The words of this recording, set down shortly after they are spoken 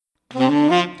Another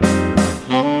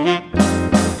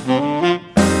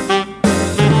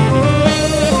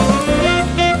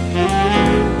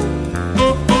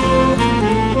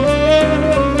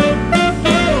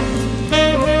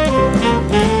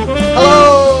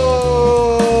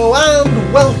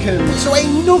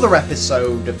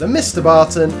episode of the Mr.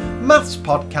 Barton Maths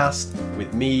Podcast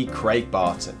with me, Craig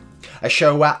Barton. A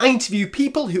show where I interview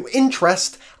people who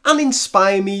interest and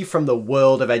inspire me from the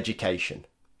world of education.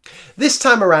 This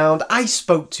time around, I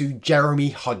spoke to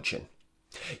Jeremy Hodgen.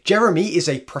 Jeremy is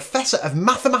a Professor of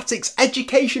Mathematics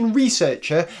Education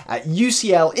Researcher at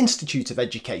UCL Institute of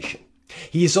Education.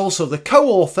 He is also the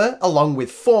co-author, along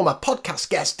with former podcast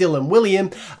guest Dylan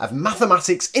William, of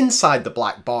Mathematics Inside the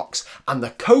Black Box and the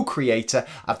co-creator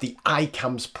of the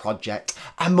ICAMS project,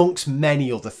 amongst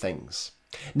many other things.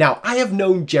 Now, I have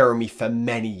known Jeremy for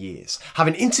many years,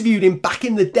 having interviewed him back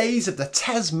in the days of the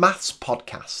TES Maths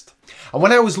podcast. And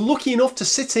when I was lucky enough to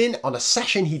sit in on a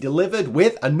session he delivered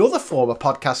with another former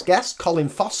podcast guest, Colin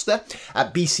Foster,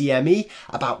 at BCME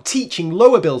about teaching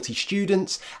low ability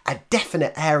students, a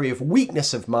definite area of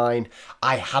weakness of mine,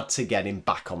 I had to get him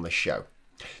back on the show.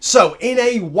 So, in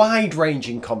a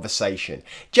wide-ranging conversation,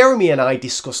 Jeremy and I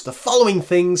discussed the following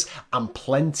things and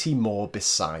plenty more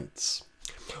besides.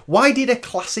 Why did a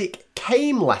classic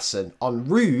CAME lesson on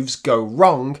roofs go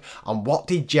wrong, and what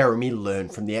did Jeremy learn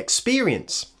from the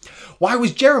experience? Why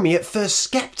was Jeremy at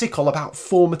first sceptical about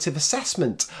formative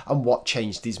assessment, and what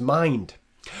changed his mind?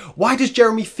 Why does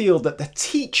Jeremy feel that the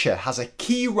teacher has a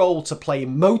key role to play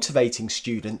in motivating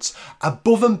students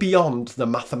above and beyond the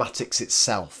mathematics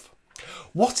itself?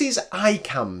 What is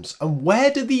ICAMS, and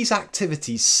where do these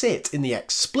activities sit in the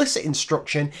explicit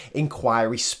instruction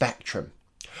inquiry spectrum?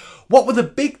 What were the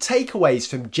big takeaways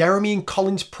from Jeremy and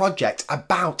Colin's project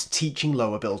about teaching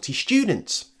low ability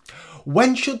students?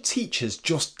 When should teachers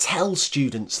just tell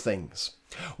students things?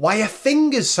 Why are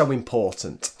fingers so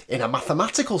important in a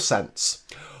mathematical sense?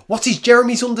 What is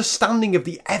Jeremy's understanding of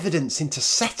the evidence into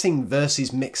setting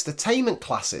versus mixed attainment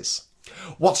classes?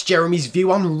 What's Jeremy's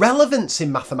view on relevance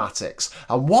in mathematics,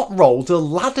 and what role do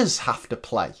ladders have to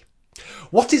play?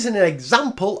 What is an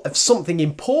example of something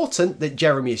important that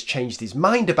Jeremy has changed his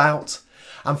mind about?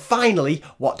 And finally,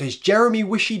 what does Jeremy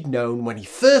wish he'd known when he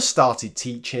first started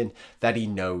teaching that he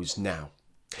knows now?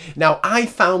 Now, I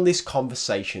found this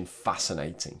conversation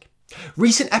fascinating.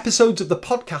 Recent episodes of the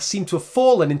podcast seem to have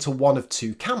fallen into one of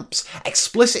two camps: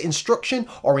 explicit instruction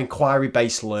or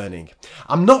inquiry-based learning.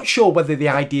 I'm not sure whether the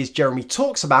ideas Jeremy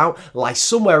talks about lie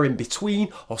somewhere in between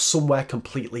or somewhere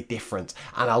completely different,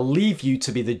 and I'll leave you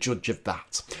to be the judge of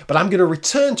that. But I'm going to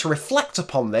return to reflect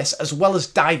upon this, as well as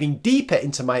diving deeper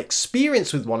into my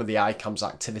experience with one of the ICAMS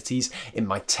activities in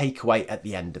my takeaway at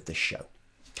the end of the show.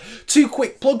 Two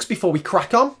quick plugs before we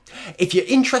crack on. If you're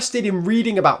interested in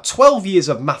reading about 12 years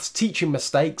of maths teaching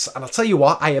mistakes, and I'll tell you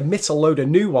what, I admit a load of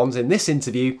new ones in this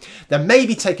interview, then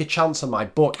maybe take a chance on my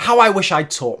book, How I Wish I'd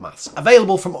Taught Maths,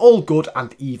 available from all good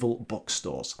and evil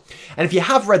bookstores. And if you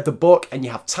have read the book and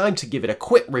you have time to give it a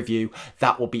quick review,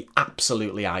 that will be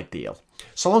absolutely ideal.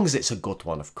 So long as it's a good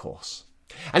one, of course.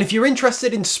 And if you're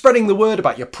interested in spreading the word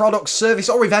about your product, service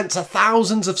or event to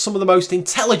thousands of some of the most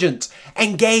intelligent,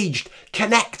 engaged,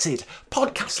 connected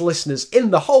podcast listeners in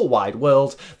the whole wide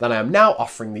world, then I am now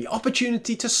offering the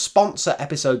opportunity to sponsor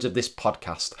episodes of this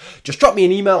podcast. Just drop me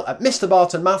an email at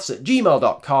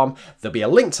mrbartonmaths@gmail.com. There'll be a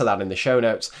link to that in the show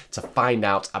notes to find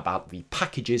out about the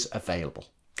packages available.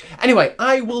 Anyway,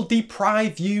 I will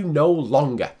deprive you no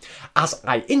longer as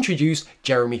I introduce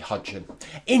Jeremy Hodgen.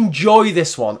 Enjoy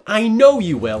this one, I know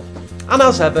you will, and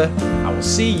as ever, I will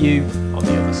see you on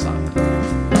the other side.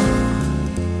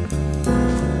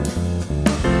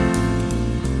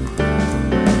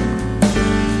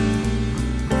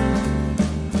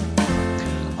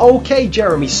 Okay,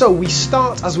 Jeremy, so we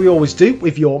start, as we always do,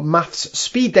 with your maths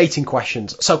speed dating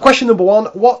questions. So question number one,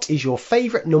 what is your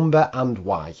favourite number and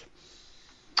why?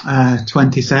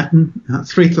 27.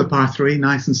 3 to the power 3,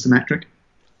 nice and symmetric.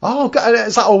 Oh,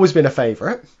 has that always been a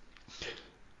favourite?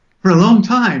 For a long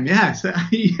time, yes.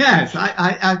 Yes,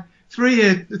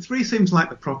 three seems like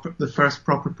the first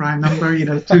proper prime number.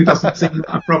 2 doesn't seem like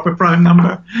a proper prime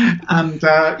number. And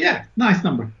nice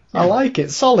number. Yeah. I like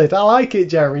it. Solid. I like it,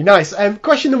 Jeremy. Nice.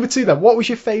 Question number 2 then. What was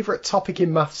your favourite topic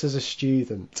in maths as a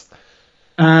student?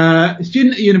 A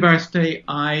student at university,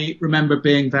 I remember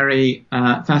being very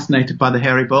fascinated by the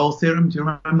Hairy-Ball theorem. Do you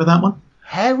remember that one?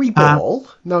 Hairy-Ball?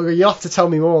 No, you'll have to tell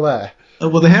me more there.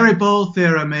 Well, the Hairy-Ball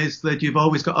theorem is that you've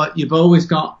always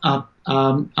got a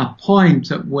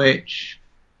point at which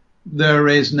there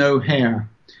is no hair,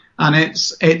 and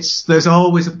there's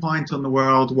always a point on the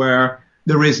world where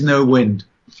there is no wind.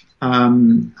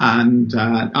 I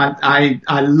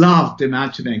loved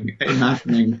imagining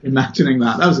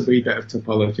that. That was a wee bit of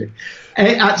topology.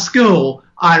 At school,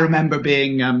 I remember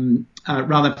being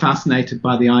rather fascinated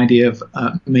by the idea of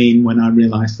mean when I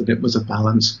realised that it was a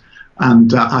balance,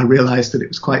 and I realised that it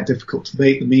was quite difficult to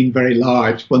make the mean very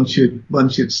large once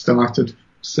you'd started.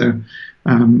 So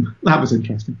that was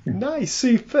interesting. Yeah. Nice,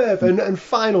 superb. And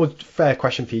final fair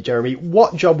question for you, Jeremy.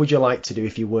 What job would you like to do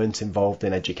if you weren't involved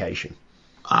in education?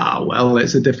 Well,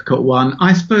 it's a difficult one.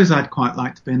 I suppose I'd quite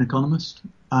like to be an economist.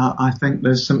 I think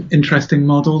there's some interesting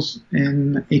models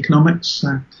in economics.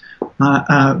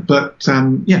 But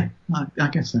I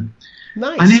guess so.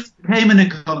 Nice. I never became an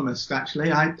economist,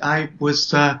 actually. I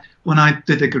was when I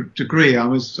did a degree, I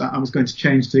was going to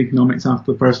change to economics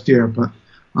after the first year, but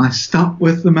I stuck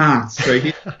with the maths. So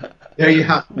there you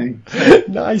have me.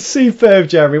 Nice, superb,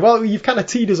 Jeremy. Well, you've kind of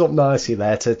teed us up nicely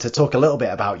there to talk a little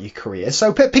bit about your career.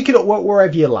 So pick it up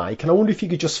wherever you like, and I wonder if you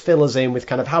could just fill us in with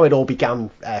kind of how it all began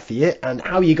for you and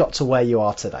how you got to where you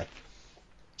are today.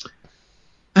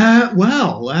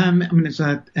 It's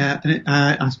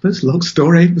I suppose a long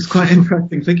story. It was quite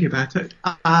interesting thinking about it.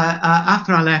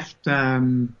 After I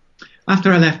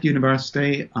left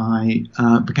university, I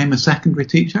became a secondary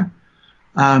teacher.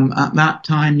 At that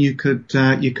time, you could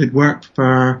work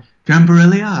for, do you remember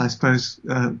ILIA? I suppose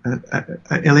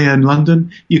ILIA in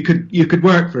London. You could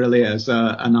work for ILIA as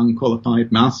an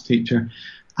unqualified maths teacher.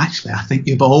 Actually, I think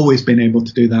you've always been able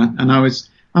to do that. And I was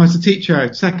a teacher,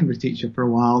 a secondary teacher for a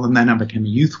while, and then I became a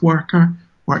youth worker,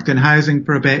 worked in housing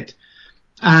for a bit.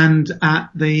 And at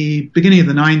the beginning of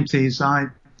the 90s,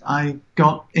 I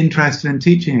got interested in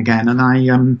teaching again, and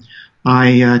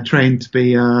I trained to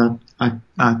be a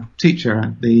teacher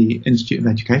at the Institute of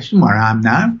Education, where I am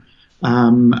now.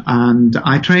 And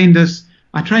I trained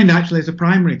actually as a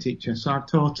primary teacher, so I've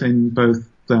taught in both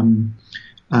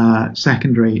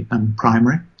secondary and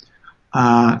primary.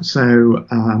 I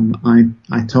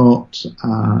taught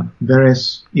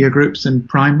various year groups in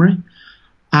primary,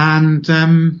 and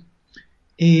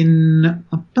in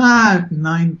about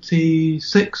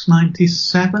 96,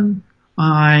 97,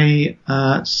 I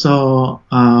saw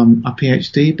a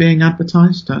PhD being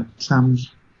advertised at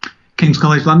King's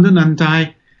College London, and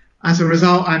as a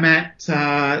result, I met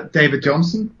David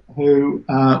Johnson, who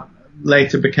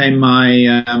later became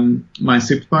my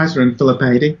supervisor, and Philip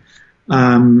Adey.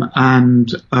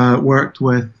 And worked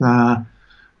with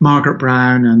Margaret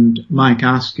Brown and Mike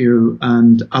Askew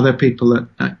and other people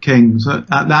at King's. At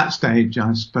that stage,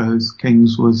 I suppose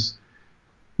King's was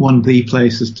one of the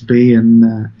places to be in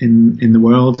the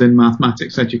world in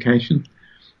mathematics education.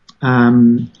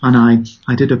 And I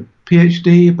did a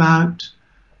PhD about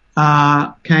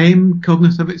CAME,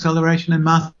 cognitive acceleration in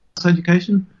maths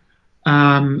education,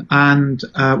 and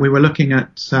we were looking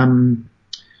at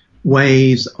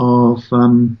ways of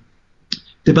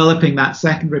developing that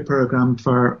secondary program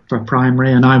for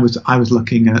primary, and I was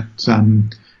looking at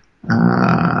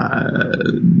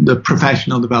the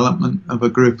professional development of a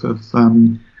group of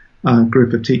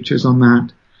teachers on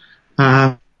that.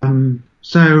 I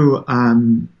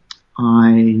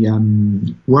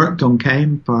worked on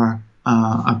CAME for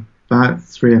about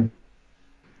 3 years.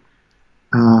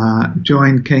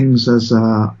 Joined King's as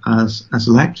a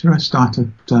lecturer.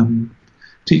 Started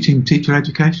teaching teacher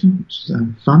education, which is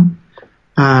fun.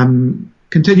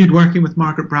 Continued working with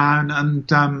Margaret Brown,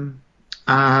 and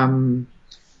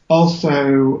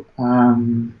also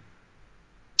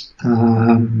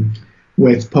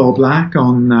with Paul Black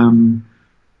on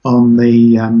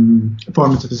the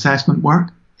formative assessment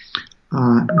work.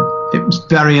 It was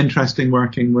very interesting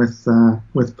working with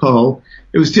Paul.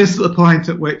 It was just at the point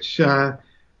at which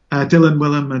Dylan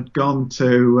Willem had gone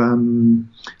to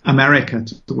America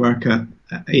to work at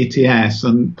ETS,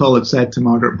 and Paul had said to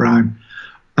Margaret Brown,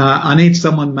 I need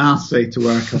someone mathsy to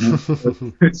work on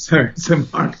it.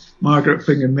 so Margaret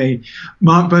fingered me.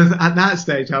 Both at that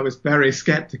stage, I was very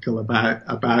sceptical about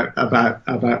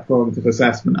formative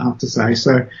assessment, I have to say.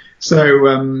 So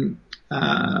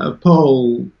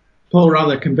Paul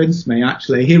rather convinced me,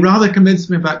 actually. He rather convinced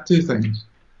me about 2 things.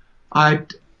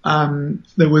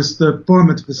 There was the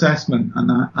formative assessment,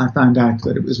 and I found out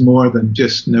that it was more than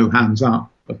just no hands up,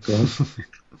 of course.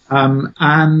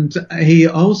 And he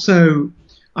also,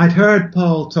 I'd heard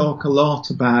Paul talk a lot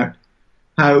about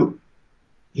how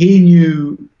he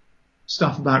knew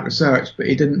stuff about research, but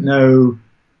he didn't know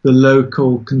the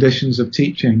local conditions of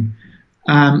teaching.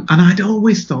 And I'd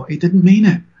always thought he didn't mean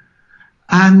it.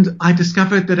 And I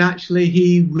discovered that actually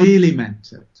he really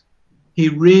meant it. He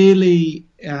really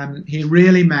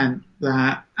meant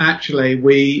that actually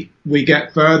we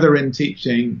get further in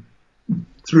teaching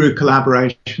through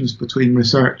collaborations between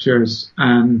researchers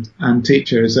and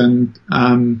teachers, and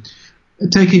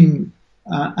taking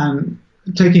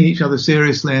each other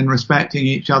seriously and respecting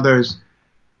each other's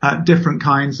different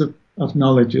kinds of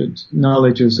knowledges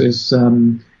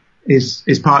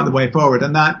is part of the way forward,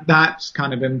 and that's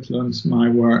kind of influenced my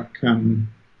work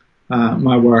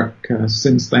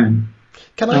since then.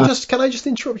 Can I just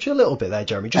interrupt you a little bit there,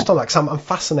 Jeremy? Just on that, because I'm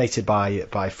fascinated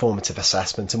by formative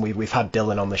assessment, and we've had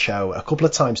Dylan on the show a couple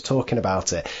of times talking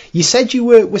about it. You said you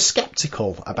were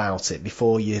sceptical about it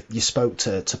before you spoke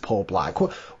to Paul Black.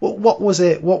 What was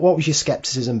it? What was your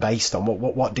scepticism based on?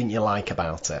 What didn't you like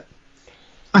about it?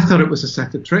 I thought it was a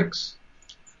set of tricks.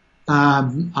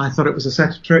 And I thought it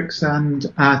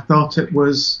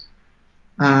was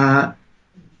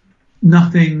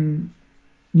nothing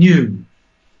new.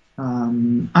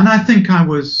 And I think I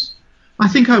was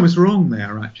wrong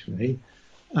there, actually.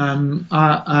 I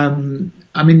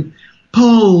mean,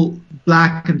 Paul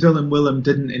Black and Dylan Wiliam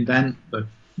didn't invent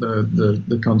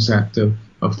the concept of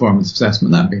formative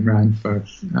assessment. That had been around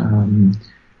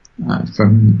for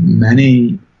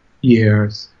many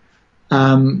years.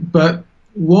 But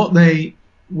what they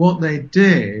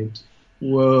did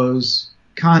was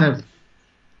kind of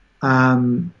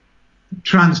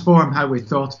transform how we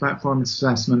thought about formative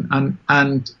assessment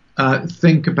and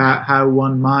think about how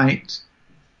one might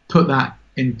put that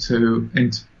into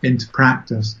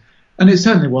practice. And it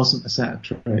certainly wasn't a set of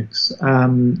tricks. I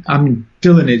mean,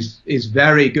 Dylan is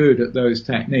very good at those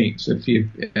techniques. If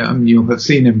you'll have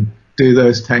seen him do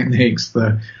those techniques,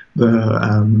 the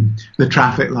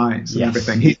traffic lights and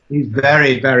everything. He's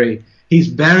very, very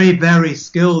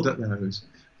skilled at those.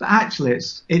 But actually,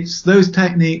 it's those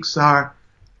techniques are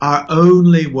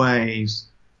only ways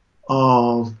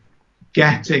of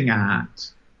getting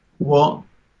at what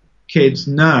kids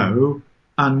know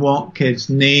and what kids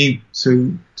need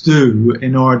to do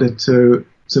in order to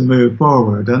move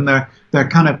forward. And they're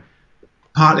kind of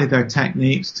partly their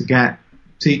techniques to get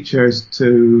teachers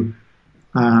to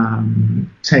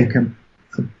take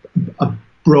a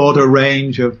broader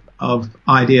range of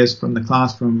ideas from the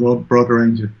classroom, broader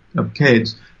range of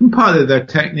kids, and partly their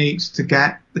techniques to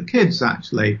get the kids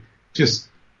actually just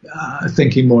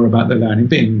thinking more about their learning,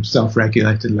 being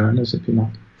self-regulated learners, if you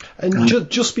like. And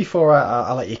just before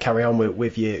I let you carry on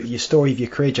with your story of your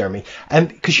career, Jeremy,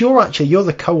 because you're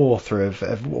the co-author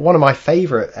of one of my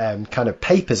favourite kind of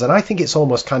papers, and I think it's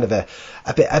almost kind of a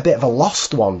bit of a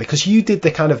lost one, because you did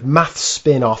the kind of maths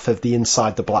spin-off of the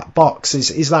Inside the Black Box.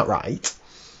 Is that right?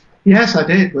 Yes, I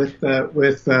did with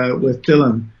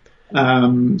Dylan.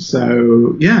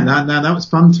 So yeah, that was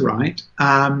fun to write.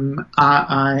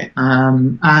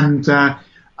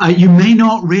 You may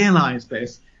not realise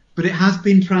this, but it has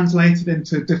been translated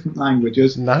into different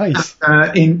languages. Nice.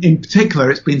 In particular,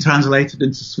 it's been translated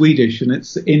into Swedish, and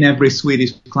it's in every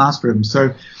Swedish classroom.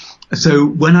 So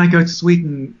when I go to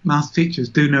Sweden, maths teachers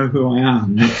do know who I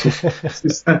am,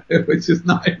 which is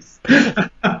nice.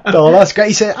 No, that's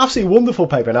great. It's an absolutely wonderful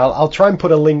paper, and I'll try and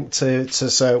put a link to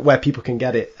where people can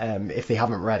get it if they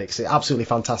haven't read it, because it's absolutely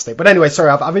fantastic. But anyway, sorry,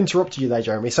 I've interrupted you there,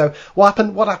 Jeremy. So what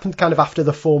happened kind of after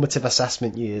the formative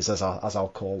assessment years, as I'll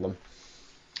call them?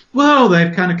 Well,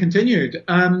 they've kind of continued.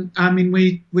 I mean,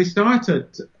 I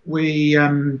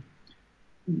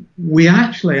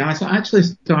actually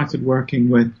started working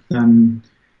with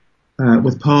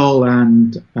Paul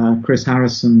and Chris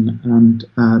Harrison and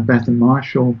Bethan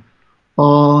Marshall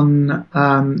on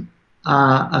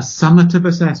a summative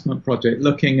assessment project,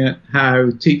 looking at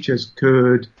how teachers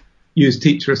could use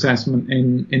teacher assessment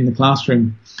in the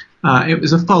classroom. It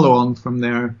was a follow-on from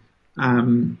their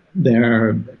kind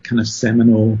of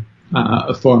seminal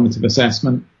formative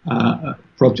assessment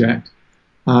project.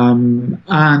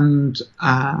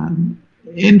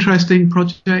 Interesting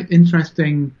project,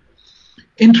 interesting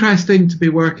to be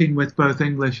working with both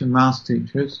English and maths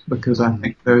teachers, because I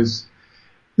think there's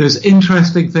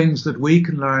interesting things that we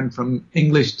can learn from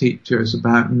English teachers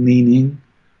about meaning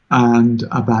and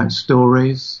about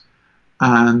stories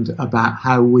and about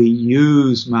how we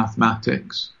use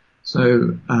mathematics.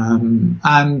 So, and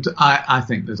I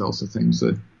think there's also things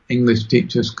that English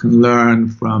teachers can learn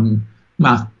from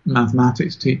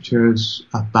mathematics teachers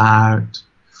about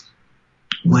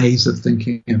ways of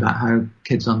thinking about how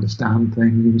kids understand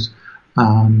things,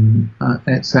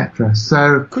 etc.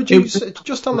 So, could you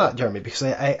just on that, Jeremy? Because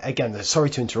again,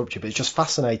 sorry to interrupt you, but it's just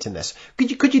fascinating. This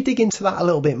could you dig into that a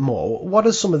little bit more? What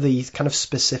are some of the kind of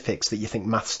specifics that you think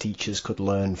maths teachers could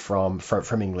learn from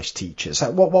English teachers?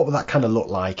 What would that kind of look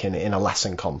like in a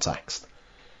lesson context?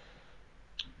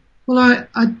 Well,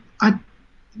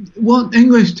 what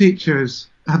English teachers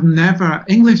have never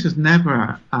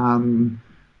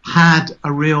had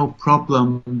a real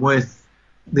problem with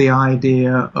the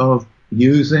idea of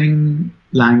using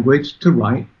language to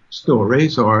write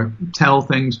stories or tell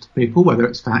things to people, whether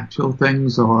it's factual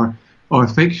things or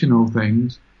fictional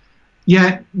things.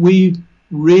 Yet we've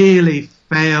really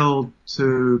failed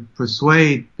to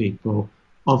persuade people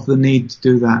of the need to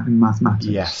do that in mathematics.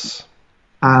 Yes.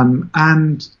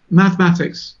 And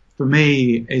mathematics, for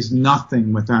me, is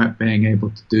nothing without being able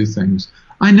to do things.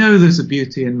 I know there's a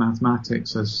beauty in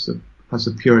mathematics as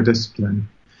a pure discipline,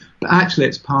 but actually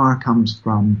its power comes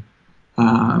from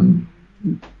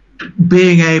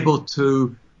being able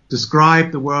to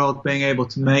describe the world, being able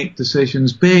to make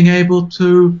decisions, being able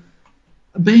to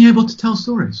tell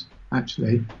stories,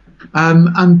 actually.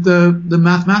 And the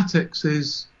mathematics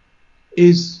is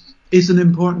an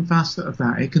important facet of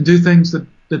that. It can do things that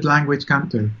language can't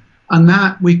do, and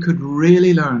that we could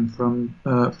really learn from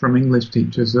English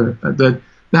teachers.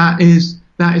 That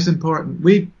is important.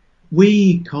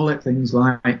 We call it things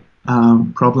like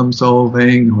problem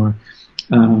solving or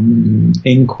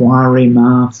inquiry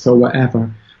maths or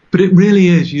whatever, but it really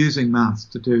is using maths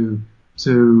to do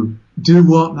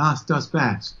what maths does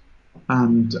best,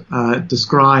 and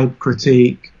describe,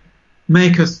 critique,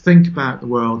 make us think about the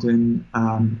world in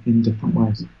different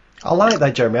ways. I like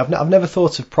that, Jeremy. I've never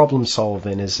thought of problem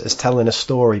solving as telling a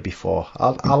story before.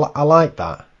 I like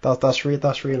that. That's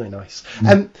really nice.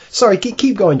 Sorry,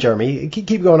 keep going, Jeremy.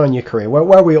 Keep going on your career.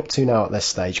 Where are we up to now at this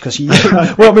stage? Because we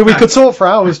could talk for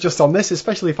hours just on this,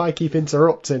 especially if I keep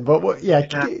interrupting. But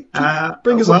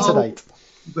bring us up to date.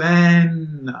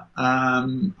 Then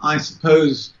I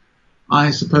suppose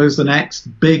the next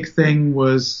big thing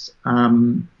was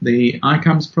the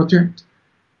ICAMS project,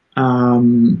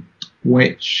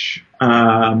 which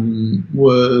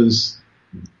was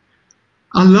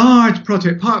a large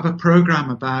project, part of a program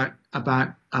about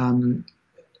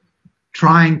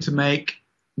trying to make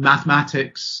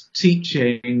mathematics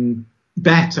teaching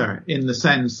better, in the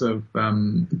sense of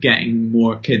getting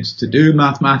more kids to do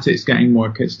mathematics, getting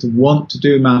more kids to want to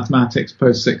do mathematics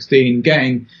post 16,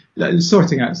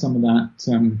 sorting out some of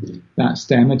that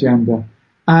STEM agenda.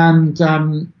 And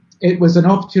it was an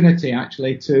opportunity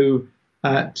actually to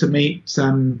meet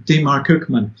Dietmar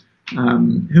Kuckerman,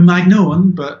 whom I'd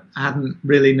known but hadn't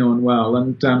really known well.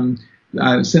 And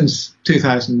since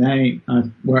 2008,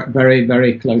 I've worked very,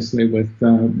 very closely with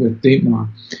Dietmar.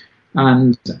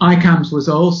 And ICAMS was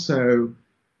also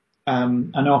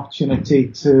an opportunity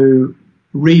to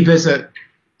revisit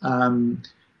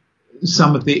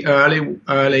some of the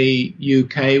early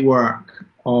UK work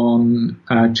on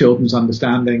children's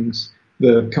understandings,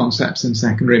 the concepts in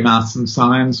secondary maths and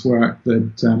science work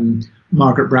that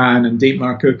Margaret Brown and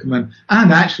Dietmar Kuckerman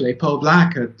and actually Paul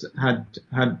Black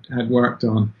had worked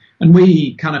on. And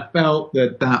we kind of felt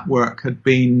that work had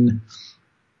been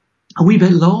a wee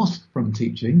bit lost from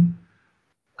teaching.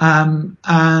 And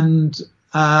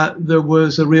there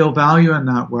was a real value in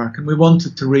that work, and we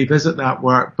wanted to revisit that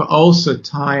work, but also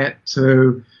tie it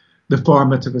to the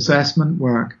formative assessment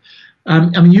work.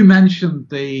 You mentioned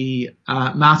the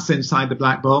Maths Inside the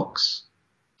Black Box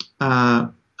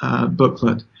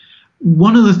booklet.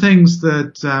 One of the things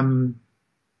that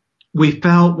we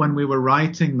felt when we were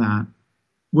writing that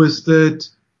was that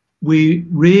we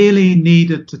really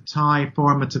needed to tie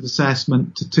formative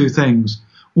assessment to two things.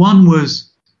 One was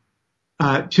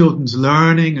children's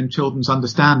learning and children's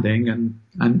understanding,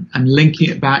 and linking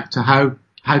it back to how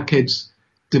kids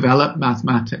develop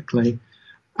mathematically.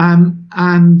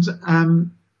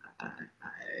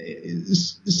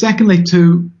 Secondly,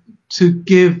 to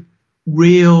give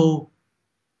real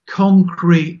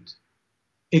concrete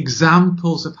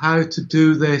examples of how to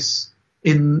do this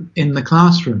in the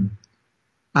classroom,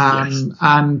 Yes.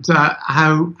 And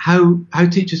how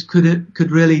teachers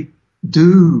could really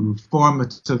do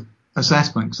formative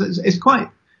assessment. 'Cause it's quite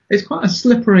a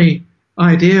slippery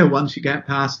idea once you get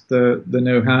past the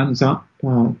no hands up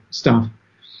stuff.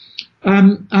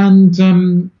 I've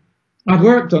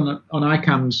worked on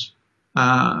ICAMS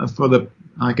for the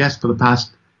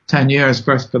past 10 years.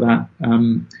 First for that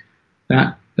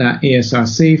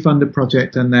ESRC funded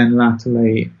project, and then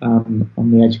latterly on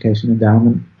the Education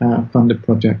Endowment funded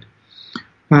project.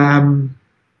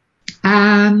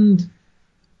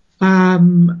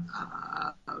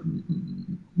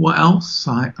 What else?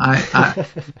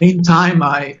 Meantime,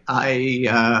 I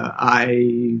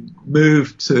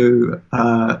moved to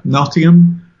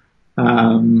Nottingham.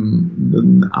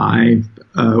 I've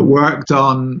worked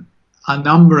on a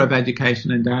number of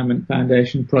Education Endowment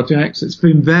Foundation projects.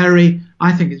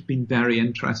 I think it's been very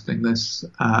interesting, this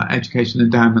Education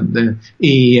Endowment, the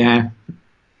EEF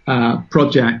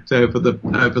project over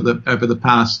the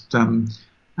past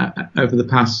over the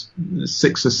past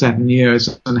 6 or 7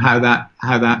 years, and how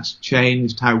that's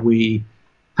changed how we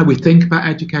think about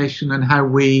education and how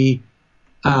we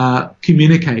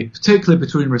communicate, particularly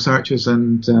between researchers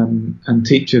and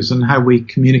teachers, and how we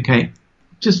communicate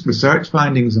just research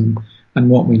findings and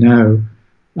what we know.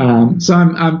 So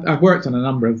I've worked on a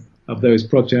number of those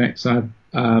projects. I've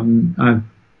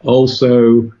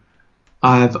also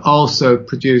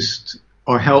produced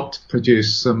or helped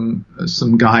produce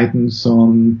some guidance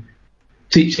on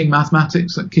teaching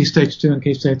mathematics at Key Stage 2 and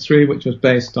Key Stage 3, which was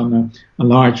based on a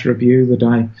large review that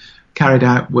I carried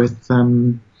out with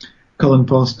Colin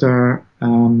Foster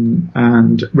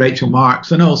and Rachel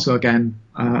Marks, and also again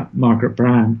Margaret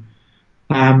Brown.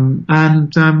 I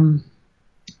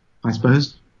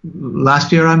suppose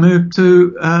last year I moved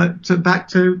back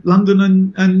to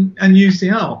London and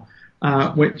UCL,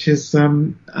 which is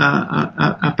a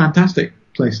fantastic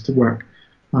place to work,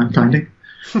 I'm finding.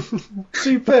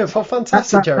 Superb. Well,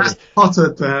 fantastic, Jeremy. That's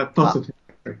potted.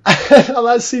 Well,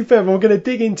 that's superb. We're going to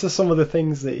dig into some of the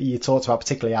things that you talked about,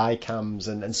 particularly ICAMS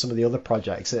and some of the other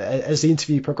projects as the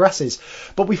interview progresses.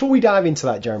 But before we dive into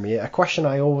that, Jeremy, a question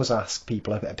I always ask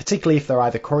people, particularly if they're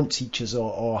either current teachers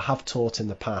or have taught in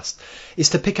the past, is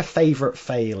to pick a favourite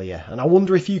failure. And I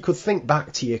wonder if you could think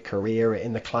back to your career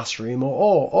in the classroom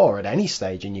or at any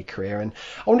stage in your career, and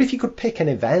I wonder if you could pick an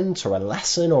event or a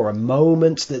lesson or a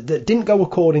moment that didn't go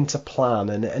according to plan.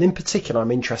 And in particular,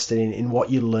 I'm interested in what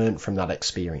you learned from that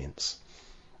experience. Well,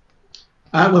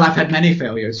 I've had many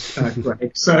failures,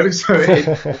 Greg. So it's one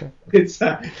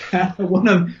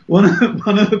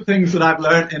of the things that I've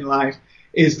learned in life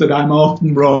is that I'm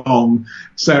often wrong.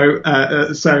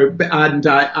 I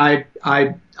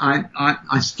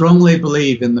strongly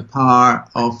believe in the power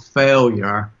of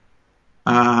failure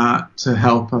to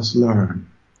help us learn.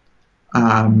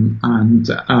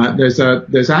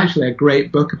 There's actually a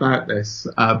great book about this,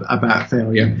 about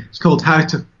failure. It's called How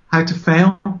to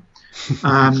Fail.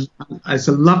 It's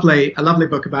a lovely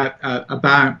book about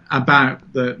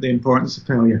the importance of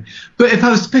failure. But if I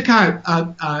was to pick out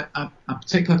a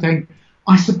particular thing,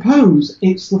 I suppose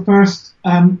it's the first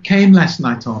CAME lesson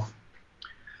I taught.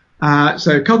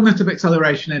 So cognitive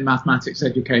acceleration in mathematics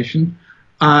education.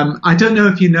 I don't know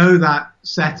if you know that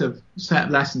set of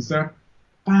lessons. They're a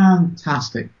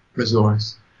fantastic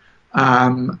resource,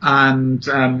 and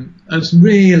there's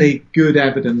really good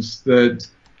evidence that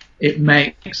it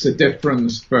makes a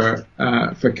difference for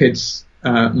kids'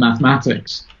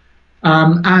 mathematics.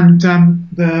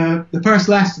 The first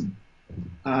lesson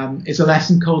is a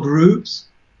lesson called Roots.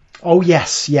 Oh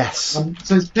yes. So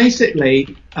it's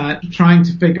basically trying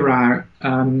to figure out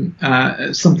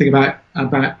something about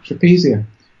trapezia.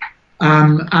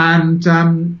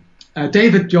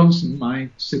 David Johnson, my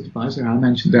supervisor I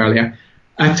mentioned earlier,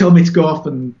 told me to go off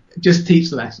and just teach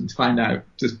the lesson to find out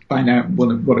what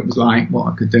it was like,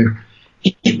 what I could do.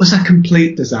 It was a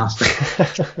complete disaster.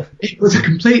 It was a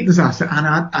complete disaster, and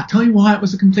I tell you why it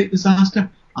was a complete disaster.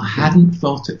 I hadn't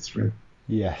thought it through.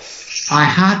 Yes. I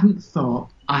hadn't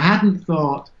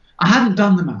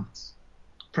done the maths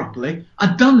properly.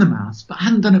 I'd done the maths, but I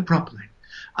hadn't done it properly.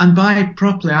 And by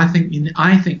properly, I think you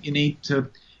need to,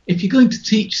 if you're going to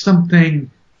teach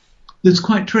something that's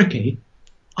quite tricky,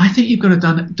 I think you've got to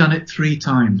done it 3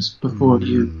 times before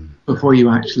you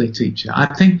actually teach it. I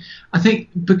think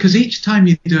because each time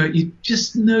you do it, you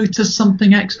just notice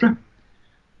something extra.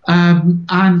 And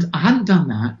I hadn't done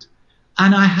that,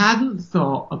 and I hadn't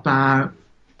thought about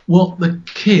what the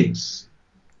kids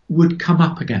would come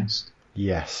up against.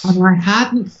 Yes. And I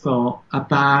hadn't thought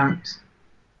about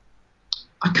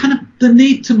the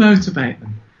need to motivate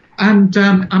them. And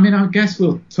I guess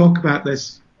we'll talk about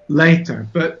this later,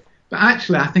 but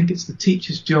actually I think it's the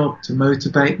teacher's job to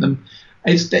motivate them.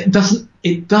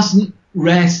 It doesn't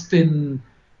rest in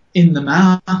the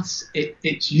maths.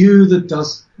 It's you that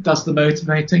does the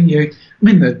motivating.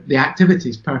 The activity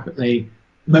is perfectly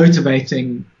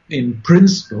motivating in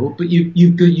principle, but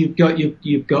you've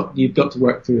got to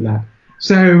work through that.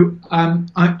 So I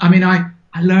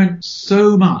learned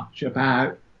so much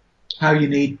about how you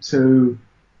need to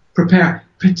prepare,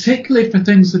 particularly for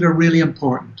things that are really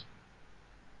important.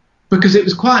 Because it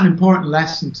was quite an important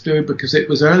lesson to do, because it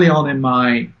was early on in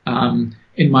my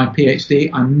PhD.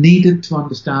 I needed to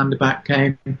understand about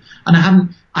CAME,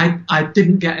 and I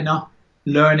didn't get enough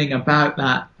learning about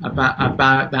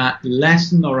that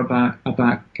lesson or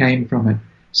about CAME from it.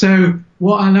 So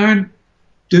what I learned: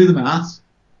 do the maths,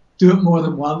 do it more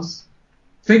than once,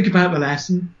 think about the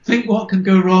lesson, think what can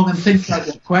go wrong, and think about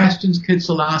what questions kids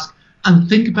will ask, and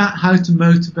think about how to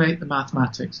motivate the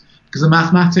mathematics. Because the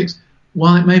mathematics,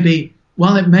 while it may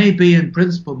be in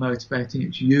principle motivating,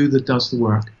 it's you that does the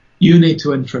work. you need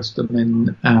to interest them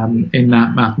in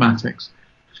that mathematics.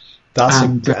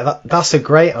 That's a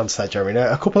great answer, Jeremy.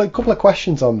 Now, a couple of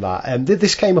questions on that.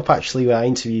 This came up actually when I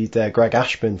interviewed Greg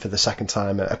Ashburn for the second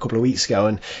time a couple of weeks ago,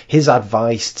 and his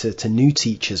advice to new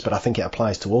teachers, but I think it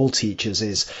applies to all teachers,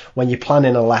 is when you're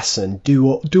planning a lesson, do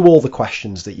all the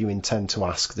questions that you intend to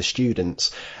ask the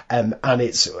students. And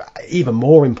it's even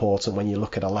more important when you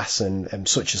look at a lesson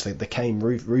such as the Cane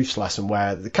Roofs lesson,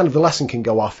 where the lesson can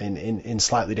go off in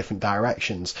slightly different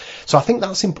directions. So I think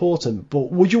that's important.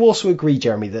 But would you also agree,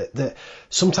 Jeremy, that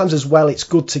sometimes as well it's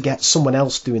good to get someone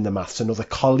else doing the maths, another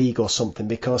colleague or something,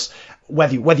 because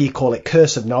whether you call it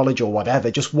curse of knowledge or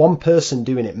whatever, just one person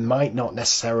doing it might not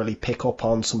necessarily pick up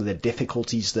on some of the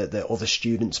difficulties that other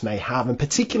students may have. And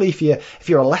particularly if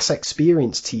you're a less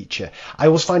experienced teacher, I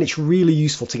always find it's really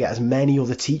useful to get as many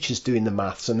other teachers doing the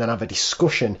maths and then have a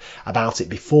discussion about it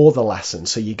before the lesson,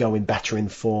 so you go in better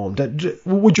informed.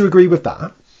 Would you agree with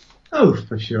that? Oh,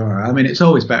 for sure. I mean, it's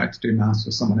always better to do maths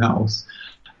with someone else.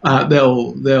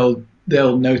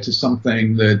 They'll notice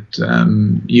something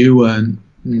that you won't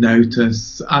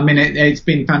notice. I mean, it's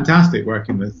been fantastic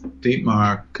working with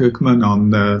Dietmar Kookman on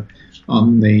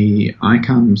the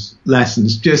ICAMS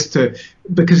lessons,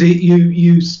 because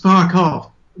you spark off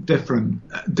different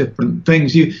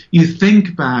things. You think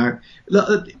about,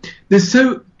 there's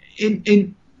so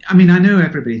I mean, I know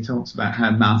everybody talks about how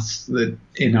maths, that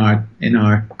in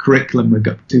our curriculum we've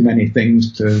got too many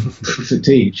things to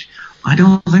teach. I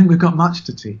don't think we've got much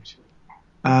to teach.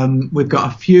 We've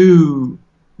got a few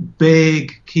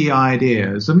big key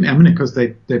ideas. I mean, of course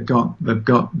they've got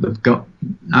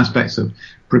aspects of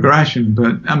progression,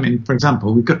 but I mean, for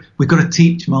example, we've got to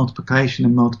teach multiplication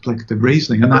and multiplicative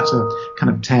reasoning, and that's a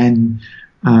kind of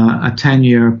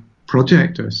 10-year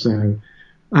project or so.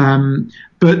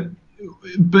 But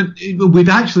we've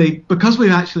actually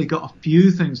got a few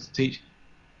things to teach.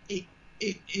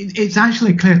 It's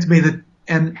actually clear to me that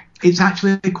it's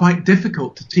actually quite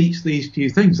difficult to teach these few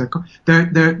things.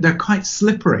 They're quite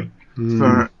slippery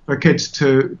for kids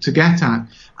to get at,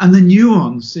 and the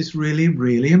nuance is really,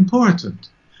 really important.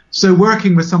 So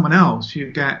working with someone else,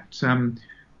 you get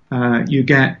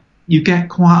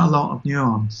quite a lot of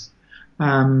nuance,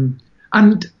 and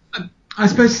I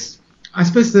suppose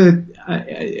the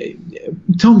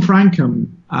Tom Frankham,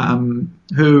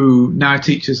 who now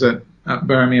teaches at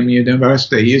Birmingham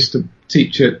University, used to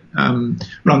teach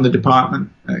run the department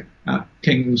at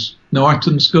King's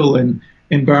Norton School in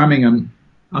Birmingham.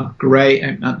 At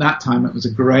that time, it was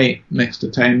a great mixed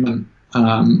attainment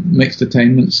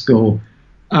school.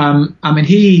 I mean,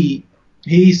 he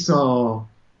saw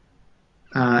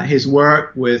his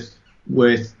work with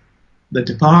the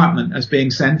department as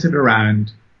being centered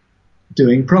around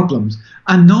doing problems,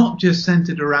 and not just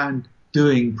centered around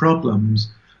doing problems,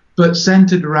 but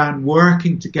centered around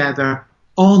working together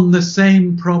on the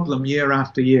same problem year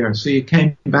after year. So you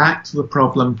came back to the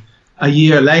problem a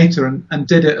year later and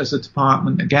did it as a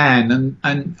department again,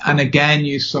 and again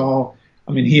you saw.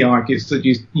 I mean, he argues that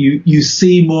you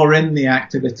see more in the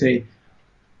activity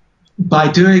by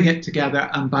doing it together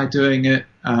and by doing it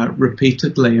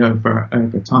repeatedly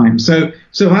over time. So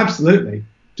absolutely.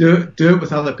 Do it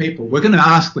with other people. We're going to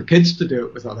ask the kids to do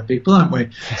it with other people, aren't we?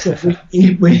 So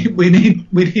we need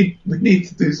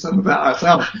to do some of that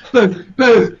ourselves.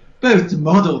 Both to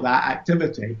model that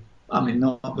activity. I mean,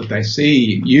 not that they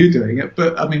see you doing it,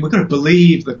 but I mean, we're going to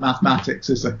believe that mathematics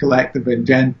is a collective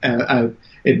endeavour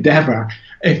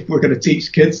if we're going to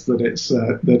teach kids that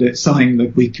it's something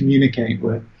that we communicate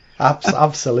with.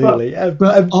 Absolutely.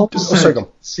 But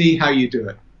also see how you do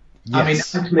it.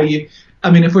 Yes. I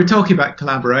mean, if we're talking about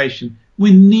collaboration,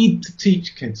 we need to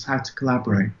teach kids how to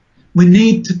collaborate. We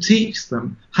need to teach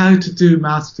them how to do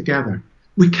maths together.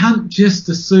 We can't just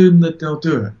assume that they'll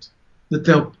do it, that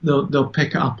they'll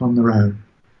pick it up on their own.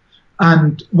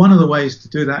 And one of the ways to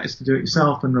do that is to do it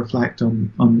yourself and reflect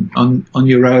on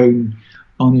your own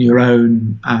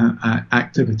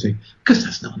activity. Because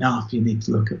that's not enough. You need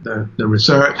to look at the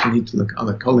research. You need to look at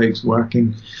other colleagues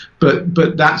working.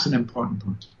 But that's an important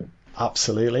point of it.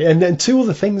 Absolutely. And then two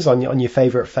other things on your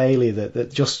favourite failure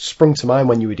that just sprung to mind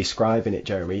when you were describing it,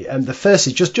 Jeremy. And the first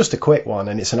is just a quick one,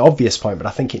 and it's an obvious point, but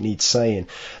I think it needs saying,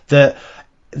 that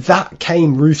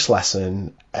Cane Roofs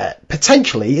lesson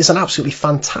potentially is an absolutely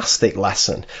fantastic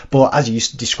lesson. But as you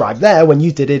described there, when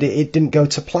you did it, it didn't go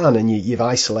to plan, and you've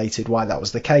isolated why that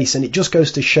was the case. And it just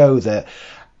goes to show that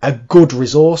a good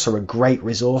resource or a great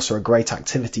resource or a great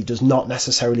activity does not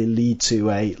necessarily lead to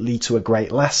a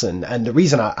great lesson. And the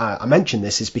reason I mention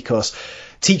this is because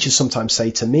teachers sometimes say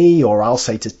to me, or I'll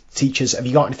say to teachers, have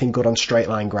you got anything good on straight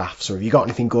line graphs, or have you got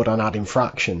anything good on adding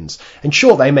fractions? And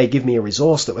sure, they may give me a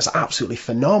resource that was absolutely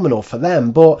phenomenal for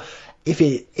them, but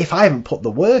if I haven't put the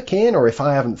work in, or if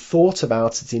I haven't thought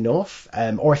about it enough,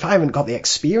 or if I haven't got the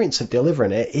experience of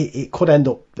delivering it, it could end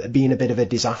up being a bit of a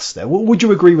disaster. Would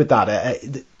you agree with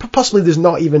that? Possibly there's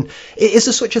not even, is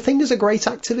there such a thing as a great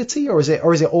activity, or is it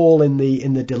all in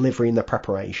the delivery and the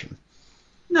preparation?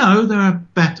 No, there are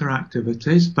better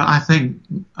activities, but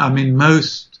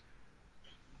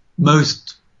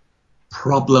most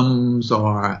problems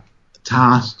or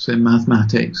tasks in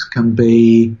mathematics can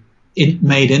be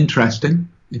made interesting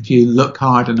if you look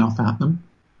hard enough at them,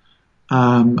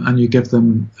 and you give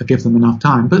them enough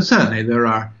time. But certainly there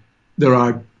are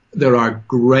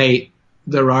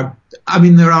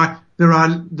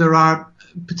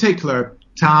particular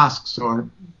tasks or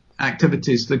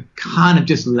activities that kind of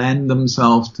just lend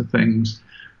themselves to things.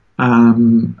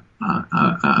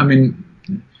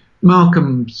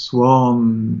 Malcolm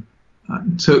Swan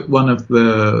took one of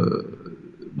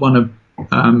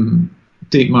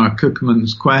Dietmar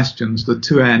Koopman's questions, the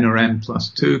 2n or n plus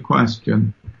 2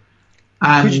 question.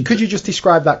 And could you just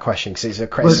describe that question? Because it's a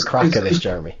cracker, this,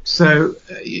 Jeremy. So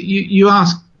you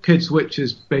ask kids which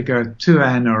is bigger,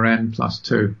 2n or n plus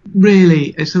 2. Really,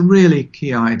 it's a really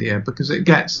key idea, because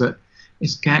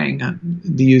it's getting at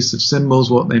the use of symbols,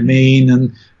 what they mean,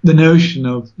 and the notion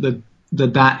of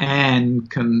that n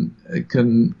can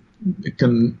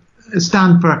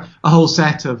stand for a whole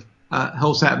set of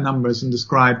numbers and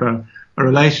describe a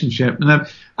relationship.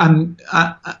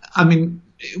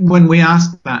 When we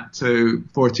asked that to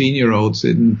 14-year-olds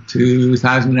in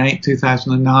 2008,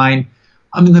 2009,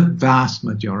 the vast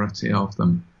majority of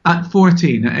them at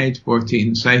age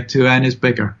 14 say 2n is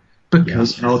bigger,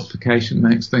 because multiplication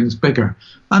makes things bigger.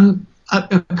 And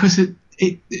of course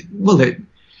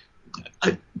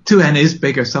 2n is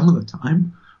bigger some of the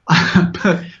time,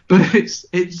 but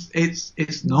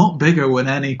it's not bigger when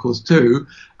n equals 2,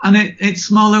 and it's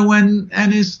smaller when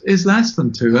n is less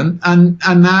than 2, and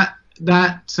that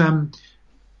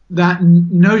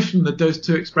notion that those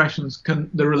two expressions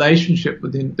the relationship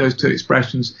within those two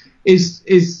expressions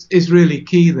is really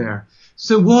key there.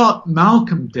 So what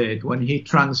Malcolm did when he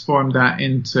transformed that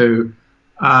into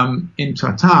a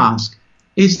task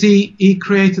is he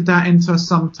created that into a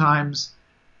sometimes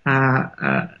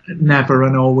never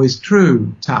and always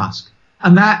true task.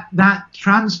 And that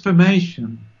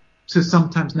transformation to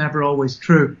sometimes never always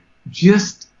true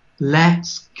just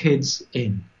lets kids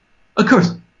in. Of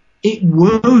course, it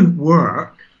won't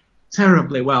work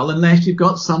terribly well unless you've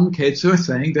got some kids who are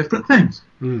saying different things.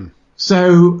 Mm.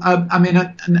 So,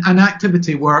 an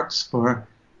activity works for,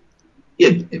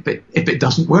 if it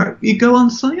doesn't work, you go on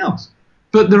to something else.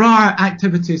 But there are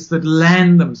activities that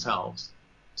lend themselves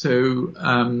to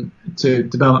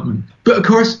development. But of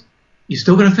course, you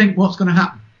still got to think what's going to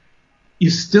happen.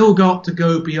 You've still got to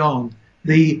go beyond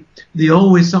the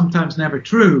always, sometimes, never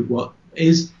true. What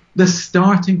is the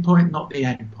starting point, not the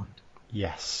end point?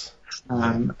 Yes.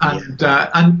 And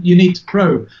you need to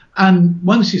probe. And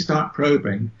once you start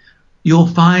probing, you'll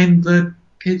find that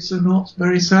kids are not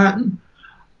very certain.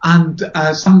 And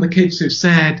some of the kids who've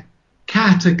said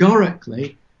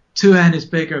categorically 2n is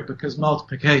bigger because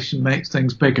multiplication makes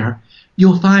things bigger,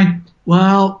 you'll find,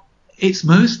 well, it's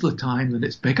most of the time that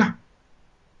it's bigger,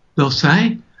 they'll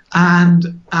say.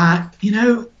 And,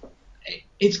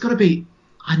 it's got to be,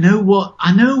 I know what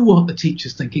the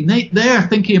teacher's thinking. They're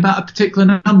thinking about a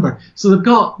particular number. So they've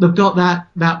got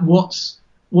that what's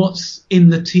in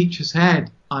the teacher's head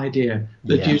idea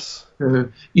that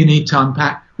you need to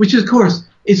unpack, which of course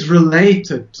is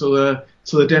related to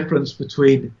the difference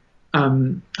between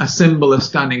a symbol as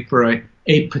standing for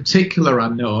a particular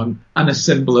unknown and a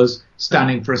symbol as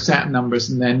standing for a set of numbers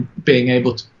and then being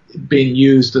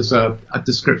used as a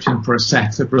description for a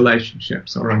set of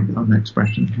relationships or an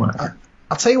expression, whatever.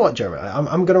 I'll tell you what, Jeremy,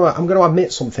 I'm going to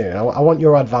admit something. I want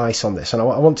your advice on this, and I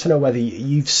want to know whether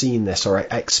you've seen this or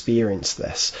experienced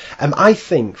this. I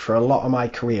think for a lot of my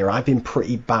career, I've been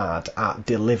pretty bad at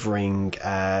delivering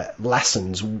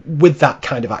lessons with that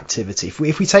kind of activity. If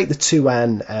we take the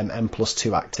 2n, n plus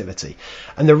 2 activity,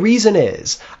 and the reason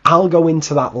is I'll go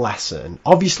into that lesson,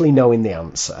 obviously knowing the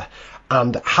answer,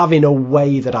 and having a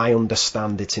way that I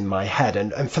understand it in my head.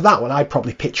 And for that one, I'd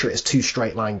probably picture it as two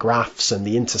straight line graphs, and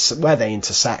where they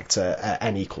intersect at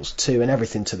n equals 2, and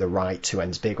everything to the right, 2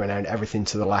 n's bigger, and everything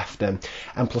to the left, n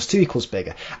plus 2 equals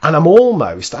bigger. And I'm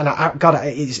almost, and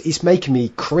it's making me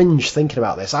cringe thinking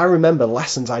about this. I remember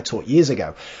lessons I taught years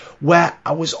ago where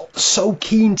I was so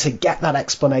keen to get that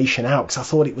explanation out because I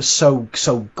thought it was so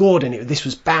good, and this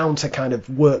was bound to kind of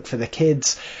work for the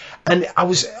kids. And I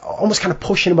was almost kind of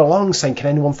pushing them along, saying, can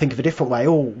anyone think of a different way?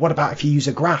 Oh, what about if you use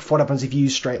a graph? What happens if you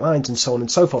use straight lines? And so on and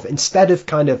so forth. Instead of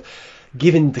kind of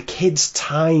giving the kids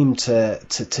time to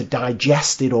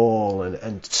digest it all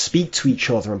and speak to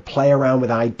each other and play around with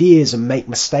ideas and make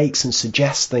mistakes and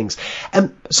suggest things.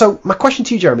 So my question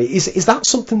to you, Jeremy, is that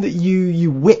something that you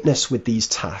witness with these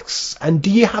tasks? And do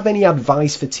you have any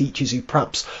advice for teachers who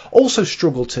perhaps also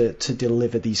struggle to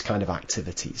deliver these kind of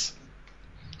activities?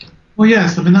 Well,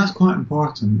 yes, I mean, that's quite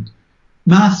important.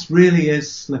 Maths really is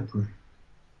slippery.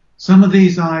 Some of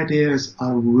these ideas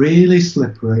are really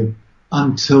slippery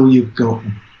until you've got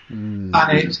them.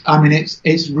 And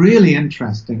it's really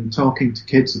interesting talking to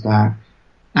kids about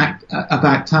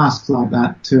tasks like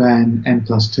that 2n, n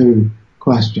plus 2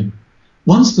 question.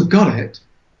 Once they've got it,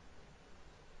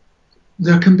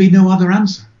 there can be no other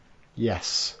answer.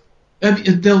 Yes.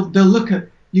 They'll look at,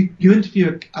 you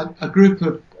interview a group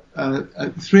of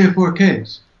 3 or 4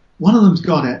 kids, one of them's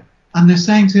got it, and they're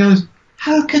saying to the others,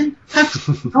 how can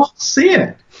you not see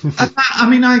it? I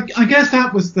mean, I guess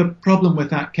that was the problem with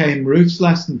that Kane Roofs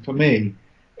lesson for me,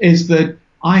 is that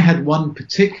I had one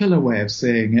particular way of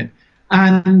seeing it,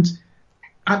 and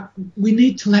we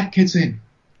need to let kids in.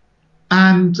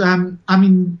 And I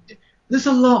mean, there's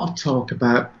a lot of talk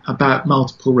about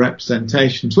multiple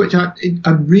representations, which are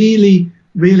really,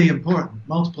 really important.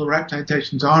 Multiple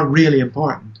representations are really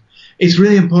important. It's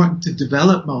really important to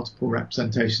develop multiple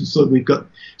representations so that we've got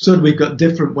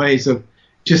different ways of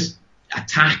just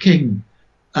attacking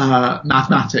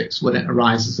mathematics when it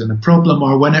arises in a problem,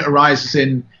 or when it arises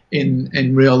in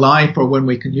real life, or when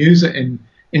we can use it in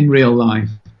real life.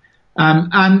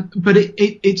 But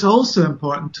it's also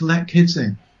important to let kids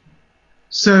in.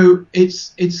 So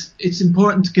it's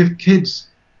important to give kids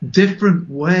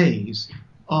different ways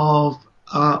of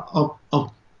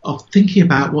thinking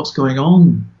about what's going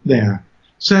on there.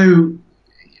 So,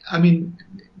 I mean,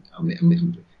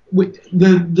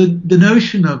 the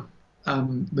notion of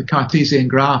the Cartesian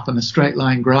graph and the straight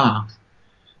line graph,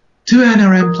 2n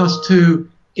or n plus 2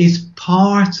 is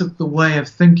part of the way of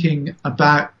thinking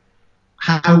about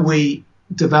how we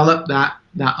develop that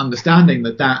understanding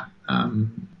that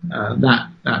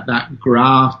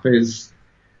graph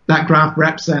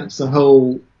represents a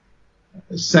whole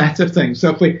set of things.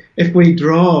 So if we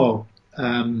draw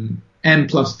n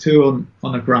plus 2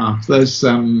 on a graph, there's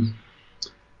the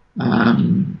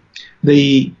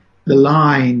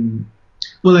line.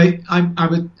 Well,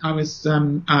 I was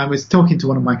talking to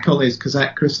one of my colleagues,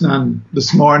 Cosette Krishnan,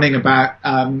 this morning about.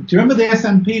 Do you remember the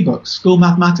SMP books, School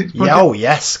Mathematics Project? Yeah, oh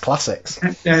yes, classics.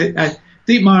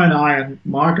 Dietmar and I and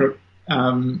Margaret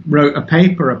wrote a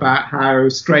paper about how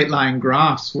straight line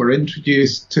graphs were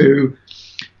introduced to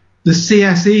the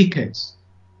CSE kids.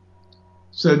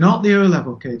 So not the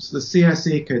O-level kids, the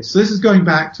CSE kids. So this is going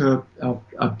back to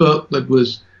a book that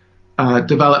was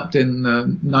developed in the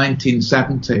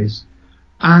 1970s.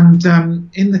 And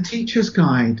in the teacher's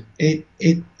guide, it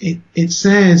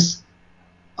says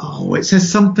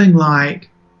something like,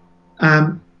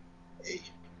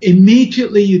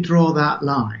 immediately you draw that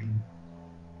line,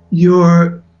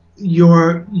 you're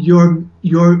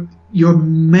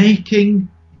making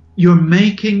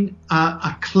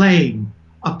a claim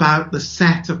about the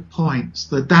set of points,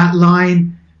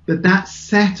 that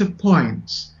set of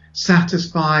points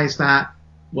satisfies that,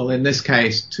 well, in this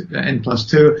case, n plus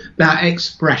 2, that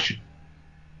expression,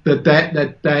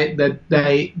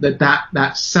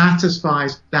 that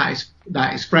satisfies that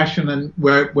expression, and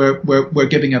we're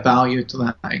giving a value to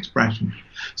that expression.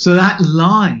 So that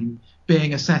line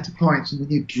being a set of points, and when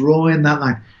you draw in that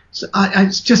line, so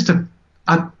it's just a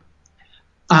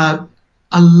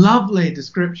lovely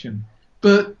description.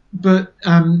 But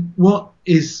what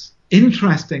is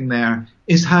interesting there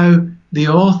is how the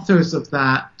authors of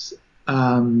that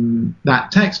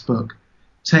textbook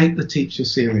take the teacher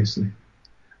seriously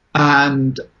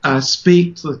and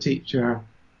speak to the teacher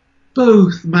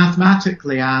both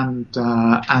mathematically and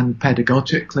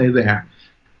pedagogically there,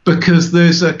 because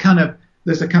there's a kind of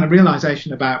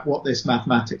realization about what this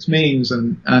mathematics means,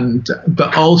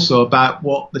 but also about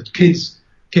what the kids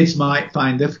might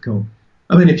find difficult.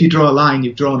 I mean, if you draw a line,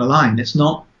 you've drawn a line. It's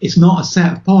not it's not a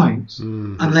set of points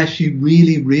unless you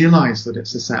really realize that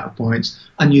it's a set of points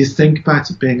and you think about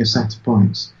it being a set of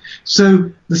points.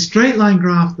 So the straight line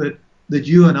graph that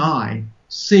you and I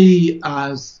see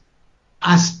as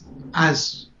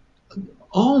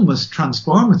almost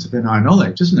transformative in our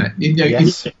knowledge, isn't it?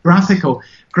 Yes.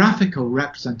 Graphical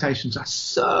representations are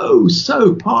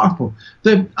so powerful.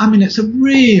 It's a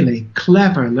really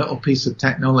clever little piece of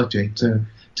technology to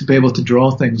be able to draw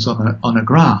things on a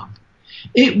graph.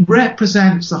 It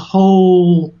represents a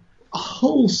whole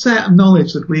set of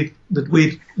knowledge that we've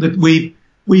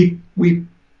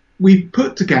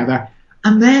put together,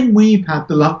 and then we've had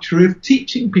the luxury of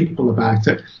teaching people about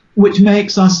it, which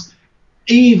makes us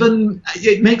understand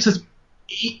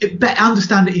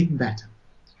it even better.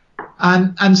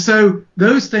 And so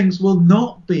those things will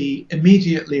not be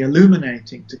immediately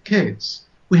illuminating to kids.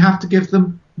 We have to give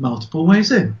them multiple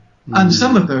ways in. And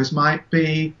some of those might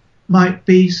be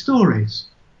stories.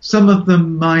 Some of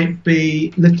them might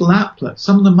be little applets.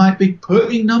 Some of them might be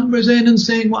putting numbers in and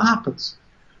seeing what happens.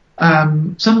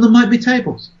 Some of them might be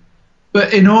tables.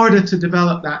 But in order to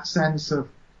develop that sense of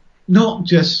not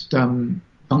just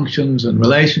functions and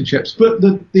relationships, but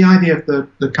the idea of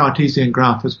the Cartesian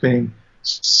graph as being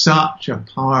such a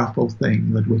powerful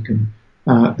thing that we can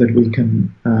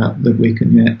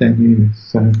then use.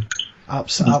 So.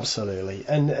 Absolutely.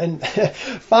 And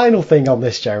final thing on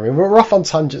this, Jeremy, we're off on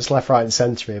tangents left, right and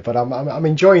centre here, but I'm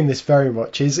enjoying this very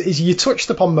much, is you touched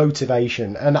upon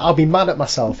motivation, and I'll be mad at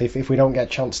myself if we don't get a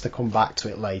chance to come back to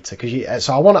it later,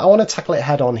 so I want to tackle it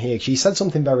head on here, because you said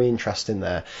something very interesting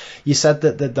there. You said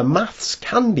that the maths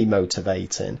can be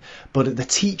motivating, but the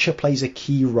teacher plays a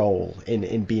key role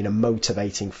in being a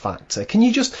motivating factor. Can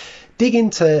you just dig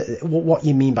into what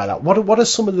you mean by that? What are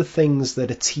some of the things that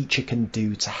a teacher can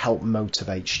do to help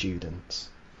motivate students?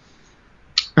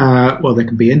 Well, they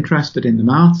can be interested in the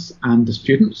maths and the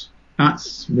students.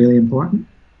 That's really important.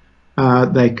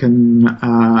 They can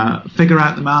figure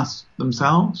out the maths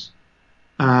themselves.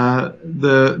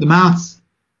 The maths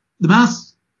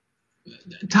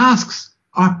tasks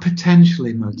are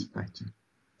potentially motivating.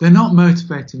 They're not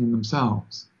motivating in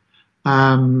themselves.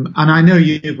 And I know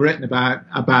you've written about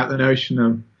the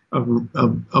notion of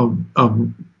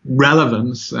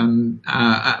relevance, and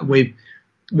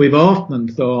we've often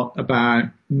thought about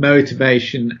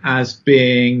motivation as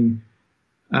being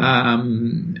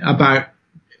about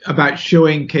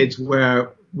showing kids where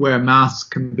maths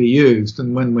can be used,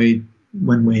 and when we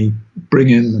bring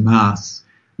in the maths,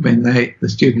 the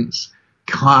students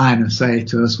kind of say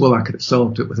to us, "Well, I could have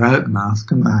solved it without the maths,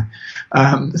 couldn't I?"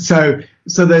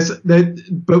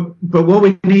 But what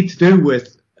we need to do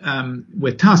with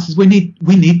tasks is we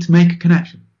need to make a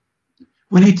connection.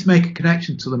 We need to make a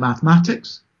connection to the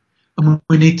mathematics, and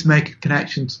we need to make a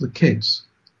connection to the kids,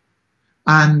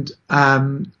 and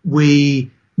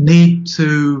we need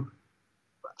to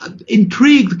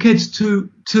intrigue the kids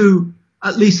to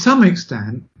at least some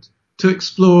extent to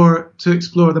explore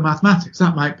the mathematics.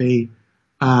 That might be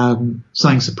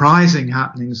something surprising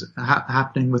happening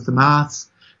with the maths.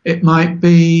 It might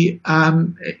be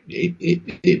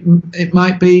it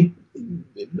might be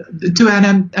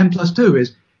 2n+2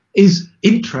 is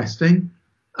interesting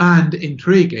and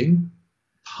intriguing,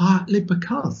 partly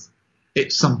because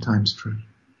it's sometimes true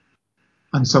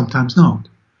and sometimes not.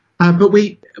 But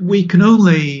we can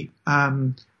only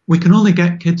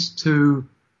get kids to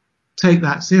take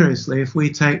that seriously if we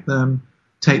take them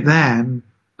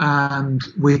and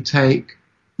we take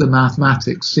the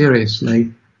mathematics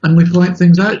seriously, and we point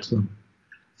things out to them.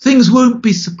 Things won't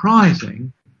be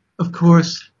surprising, of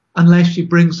course, unless you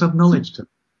bring some knowledge to them.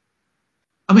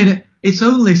 I mean, it's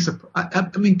only,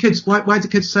 kids, why do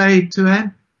kids say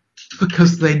 2n?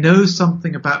 Because they know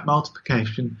something about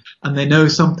multiplication, and they know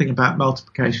something about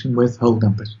multiplication with whole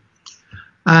numbers.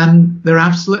 And they're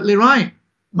absolutely right.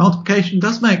 Multiplication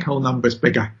does make whole numbers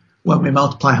bigger when we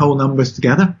multiply whole numbers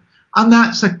together. And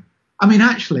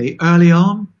actually, early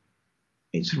on,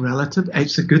 it's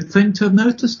a good thing to have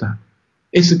noticed that.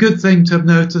 It's a good thing to have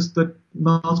noticed that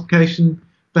multiplication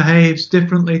behaves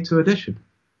differently to addition.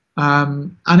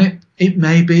 And it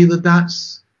may be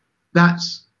that's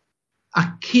a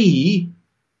key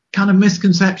kind of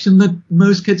misconception that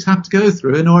most kids have to go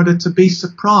through in order to be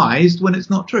surprised when it's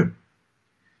not true.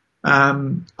 I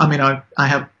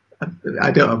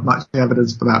don't have much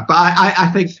evidence for that, but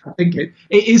I think it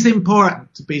is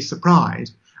important to be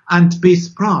surprised, and to be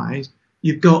surprised,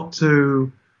 you've got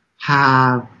to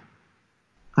have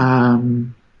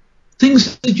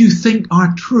things that you think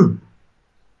are true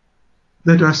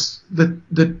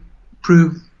that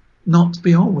prove not to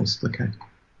be always the case.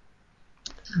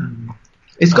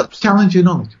 It's got to challenge your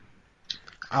knowledge.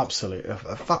 Absolutely.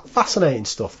 Fascinating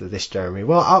stuff, this, Jeremy.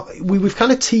 Well, we've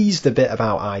kind of teased a bit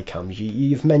about ICAMS.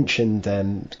 You've mentioned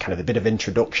kind of a bit of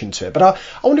introduction to it, but I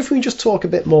wonder if we can just talk a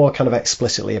bit more kind of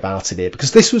explicitly about it here,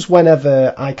 because this was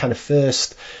whenever I kind of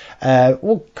first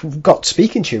got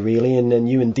speaking to you, really, and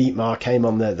you and Dietmar came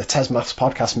on the TES Maths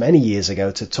podcast many years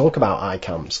ago to talk about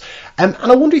ICAMS. And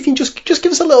I wonder if you can just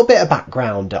give us a little bit of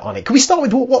background on it. Can we start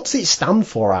with what does it stand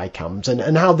for, ICAMS,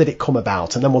 and how did it come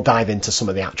about? And then we'll dive into some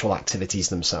of the actual activities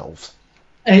themselves.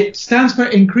 It stands for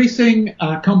Increasing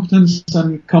Competence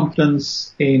and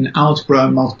Confidence in Algebra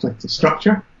and Multiplicative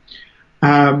Structure.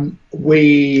 The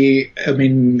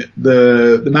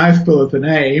mouthful of the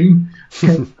name,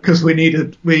 because we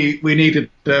needed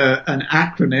an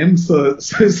acronym, so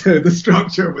the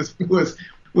structure was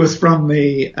from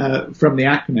the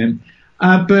acronym,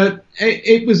 but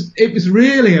it was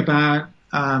really about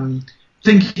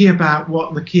thinking about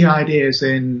what the key ideas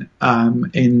in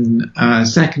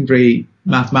secondary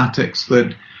mathematics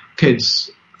that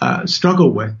kids struggle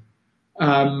with,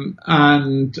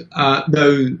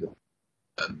 though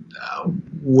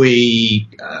we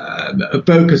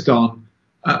focused on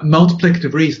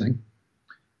multiplicative reasoning,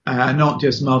 not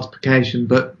just multiplication,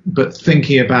 but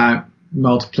thinking about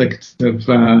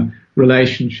multiplicative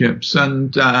relationships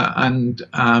and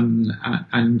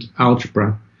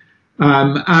algebra.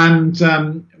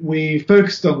 We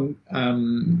focused on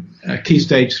Key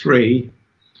Stage 3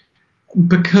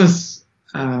 because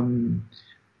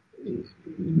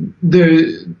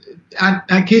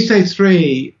at Key Stage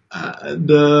 3,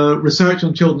 the research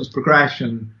on children's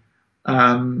progression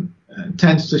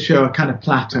tends to show a kind of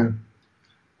plateau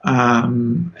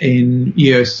in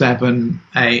year 7,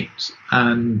 8,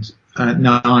 and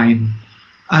 9,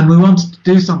 and we wanted to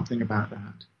do something about that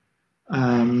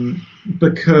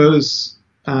because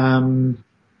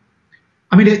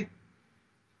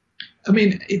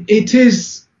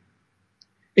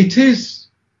it is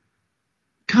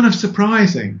kind of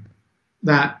surprising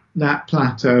that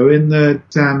plateau, in that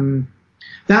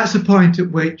that's a point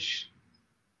at which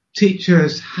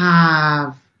teachers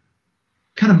have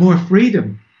kind of more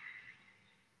freedom.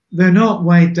 They're not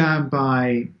weighed down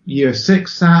by year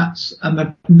 6 SATs, and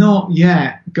they've not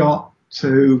yet got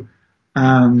to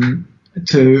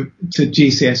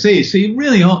GCSE. So you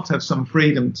really ought to have some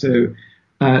freedom to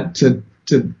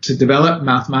develop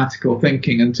mathematical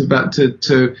thinking and to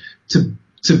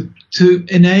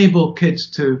enable kids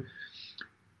to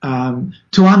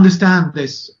understand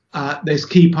this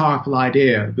key powerful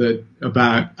idea that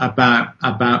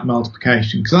about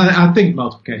multiplication, because I think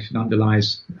multiplication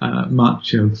underlies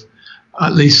much of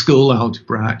at least school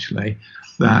algebra, actually.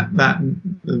 That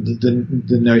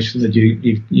the notion that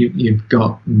you've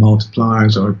got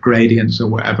multipliers or gradients or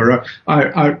whatever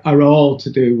are all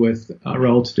to do with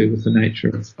the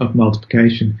nature of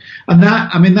multiplication, and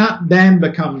that then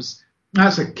becomes,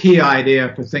 that's a key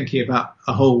idea for thinking about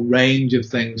a whole range of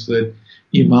things that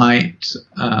you might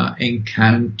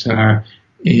encounter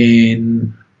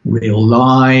in real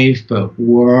life, at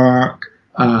work,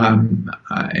 in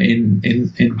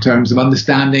terms of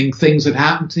understanding things that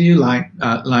happen to you, like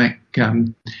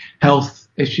health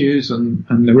issues and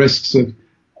the risks of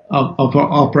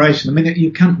operation. I mean,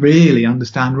 you can't really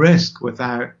understand risk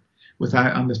without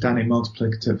understanding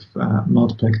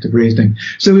multiplicative reasoning.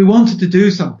 So we wanted to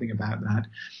do something about that.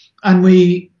 And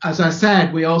we, as I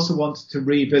said, we also wanted to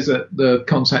revisit the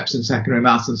concepts in secondary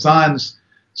maths and science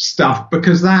stuff,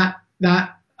 because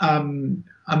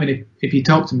if you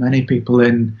talk to many people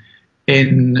in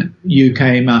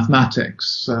UK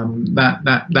mathematics,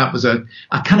 that was a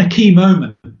kind of key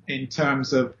moment in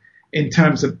terms of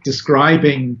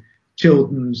describing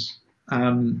children's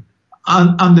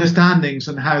understandings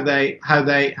and how they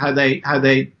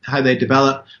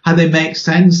develop, how they make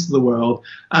sense of the world,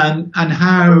 and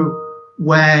how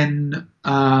when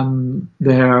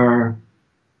they're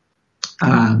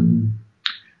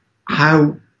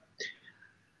how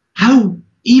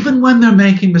even when they're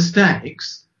making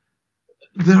mistakes,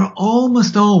 they're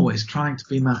almost always trying to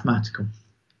be mathematical.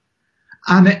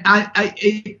 And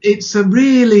it's a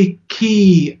really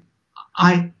key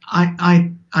idea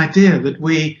that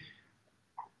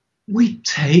we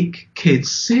take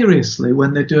kids seriously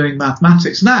when they're doing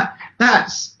mathematics. And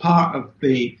that's part of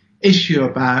the issue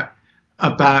about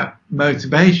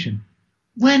motivation.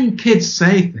 When kids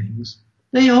say things,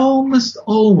 they almost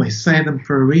always say them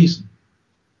for a reason.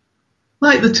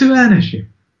 Like the 2n issue,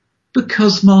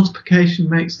 because multiplication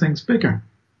makes things bigger.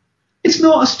 It's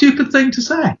not a stupid thing to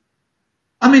say.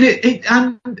 I mean,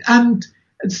 and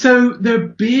so they're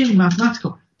being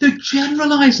mathematical. They're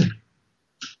generalizing.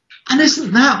 And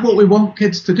isn't that what we want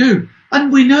kids to do?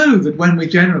 And we know that when we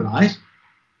generalize,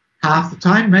 half the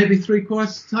time, maybe 3/4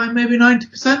 of the time, maybe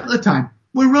 90% of the time,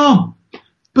 we're wrong.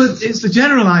 But it's the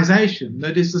generalization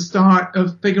that is the start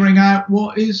of figuring out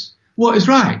what is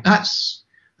right. That's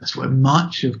where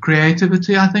much of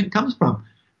creativity, I think, comes from,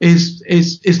 is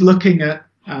looking at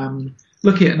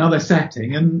another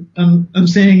setting and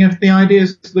seeing if the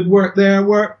ideas that work there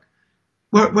work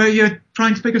where you're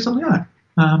trying to figure something out.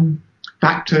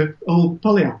 Back to old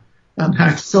Polya and how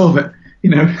to solve it,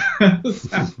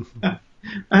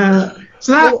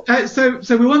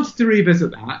 So we wanted to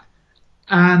revisit that,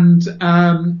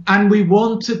 and we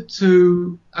wanted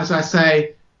to, as I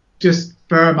say, just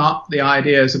firm up the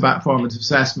ideas about formative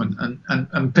assessment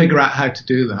and figure out how to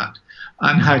do that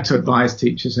and how to advise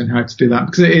teachers in how to do that,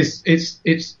 because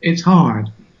it's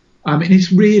hard. I mean,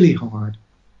 it's really hard.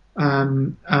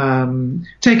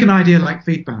 Take an idea like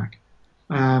feedback.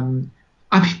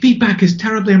 Feedback is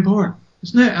terribly important,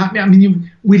 isn't it?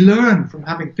 We learn from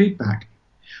having feedback,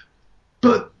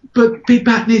 but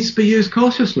feedback needs to be used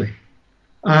cautiously.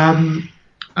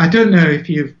 I don't know if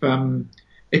you've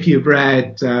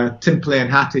read Timpley and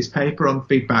Hattie's paper on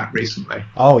feedback recently.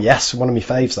 Oh yes, one of my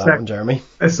faves, that one, Jeremy.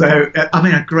 So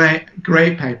a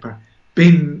great paper,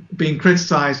 been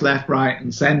criticised left, right,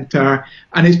 and centre,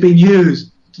 and it's been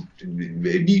used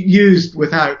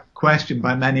without question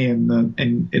by many in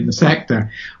the sector.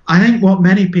 I think what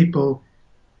many people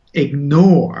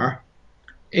ignore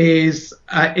is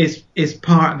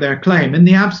part of their claim. In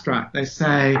the abstract, they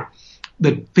say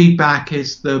that feedback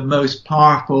is the most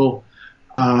powerful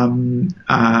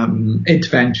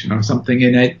intervention or something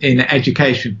in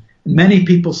education. Many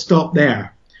people stop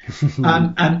there,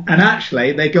 and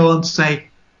actually they go on to say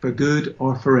for good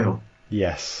or for ill.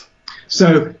 Yes.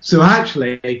 So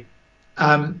actually,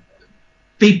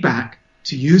 feedback,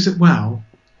 to use it well,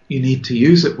 you need to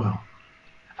use it well,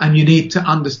 and you need to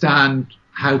understand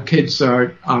how kids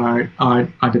are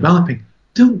developing.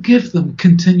 Don't give them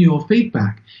continual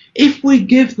feedback. If we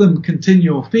give them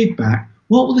continual feedback,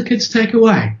 what will the kids take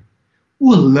away?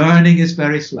 Well, learning is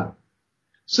very slow,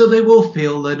 so they will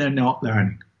feel that they're not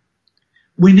learning.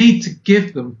 We need to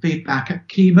give them feedback at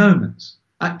key moments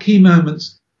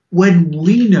when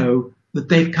we know that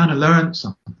they've kind of learned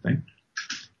something,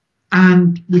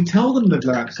 and we tell them they've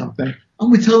learned something,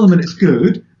 and we tell them that it's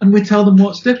good, and we tell them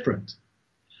what's different.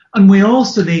 And we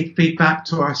also need feedback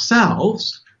to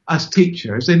ourselves as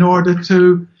teachers in order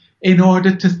to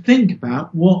think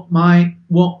about what might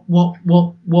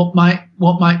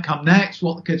come next,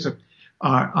 what the kids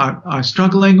are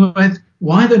struggling with,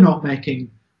 why they're not making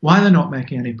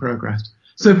any progress.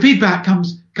 So feedback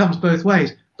comes both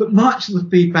ways. But much of the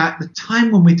feedback, the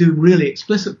time when we do really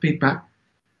explicit feedback,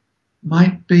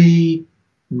 might be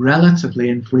relatively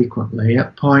infrequently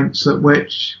at points at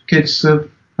which kids have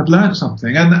learned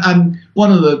something. And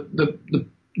one of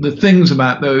the things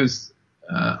about those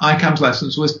ICAMS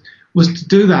lessons was to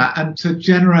do that and to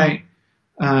generate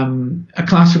a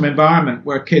classroom environment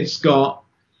where kids got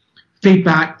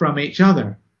feedback from each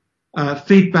other,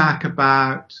 feedback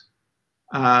about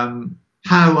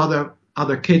how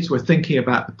other kids were thinking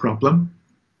about the problem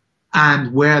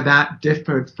and where that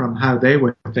differed from how they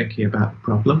were thinking about the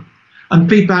problem, and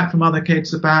feedback from other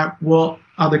kids about what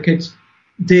other kids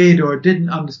did or didn't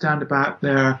understand about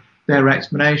their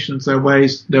explanations, their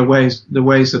ways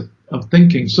of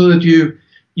thinking, so that you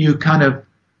kind of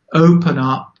open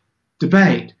up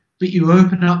debate, but you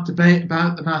open up debate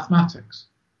about the mathematics.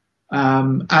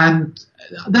 And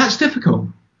that's difficult.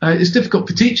 It's difficult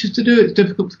for teachers to do. It's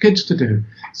difficult for kids to do.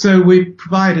 So we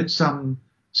provided some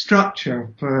structure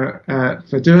for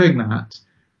doing that.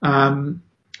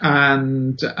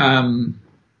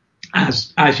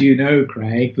 As you know,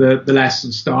 Craig, the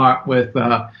lessons start with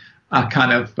a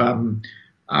kind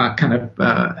of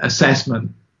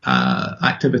assessment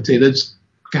activity that's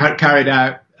carried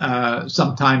out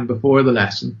sometime before the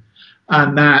lesson,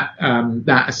 and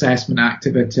that assessment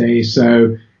activity.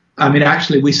 So,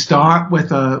 actually, we start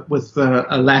with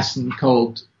a lesson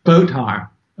called boat hire,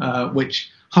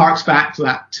 which harks back to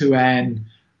that 2n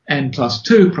plus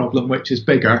 2 problem, which is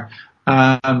bigger.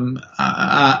 And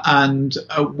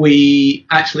we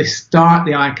actually start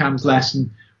the ICAMS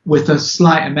lesson with a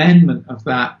slight amendment of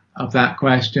that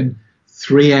question,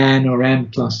 3n or n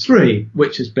plus 3,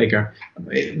 which is bigger.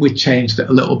 We changed it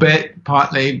a little bit,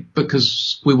 partly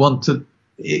because we wanted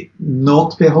it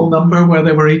not to be a whole number where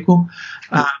they were equal.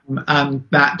 And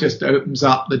that just opens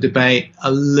up the debate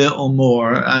a little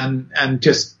more and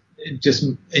just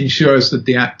ensures that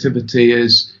the activity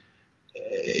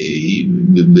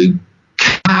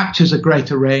captures a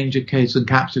greater range of kids and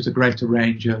captures a greater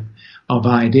range of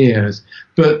ideas.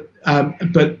 But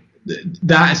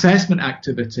that assessment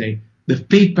activity the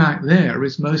feedback there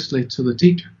is mostly to the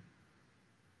teacher.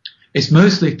 It's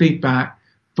mostly feedback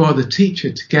for the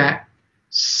teacher to get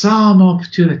some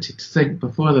opportunity to think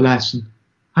before the lesson,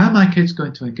 how are my kids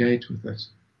going to engage with this?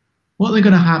 What are they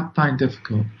going to find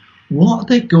difficult? What are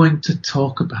they going to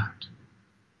talk about?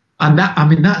 And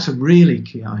that's a really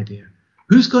key idea.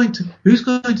 Who's going to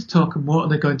talk, and what are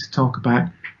they going to talk about,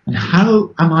 and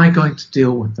how am I going to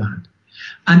deal with that?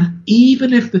 And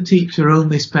even if the teacher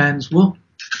only spends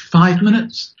 5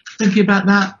 minutes thinking about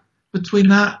that between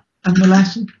that and the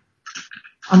lesson,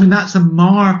 that's a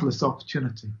marvelous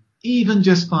opportunity. Even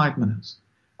just 5 minutes.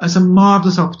 That's a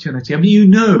marvelous opportunity.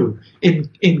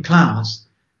 In class,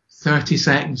 30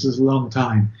 seconds is a long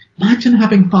time. Imagine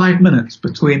having 5 minutes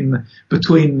between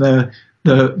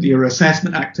your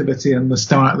assessment activity and the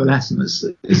start of the lesson.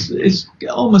 It's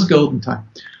almost golden time.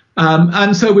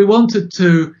 And so we wanted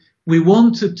to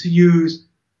use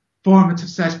formative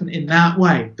assessment in that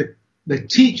way. The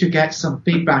teacher gets some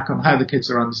feedback on how the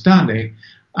kids are understanding,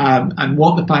 and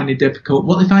what they find difficult,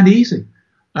 what they find easy,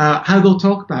 how they'll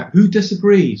talk about, who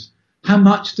disagrees, how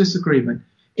much disagreement,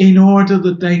 in order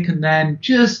that they can then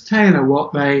just tailor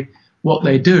what they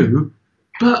do,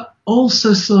 but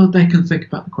also so they can think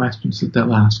about the questions that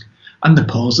they'll ask and the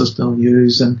pauses they'll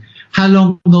use and how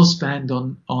long they'll spend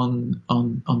on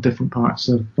different parts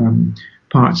of the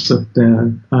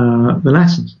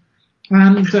lessons.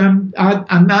 And the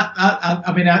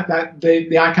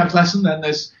ICAPS lesson, then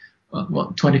there's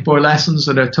 24 lessons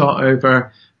that are taught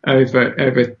over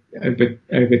 2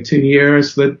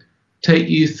 years that take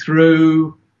you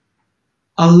through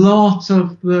a lot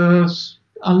of the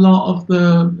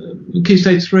Key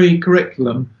Stage 3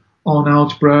 curriculum on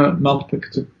algebra,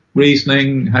 multiplicative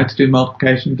reasoning, how to do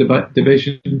multiplication,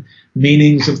 division,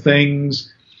 meanings of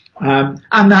things,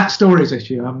 and that stories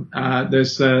issue.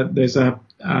 There's a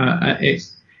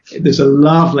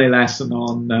lovely lesson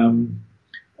on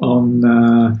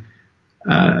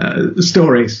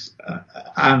stories,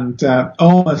 and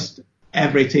almost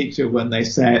every teacher, when they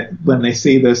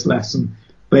see this lesson,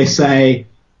 they say,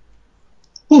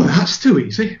 "Oh, that's too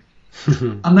easy,"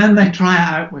 and then they try it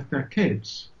out with their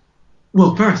kids.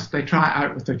 Well, first they try it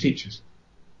out with their teachers.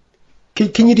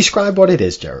 Can you describe what it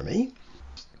is, Jeremy?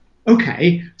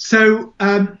 Okay, so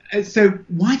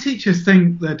why teachers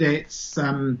think that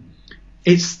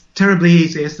it's terribly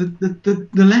easy is that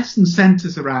the lesson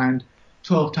centres around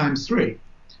 12 times 3.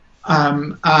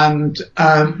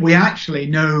 We actually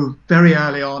know very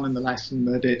early on in the lesson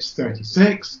that it's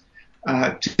 36.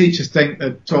 Teachers think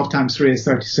that 12 times 3 is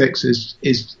 36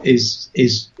 is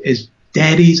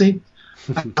dead easy.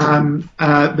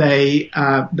 They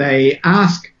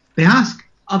ask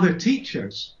other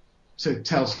teachers to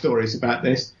tell stories about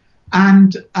this,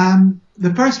 and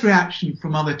the first reaction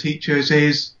from other teachers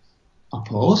is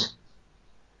applause,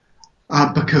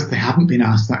 because they haven't been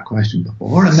asked that question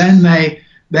before, and then they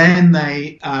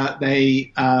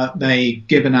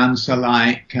give an answer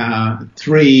like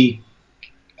three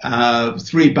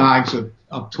bags of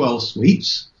 12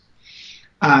 sweets,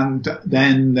 and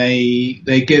then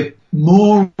they give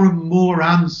more and more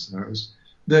answers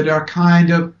that are kind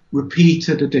of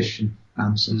repeated addition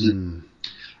answers.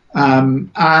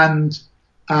 And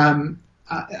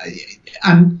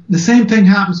the same thing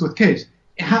happens with kids.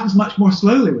 It happens much more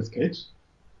slowly with kids,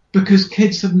 because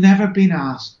kids have never been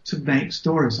asked to make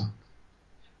stories up.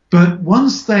 But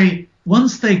once they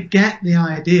get the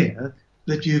idea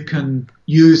that you can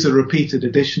use a repeated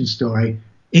addition story,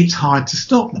 it's hard to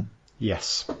stop them.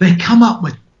 Yes. They come up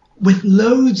with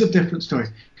loads of different stories.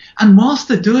 And whilst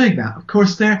they're doing that, of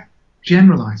course, they're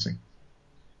generalizing.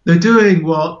 They're doing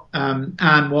what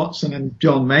Anne Watson and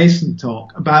John Mason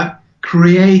talk about,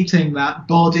 creating that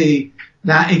body,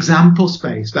 that example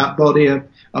space, that body of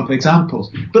examples.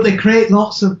 But they create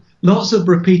lots of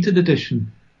repeated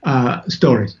addition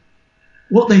stories.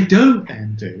 What they don't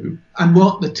then do, and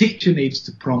what the teacher needs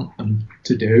to prompt them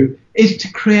to do, is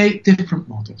to create different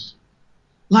models,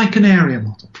 like an area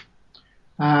model.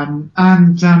 An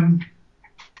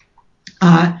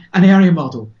area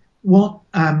model.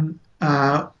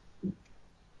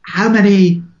 How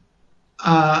many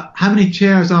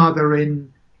chairs are there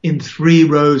in 3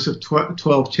 rows of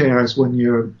 12 chairs when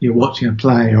you're watching a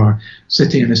play or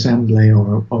sitting in assembly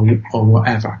or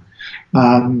whatever?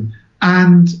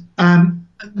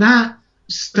 That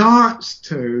starts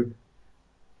to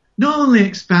not only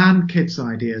expand kids'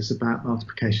 ideas about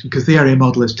multiplication, because the area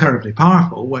model is terribly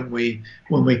powerful when we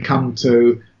come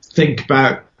to think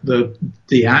about the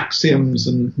axioms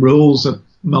and rules of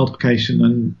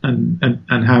multiplication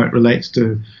and how it relates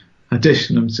to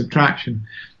addition and subtraction,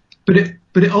 but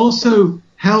it also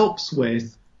helps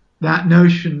with that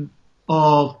notion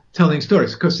of telling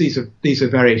stories. Of course, these are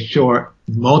very short,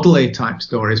 model-y type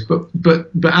stories, but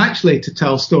actually to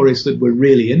tell stories that we're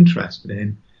really interested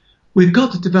in, we've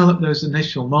got to develop those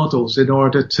initial models in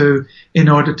order to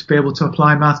be able to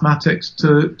apply mathematics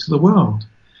to the world.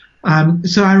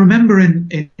 So I remember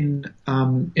in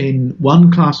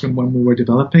one classroom when we were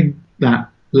developing that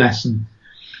lesson,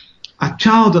 a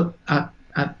child at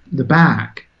the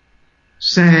back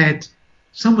said,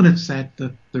 someone had said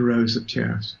the rows of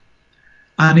chairs.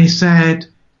 And he said,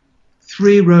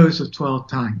 3 rows of 12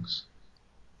 tanks.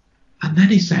 And then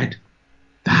he said,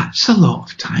 that's a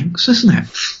lot of tanks, isn't it?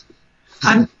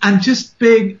 And just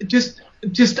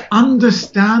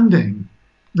understanding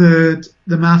that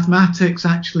the mathematics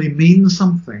actually means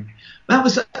something. That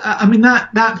was,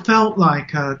 that felt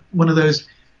like one of those,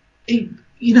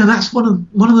 that's one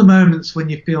of the moments when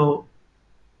you feel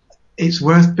it's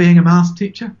worth being a maths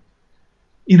teacher.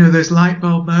 Those light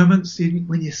bulb moments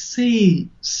when you see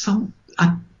someone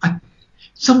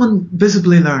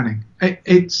visibly learning.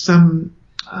 It's a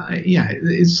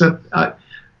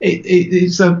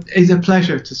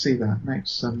pleasure to see that.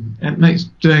 It makes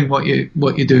doing what you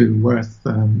do worth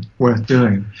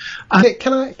doing.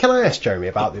 Can I ask Jeremy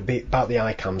about the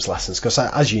ICAMS lessons? Because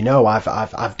as you know,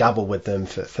 I've dabbled with them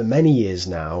for many years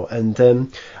now, and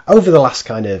over the last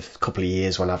kind of couple of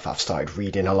years, when I've started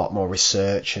reading a lot more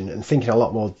research and thinking a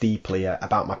lot more deeply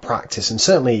about my practice, and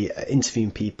certainly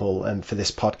interviewing people for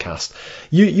this podcast,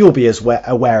 you'll be as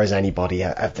aware as anybody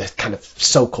of the kind of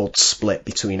so-called split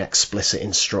between explicit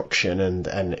instruction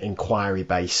and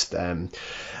inquiry-based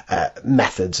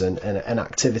methods and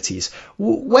activities.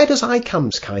 Where does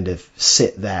ICAMS kind of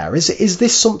sit there? Is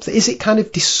this something? Is it kind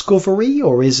of discovery,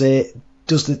 or is it?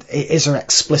 Is there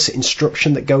explicit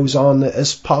instruction that goes on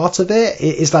as part of it?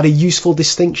 Is that a useful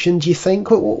distinction, do you think?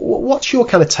 What's your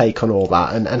kind of take on all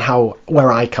that, and where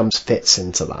ICAMS fits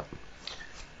into that?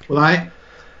 Well,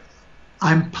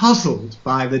 I'm puzzled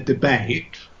by the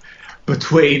debate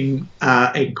between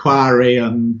inquiry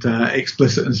and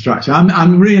explicit instruction.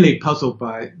 I'm really puzzled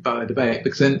by the debate,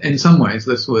 because in some ways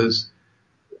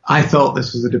I thought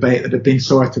this was a debate that had been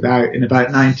sorted out in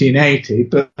about 1980,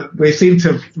 but we seem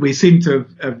to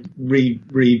have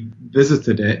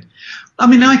revisited it.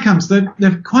 ICAMS,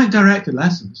 they're quite directed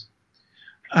lessons.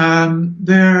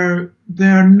 They're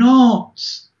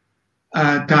not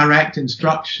direct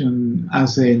instruction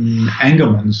as in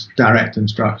Engelmann's direct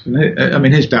instruction.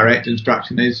 His direct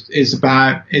instruction is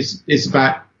about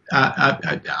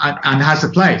and has a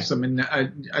place.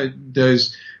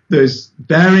 There's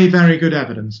very, very good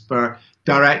evidence for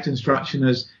direct instruction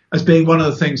as being one of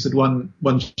the things that one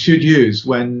should use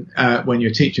when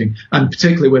you're teaching, and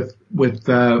particularly with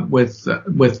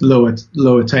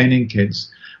low attaining kids.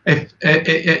 But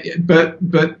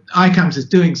ICAMS is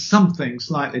doing something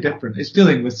slightly different. It's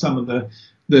dealing with some of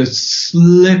the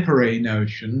slippery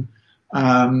notion,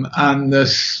 and the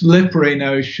slippery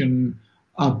notion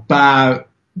about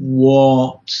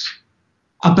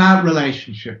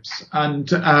relationships. And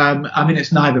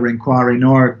it's neither inquiry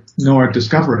nor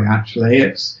discovery. Actually,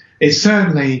 it's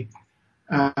certainly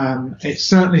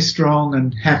strong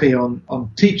and heavy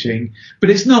on teaching,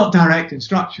 but it's not direct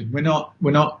instruction. We're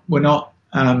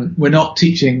not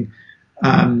teaching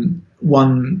one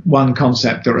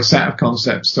concept or a set of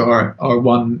concepts or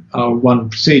one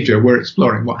procedure. We're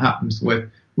exploring what happens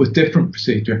with different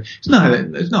procedure. It's not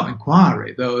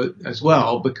inquiry though as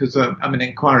well, because an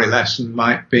inquiry lesson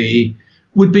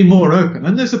would be more open,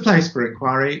 and there's a place for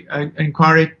inquiry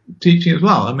teaching as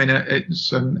well.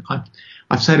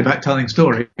 I've said about telling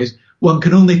stories, one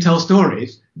can only tell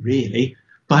stories really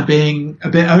by being a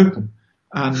bit open.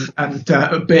 And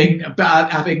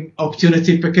having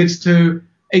opportunity for kids to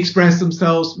express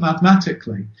themselves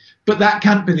mathematically. But that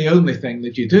can't be the only thing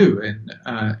that you do in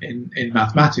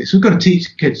mathematics. We've got to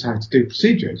teach kids how to do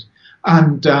procedures,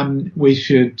 and we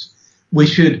should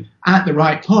at the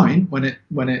right point, when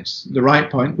it's the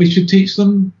right point, we should teach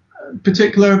them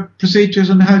particular procedures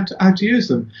and how to use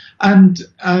them. And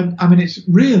it's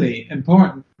really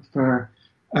important for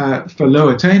low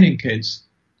attaining kids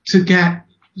to get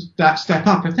that step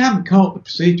up. If they haven't caught the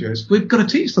procedures, we've got to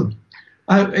teach them.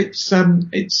 It's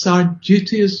our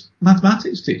duty as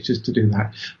mathematics teachers to do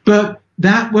that. But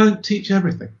that won't teach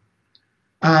everything,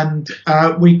 and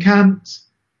we can't.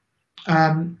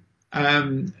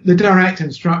 The direct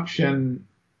instruction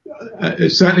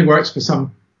it certainly works for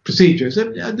some procedures.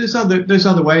 There's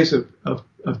other ways of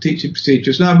teaching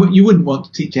procedures. Now, you wouldn't want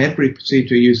to teach every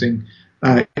procedure using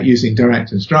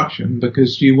direct instruction,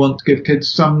 because you want to give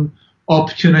kids some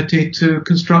opportunity to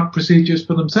construct procedures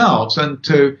for themselves and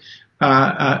to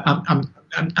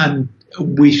and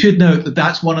we should note that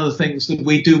that's one of the things that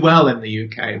we do well in the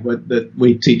UK, that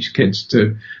we teach kids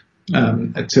to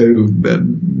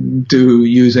do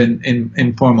use in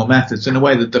informal methods in a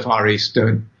way that the Far East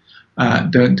don't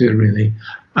do really.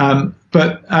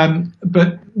 But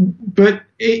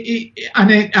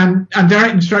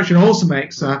direct instruction also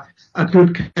makes a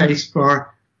good case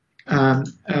for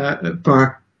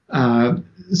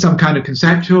some kind of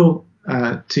conceptual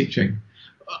teaching.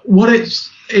 What it's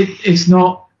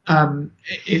not as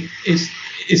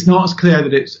clear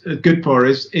that it's good for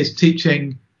is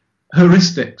teaching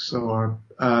heuristics or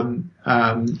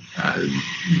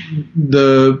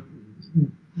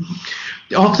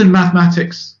often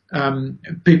mathematics.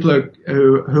 People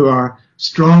who are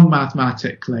strong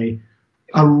mathematically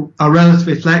are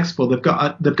relatively flexible. They've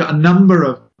got a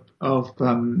number of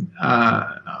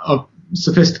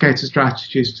sophisticated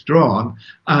strategies to draw on,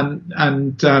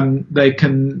 and they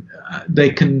can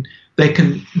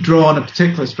draw on a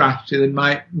particular strategy that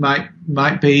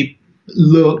might be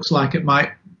looks like it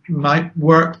might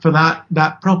work for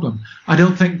that problem. I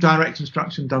don't think direct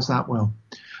instruction does that well,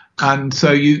 and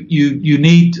so you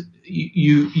need and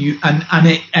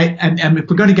if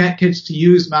we're going to get kids to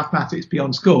use mathematics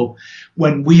beyond school,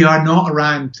 when we are not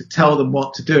around to tell them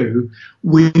what to do,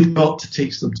 we've got to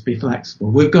teach them to be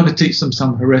flexible. We've got to teach them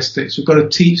some heuristics. We've got to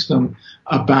teach them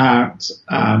about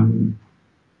HMI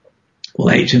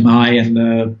in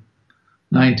the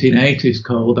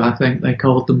 1980s I think they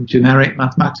called them generic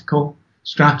mathematical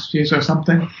strategies or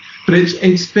something. But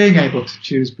it's being able to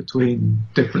choose between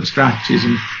different strategies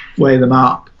and weigh them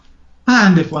up.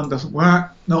 And if one doesn't work,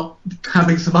 not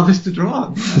having some others to draw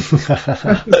on.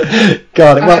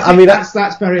 Got it. Well, I mean,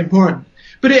 that's very important.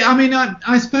 But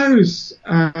I suppose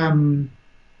around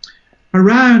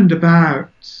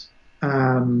about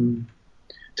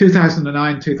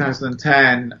 2009,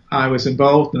 2010, I was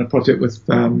involved in a project with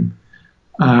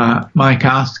Mike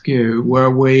Askew, where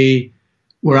we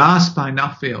were asked by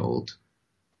Nuffield,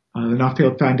 the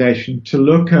Nuffield Foundation, to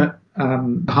look at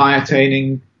high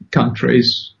attaining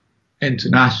countries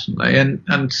internationally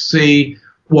and see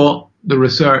what the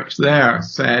research there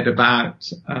said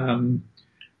about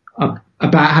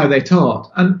how they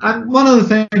taught. And one of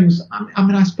the things,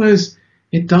 I suppose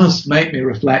it does make me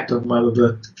reflect on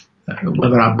whether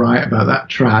I'm right about that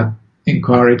trad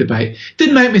inquiry debate. It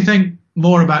did make me think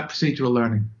more about procedural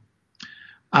learning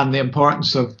and the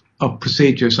importance of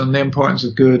procedures and the importance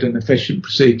of good and efficient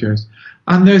procedures.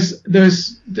 And there's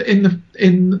in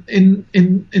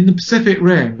the Pacific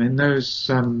Rim, in those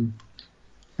in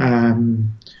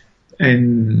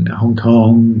Hong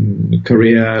Kong,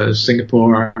 Korea,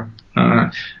 Singapore,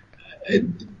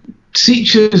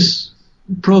 teachers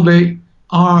probably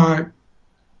are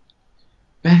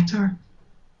better. I'm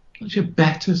not sure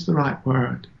better is the right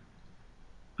word,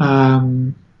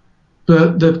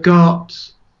 but they've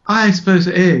got, I suppose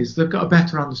it is, they've got a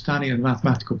better understanding of the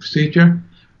mathematical procedure.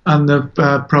 And they've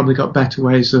probably got better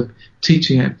ways of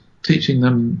teaching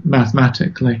them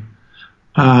mathematically.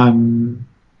 I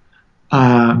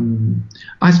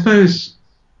suppose,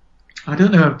 I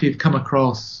don't know if you've come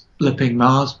across Lipping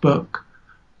Ma's book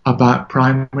about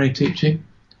primary teaching.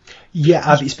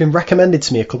 Yeah, it's been recommended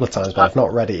to me a couple of times, but I've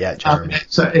not read it yet, Jeremy.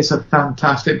 It's a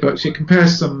fantastic book. She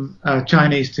compares some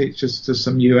Chinese teachers to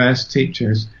some US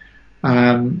teachers.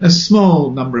 A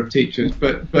small number of teachers,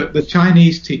 but the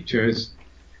Chinese teachers,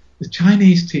 in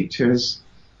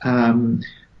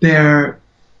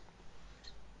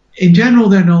general,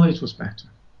 their knowledge was better.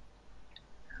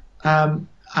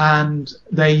 And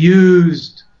they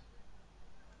used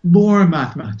more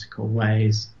mathematical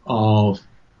ways of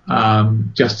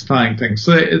justifying things.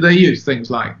 So they used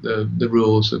things like the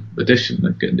rules of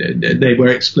addition. They were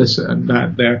explicit in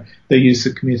that their use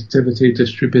of commutativity,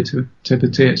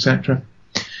 distributivity, etc.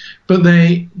 But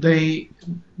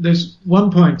there's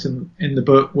one point in the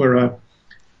book where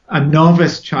a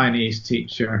novice Chinese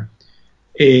teacher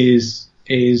is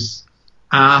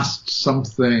asked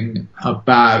something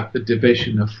about the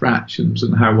division of fractions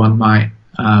and how one might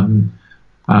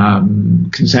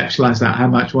conceptualize that. How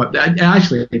might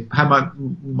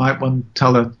one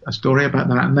tell a story about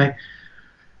that? And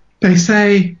they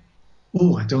say,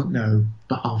 "Oh, I don't know,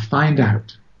 but I'll find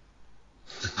out."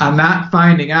 And that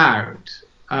finding out,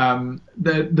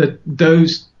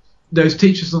 those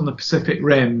teachers on the Pacific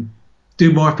Rim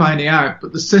do more finding out,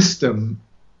 but the system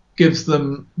gives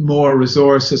them more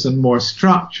resources and more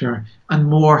structure and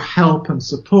more help and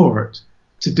support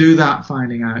to do that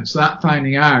finding out. So that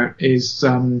finding out is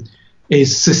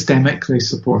systemically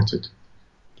supported.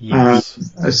 Yes.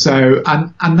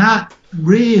 And that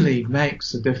really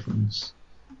makes a difference.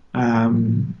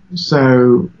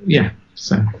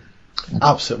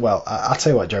 Absolutely. Well, I'll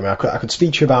tell you what, Jeremy, I could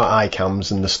speak to you about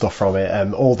ICAMS and the stuff from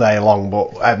it all day long,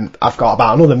 but I've got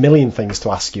about another million things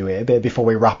to ask you here before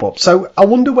we wrap up. So I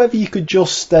wonder whether you could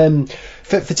just,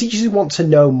 for teachers who want to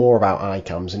know more about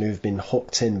ICAMS and who've been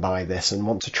hooked in by this and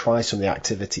want to try some of the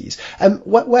activities,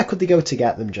 where could they go to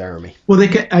get them, Jeremy? Well, they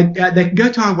can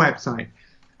go to our website.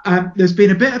 There's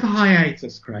been a bit of a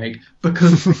hiatus, Craig,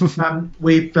 because it's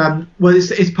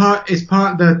part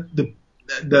of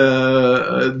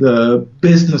the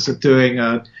business of doing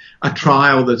a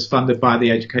trial that's funded by the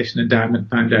Education Endowment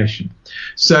Foundation.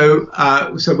 So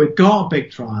we've got a big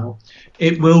trial.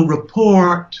 It will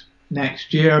report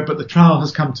next year, but the trial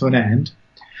has come to an end.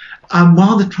 And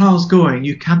while the trial's going,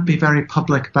 you can't be very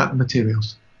public about the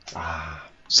materials.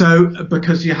 So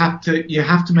because you have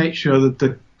to make sure that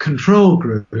the control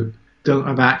group don't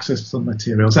have access to the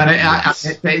materials, and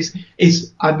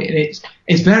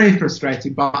it's very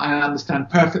frustrating, but I understand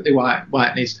perfectly why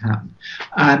it needs to happen.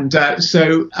 And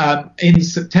so in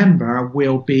September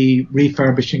we'll be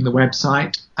refurbishing the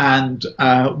website, and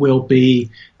we'll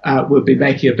be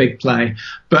making a big play.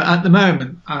 But at the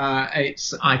moment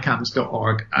it's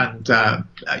icams.org, and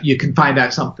you can find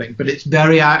out something, but it's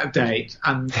very out of date,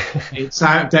 and it's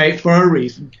out of date for a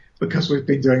reason, because we've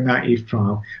been doing that EVE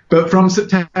trial. But from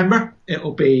September,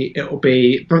 it'll be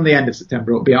from the end of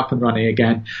September, it'll be up and running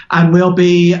again, and we'll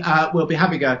be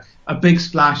having a big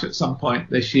splash at some point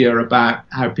this year about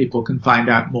how people can find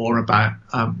out more about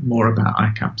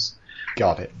ICAMS.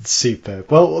 Got it. Super.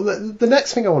 Well, the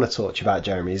next thing I want to talk to you about,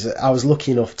 Jeremy, is that I was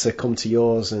lucky enough to come to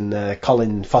yours and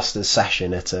Colin Foster's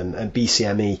session at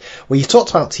BCME, where you talked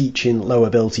about teaching low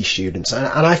ability students, and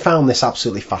I found this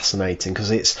absolutely fascinating,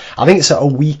 because I think it's a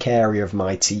weak area of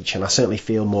my teaching. I certainly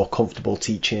feel more comfortable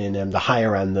teaching the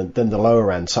higher end than the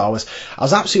lower end. So I was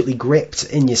absolutely gripped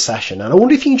in your session, and I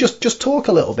wonder if you can just talk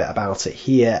a little bit about it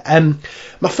here.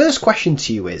 My first question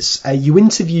to you is, you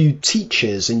interviewed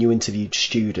teachers and you interviewed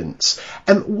students.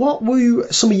 What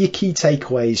were some of your key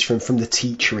takeaways from the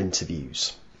teacher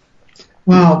interviews?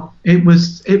 Well, it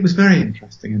was very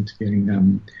interesting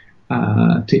interviewing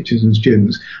teachers and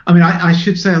students. I mean, I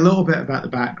should say a little bit about the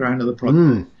background of the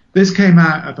project. This came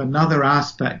out of another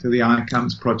aspect of the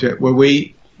ICAMS project, where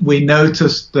we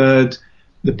noticed that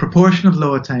the proportion of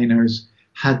low attainers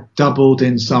had doubled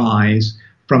in size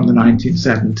from the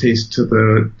 1970s to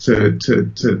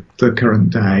the current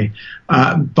day.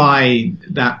 By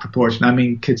that proportion, I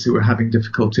mean kids who were having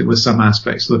difficulty with some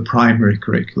aspects of the primary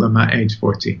curriculum at age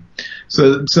 14.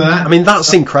 So that, I mean,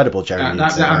 that's incredible, Jeremy.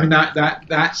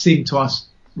 That seemed to us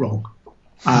wrong.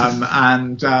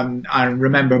 I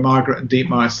remember Margaret and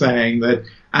Dietmar saying that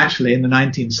actually in the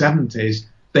 1970s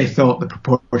they thought the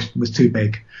proportion was too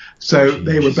big. So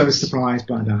they were both surprised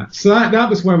by that. So that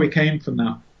was where we came from,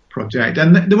 that project.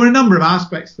 And there were a number of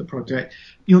aspects of the project.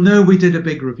 You'll know we did a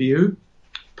big review,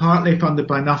 partly funded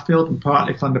by Nuffield and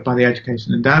partly funded by the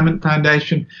Education Endowment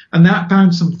Foundation, and that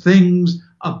found some things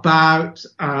about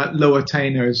low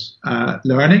attainers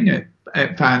learning.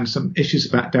 It found some issues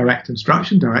about direct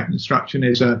instruction. Direct instruction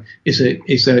is a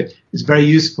very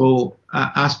useful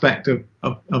aspect of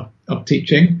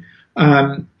teaching,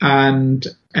 and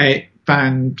it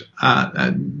found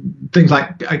things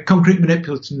like concrete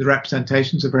manipulatives in the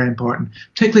representations are very important,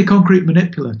 particularly concrete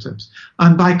manipulatives.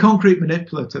 And by concrete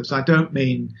manipulatives, I don't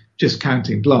mean just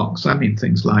counting blocks. I mean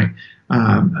things like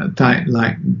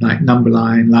number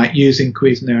line, like using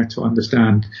Cuisenaire to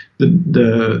understand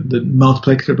the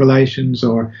multiplicative relations,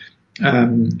 or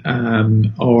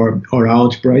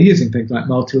algebra, using things like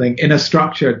multilink in a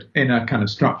kind of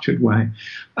structured way.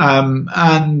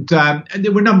 And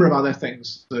there were a number of other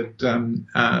things that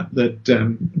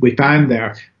we found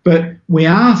there. But we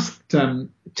asked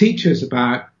teachers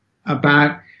about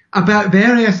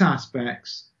various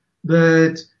aspects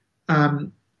that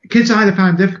kids either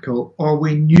found difficult, or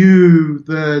we knew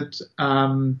that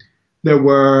there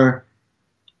were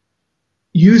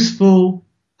useful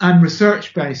and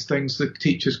research-based things that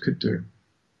teachers could do.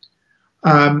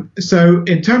 So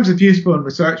in terms of useful and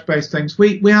research-based things,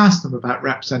 we asked them about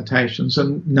representations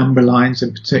and number lines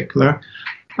in particular,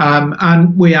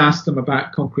 and we asked them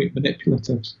about concrete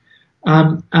manipulatives.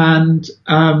 And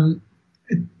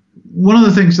one of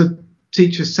the things that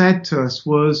teachers said to us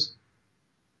was,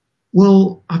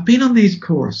 well, I've been on these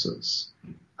courses,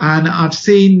 and I've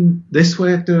seen this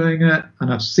way of doing it,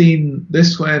 and I've seen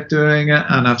this way of doing it,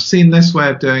 and I've seen this way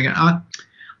of doing it. I'm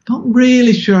not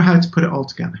really sure how to put it all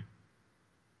together.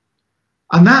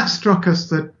 And that struck us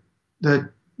that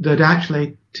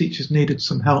actually teachers needed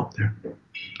some help there.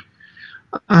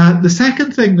 The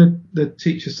second thing that the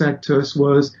teacher said to us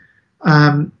was,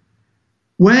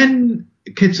 when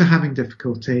kids are having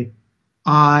difficulty,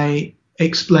 I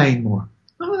explain more.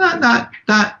 Well,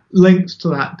 that links to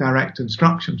that direct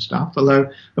instruction stuff,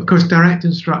 although, of course, direct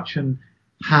instruction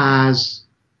has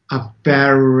a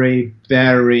very,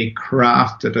 very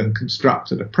crafted and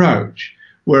constructed approach,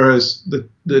 whereas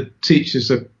the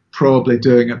teachers are probably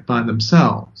doing it by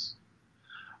themselves.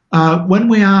 When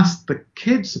we asked the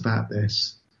kids about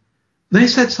this, they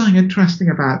said something interesting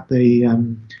about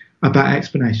about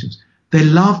explanations. They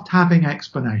loved having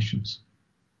explanations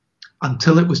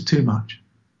until it was too much.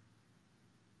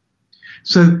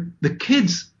 So the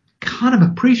kids kind of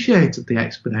appreciated the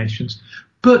explanations,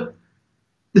 but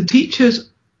the teachers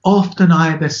often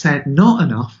either said not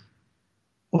enough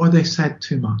or they said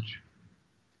too much.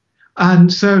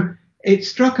 And so it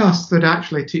struck us that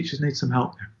actually teachers need some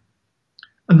help there.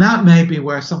 And that may be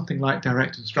where something like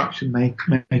direct instruction may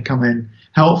come in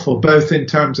helpful, both in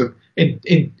terms of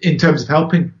in terms of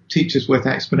helping teachers with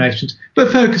explanations,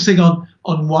 but focusing on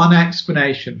one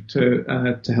explanation to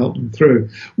help them through.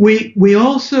 We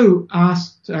also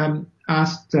asked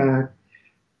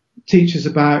teachers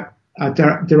about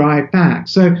derived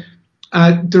facts. So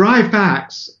derived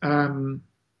facts are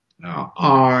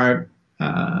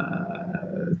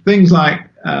things like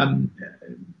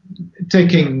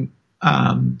taking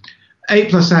 8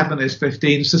 plus 7 is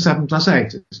 15, so 7 plus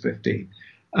 8 is 15.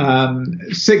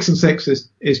 6 and 6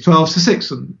 is 12, so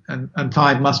 6 and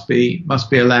 5 must be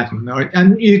 11.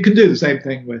 And you can do the same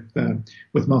thing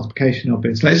with multiplication,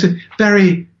 obviously. It's a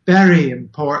very, very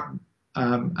important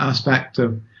aspect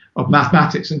of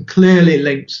mathematics, and clearly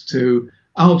linked to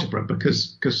algebra,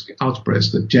 because algebra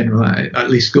is the general, at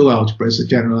least school algebra is a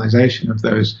generalization of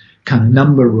those kind of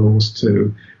number rules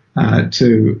to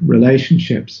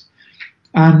relationships.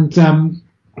 And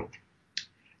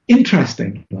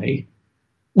interestingly,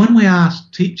 when we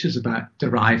asked teachers about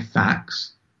derived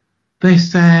facts, they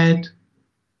said,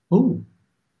 "Oh,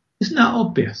 isn't that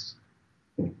obvious?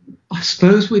 I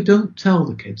suppose we don't tell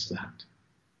the kids that."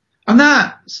 And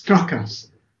that struck us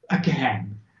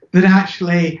again, that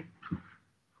actually,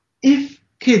 if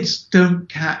kids don't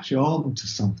catch on to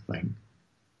something,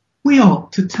 we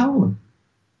ought to tell them.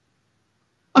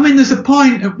 I mean, there's a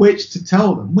point at which to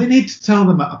tell them. We need to tell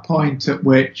them at a point at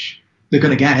which they're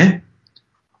going to get it,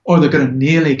 or they're going to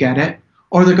nearly get it,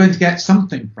 or they're going to get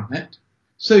something from it.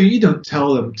 So you don't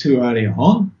tell them too early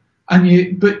on,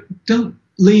 but don't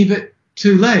leave it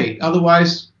too late.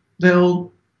 Otherwise,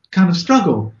 they'll kind of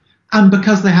struggle. And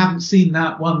because they haven't seen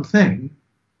that one thing,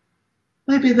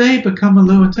 maybe they become a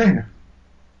low attainer.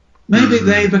 Maybe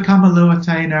they become a low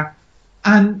attainer,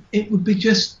 and it would be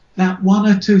just that one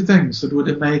or two things that would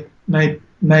have made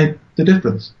the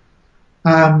difference.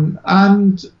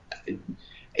 And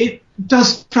it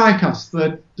does strike us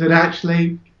that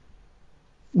actually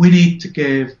we need to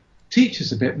give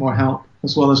teachers a bit more help,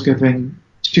 as well as giving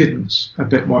students a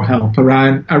bit more help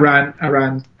around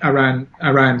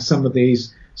some of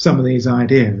these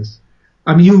ideas.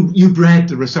 I mean, you've read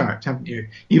the research, haven't you?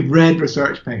 You've read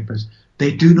research papers.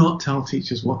 They do not tell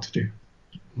teachers what to do.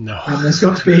 No. And there's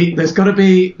got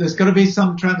to be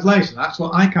some translation. That's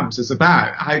what ICOMS is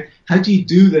about. How do you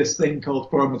do this thing called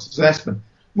formative assessment?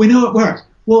 We know it works.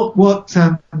 What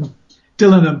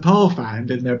Dylan and Paul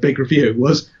found in their big review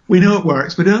was, we know it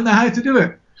works, we don't know how to do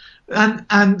it.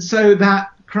 And so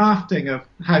that crafting of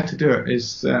how to do it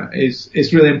is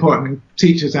really important.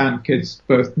 Teachers and kids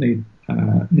both need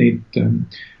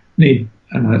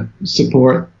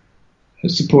support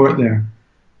there.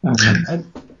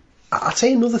 I'll tell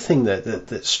you another thing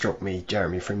that struck me,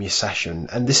 Jeremy, from your session,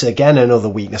 and this is again another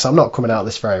weakness. I'm not coming out of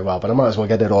this very well, but I might as well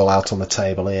get it all out on the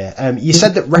table here. You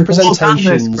said that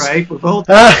representations.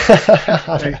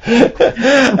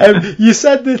 You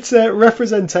said that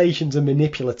representations and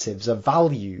manipulatives are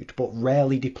valued but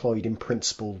rarely deployed in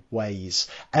principled ways.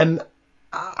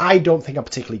 I don't think I'm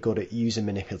particularly good at using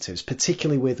manipulatives,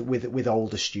 particularly with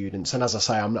older students. And as I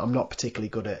say, I'm not particularly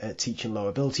good at teaching low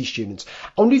ability students.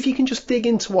 I wonder if you can just dig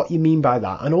into what you mean by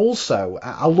that. And also,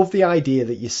 I love the idea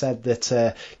that you said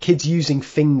that kids using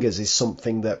fingers is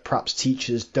something that perhaps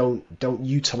teachers don't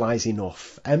utilise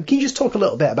enough. Can you just talk a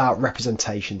little bit about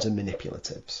representations and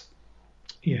manipulatives?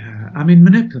 Yeah, I mean,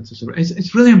 manipulatives,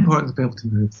 it's really important to be able to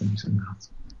move things in maths.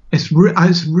 It's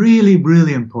really,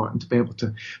 really important to be able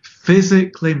to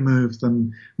physically move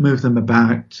them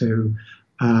about, to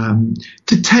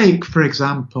take, for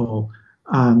example,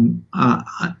 a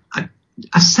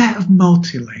set of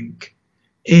multi-link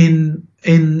in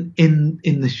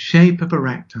the shape of a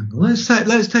rectangle. Let's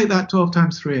take that 12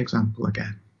 times 3 example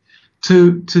again.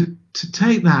 To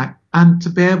take that and to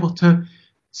be able to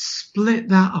split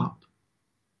that up.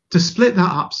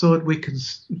 So that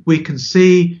we can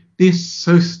see the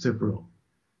associative rule.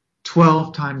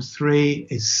 12 times 3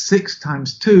 is 6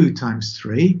 times 2 times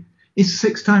 3 is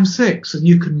 6 times 6, and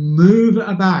you can move it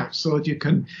about so that you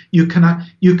can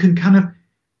kind of.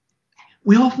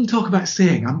 We often talk about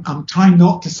seeing. I'm trying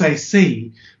not to say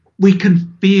see. We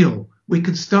can feel. We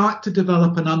can start to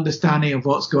develop an understanding of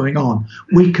what's going on.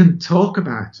 We can talk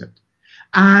about it,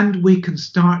 and we can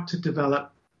start to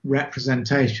develop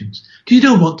representations. You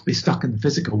don't want to be stuck in the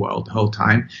physical world the whole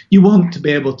time. You want to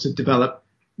be able to develop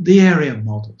the area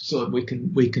model so that we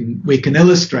can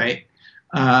illustrate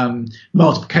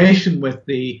multiplication with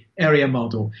the area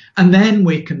model, and then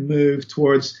we can move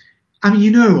towards. I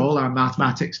mean, all our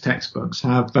mathematics textbooks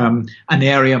have an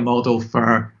area model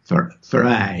for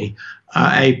A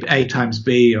times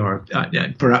B, or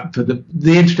for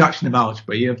the introduction of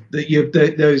algebra. You have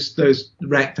those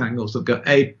rectangles that got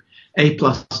A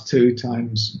plus 2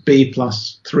 times B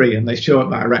plus 3, and they show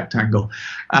up by a rectangle,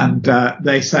 and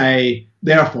they say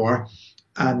therefore,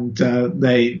 and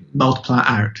they multiply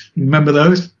out. Remember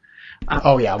those?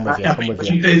 Oh yeah, I'm with you.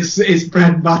 It's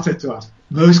bread and butter to us.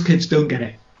 Most kids don't get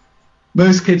it.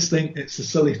 Most kids think it's a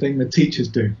silly thing the teachers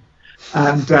do,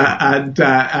 and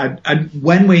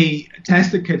when we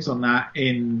tested kids on that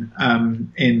in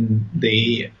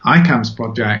the ICAMS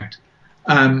project,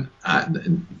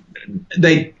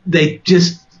 they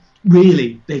just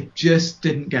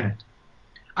didn't get it,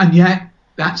 and yet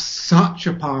that's such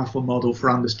a powerful model for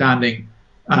understanding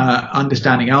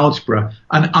algebra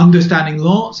and understanding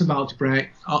lots of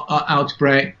algebraic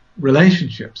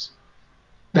relationships.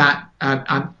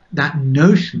 That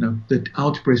notion of that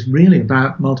algebra is really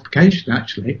about multiplication,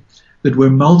 actually, that we're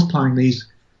multiplying these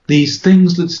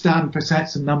things that stand for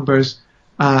sets of numbers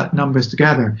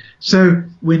together. So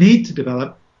we need to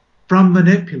develop from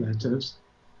manipulatives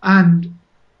and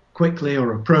quickly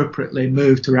or appropriately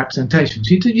move to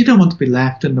representations. You don't want to be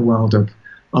left in the world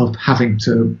of having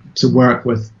to work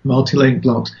with multi-link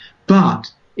blocks,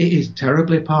 but it is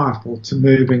terribly powerful to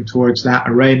moving towards that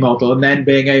array model and then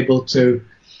being able to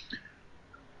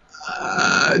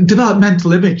develop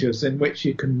mental images in which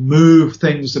you can move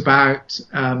things about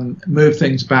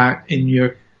in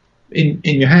your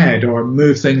head, or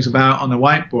move things about on a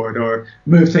whiteboard, or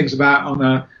move things about on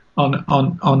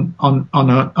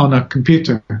a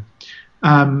computer.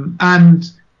 I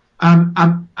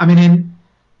mean,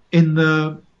 in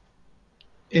the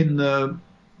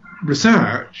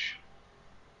research,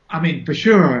 I mean, for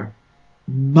sure,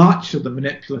 much of the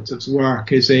manipulatives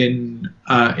work is in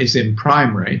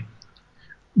primary,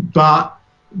 but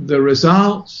the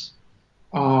results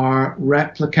are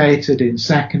replicated in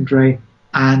secondary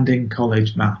and in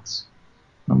college maths.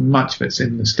 And much of it's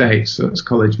in the States, so it's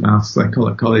college maths. They call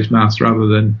it college maths rather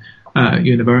than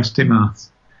university maths.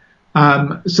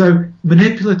 So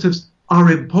manipulatives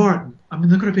are important. I mean,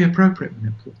 they're going to be appropriate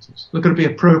manipulatives. They're going to be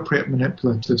appropriate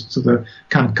manipulatives to the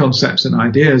kind of concepts and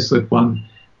ideas that one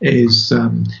is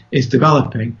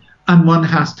developing, and one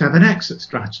has to have an exit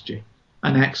strategy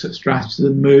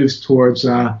that moves towards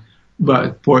a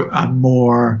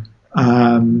more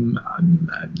a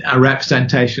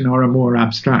representation, or a more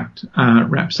abstract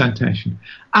representation.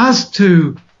 As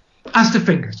to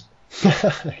fingers,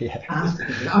 yeah.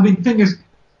 I mean, fingers.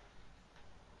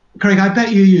 Craig, I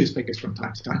bet you use fingers from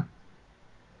time to time.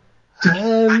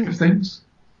 Things.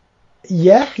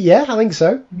 Yeah, I think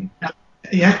so.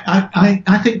 Yeah,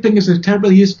 I think fingers are a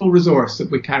terribly useful resource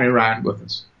that we carry around with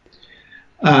us.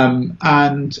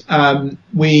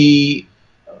 We,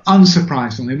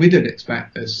 unsurprisingly, we did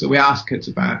expect this, so we asked kids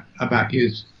about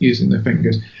using their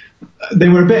fingers. They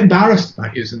were a bit embarrassed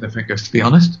about using their fingers, to be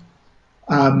honest.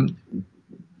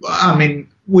 I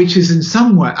mean, which is in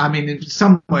some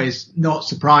ways not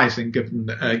surprising, given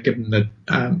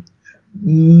that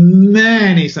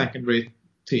many secondary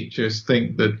teachers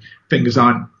think that fingers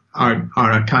are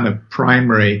a kind of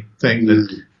primary thing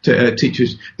that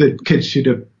teachers, that kids should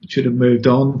have moved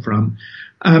on from.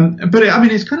 But I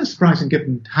mean, it's kind of surprising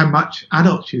given how much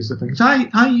adults use their fingers. I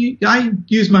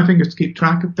use my fingers to keep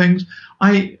track of things.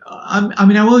 I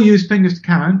will use fingers to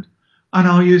count, and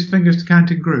I'll use fingers to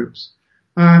count in groups.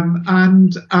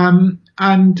 And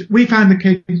we found that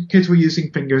kids were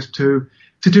using fingers to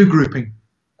do grouping.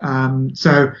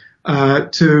 So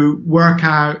to work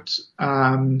out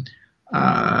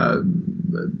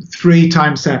 3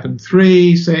 times 7,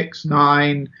 3, 6,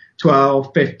 9,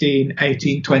 12, 15,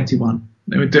 18, 21.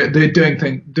 They're doing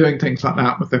things like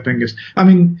that with their fingers. I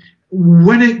mean,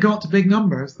 when it got to big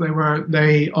numbers,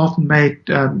 they often made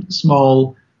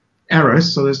small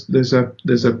errors. So there's a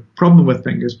problem with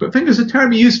fingers, but fingers are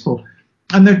terribly useful,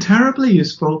 and they're terribly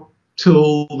useful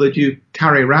tool that you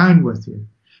carry around with you.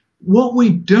 What we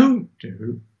don't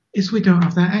do is we don't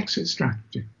have that exit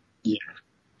strategy. Yeah.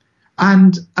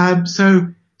 And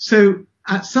so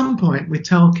at some point we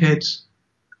tell kids,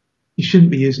 you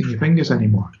shouldn't be using your fingers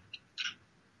anymore.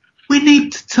 We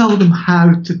need to tell them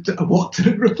what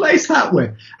to replace that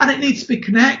with, and it needs to be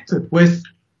connected with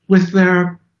what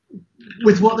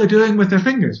they're doing with their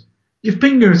fingers. Your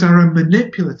fingers are a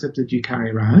manipulative that you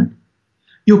carry around.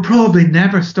 You'll probably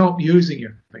never stop using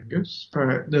your fingers.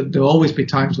 There'll always be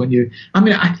times when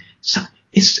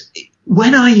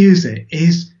when I use it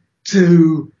is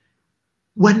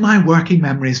when my working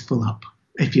memory is full up,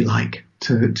 if you like,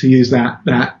 to use that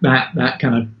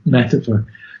kind of metaphor.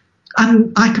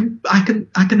 And I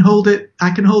can hold it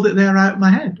there out of my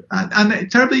head, and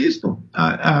it's terribly useful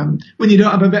when you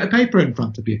don't have a bit of paper in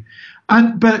front of you.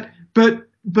 But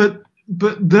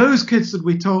those kids that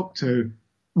we talked to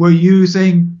were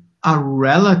using a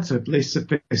relatively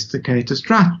sophisticated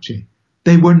strategy.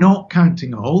 They were not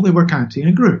counting all; they were counting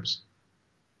in groups.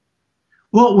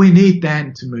 What we need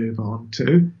then to move on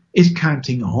to is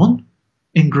counting on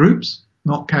in groups,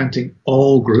 not counting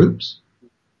all groups.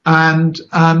 And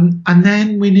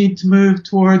then we need to move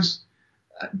towards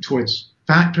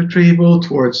fact retrieval,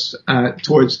 towards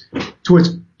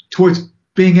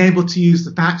being able to use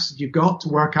the facts that you've got to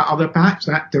work out other facts,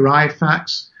 that derived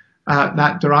facts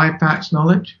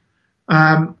knowledge.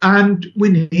 And we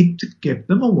need to give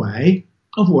them a way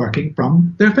of working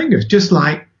from their fingers, just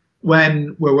like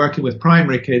when we're working with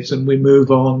primary kids and we move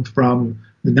on from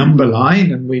the number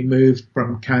line and we move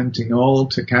from counting all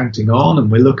to counting on,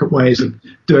 and we look at ways of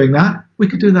doing that. We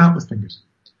could do that with fingers.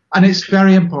 And it's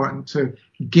very important to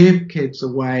give kids a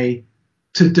way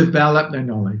to develop their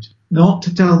knowledge, not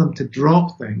to tell them to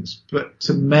drop things, but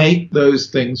to make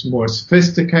those things more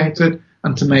sophisticated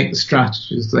and to make the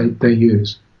strategies they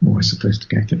use more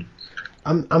sophisticated.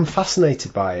 I'm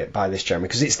fascinated by this, Jeremy,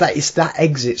 because it's that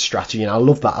exit strategy, and I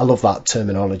love that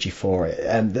terminology for it,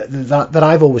 and that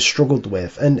I've always struggled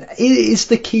with, and is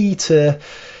the key to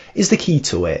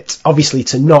it. Obviously,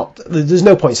 there's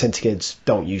no point saying to kids,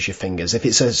 don't use your fingers. If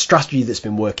it's a strategy that's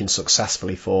been working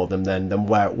successfully for them, then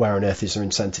where on earth is there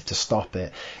incentive to stop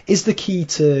it? Is the key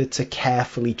to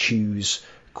carefully choose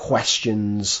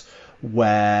questions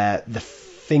where the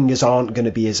fingers aren't going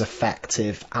to be as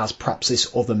effective as perhaps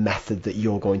this other method that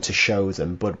you're going to show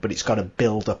them, but it's got to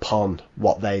build upon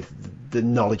the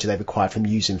knowledge they've acquired from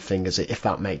using fingers, if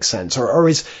that makes sense, or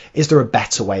is there a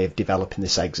better way of developing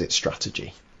this exit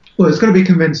strategy? Well, it's got to be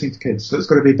convincing to kids, so it's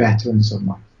got to be better in some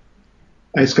way.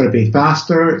 It's got to be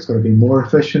faster, it's got to be more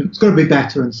efficient, it's got to be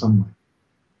better in some way.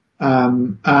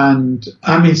 And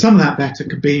I mean, some of that better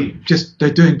could be just they're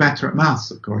doing better at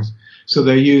maths, of course. So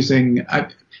they're using.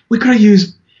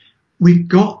 We've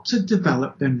got to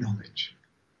develop their knowledge.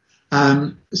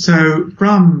 So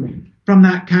from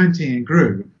that counting in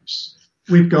groups,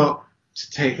 we've got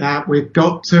to take that. We've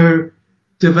got to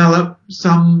develop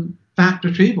some fact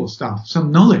retrieval stuff,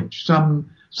 some knowledge,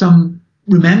 some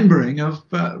remembering of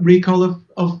recall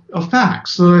of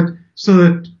facts, so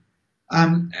that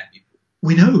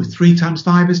we know 3 times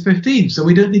 5 is 15, so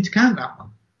we don't need to count that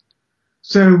one.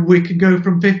 So we can go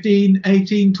from 15,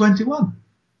 18, 21.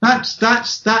 That's a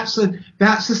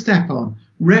step on.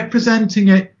 Representing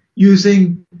it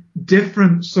using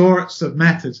different sorts of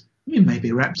methods. You may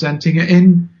be representing it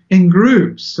in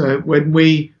groups. So when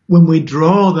we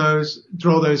draw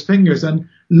those fingers and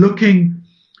looking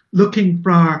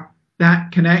for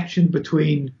that connection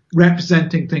between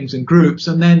representing things in groups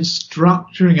and then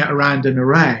structuring it around an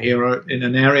array or in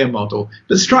an area model.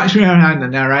 But structuring it around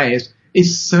an array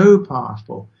is so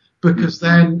powerful, because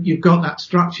then you've got that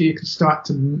structure. You can start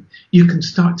to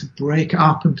break it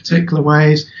up in particular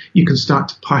ways. You can start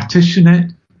to partition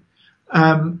it.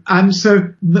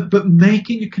 But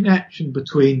making a connection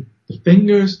between the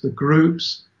fingers, the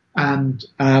groups, and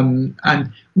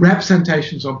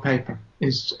representations on paper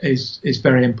is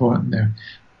very important there.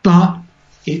 But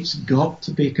it's got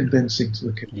to be convincing to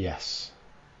the kid. Yes.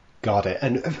 Got it.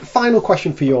 And final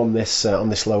question for you on this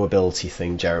low ability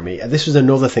thing, Jeremy. This was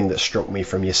another thing that struck me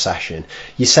from your session.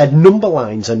 You said number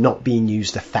lines are not being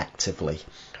used effectively.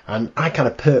 And I kind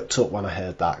of perked up when I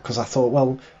heard that, because I thought,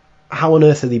 well, how on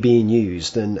earth are they being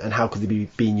used, and how could they be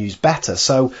being used better?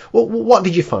 So what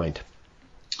did you find?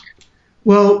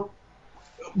 Well,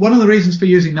 one of the reasons for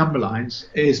using number lines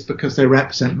is because they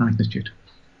represent magnitude.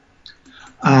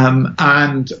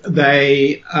 And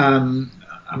they,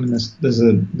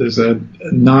 there's a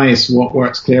nice What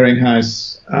Works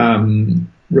Clearinghouse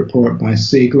report by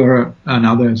Siegler and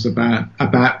others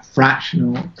about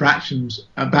fractions,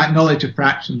 about knowledge of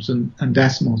fractions and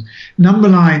decimals. Number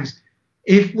lines,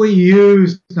 if we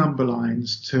use number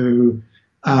lines to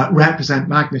represent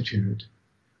magnitude,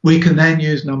 we can then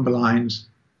use number lines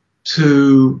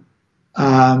to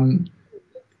to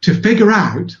figure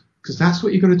out, because that's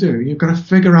what you've got to do. You've got to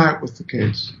figure out with the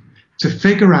kids, to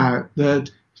figure out that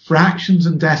fractions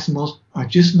and decimals are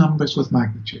just numbers with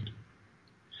magnitude.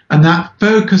 And that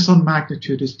focus on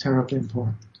magnitude is terribly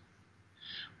important.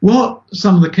 What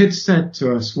some of the kids said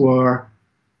to us were,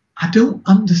 I don't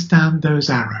understand those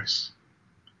arrows.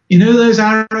 You know those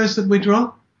arrows that we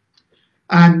draw?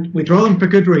 And we draw them for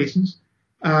good reasons.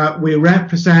 We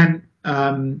represent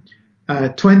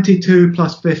 22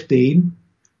 plus 15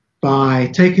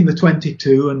 by taking the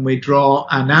 22 and we draw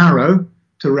an arrow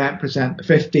to represent the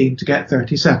 15 to get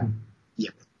 37.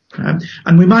 Yep.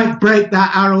 And we might break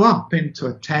that arrow up into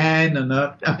a 10 and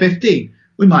a 15.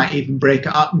 We might even break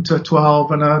it up into a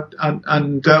 12 and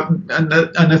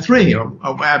a 3 or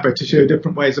whatever to show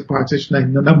different ways of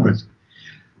partitioning the numbers.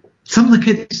 Some of the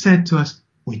kids said to us,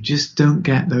 we just don't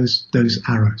get those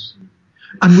arrows.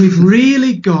 And we've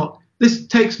really got, this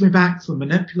takes me back to the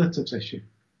manipulatives issue.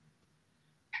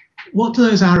 What do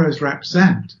those arrows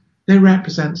represent? They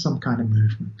represent some kind of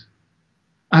movement.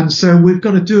 And so we've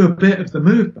got to do a bit of the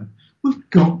movement. We've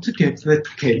got to give the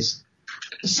kids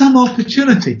some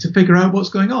opportunity to figure out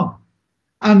what's going on.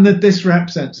 And that this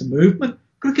represents a movement,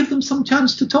 we've got to give them some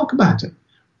chance to talk about it.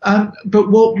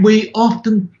 But what we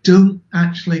often don't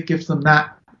actually give them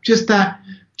just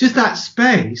that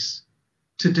space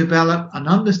to develop an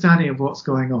understanding of what's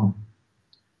going on,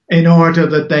 in order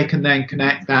that they can then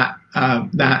connect that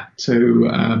to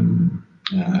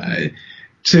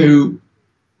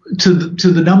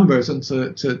the numbers and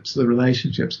to the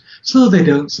relationships, so they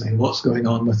don't say what's going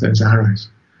on with those arrows.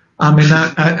 I mean,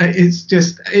 it's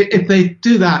just, if they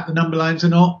do that, the number lines are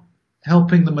not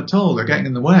helping them at all. They're getting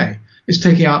in the way. It's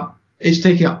taking up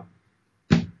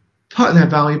part of their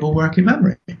valuable working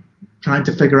memory, trying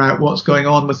to figure out what's going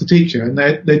on with the teacher, and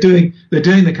they're doing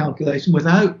the calculation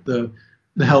without the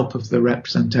help of the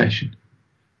representation,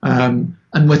 and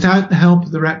without the help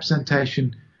of the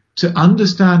representation to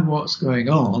understand what's going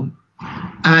on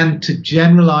and to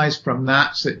generalize from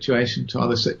that situation to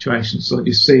other situations, so that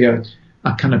you see a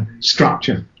kind of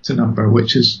structure to number,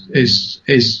 which is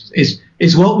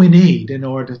what we need in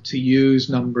order to use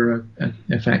number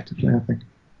effectively, I think.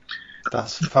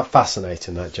 That's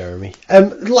fascinating, that, Jeremy.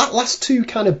 Last two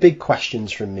kind of big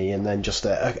questions from me, and then just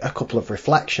a couple of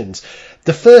reflections.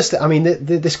 The first, I mean,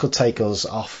 this could take us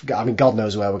off. I mean, God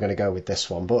knows where we're going to go with this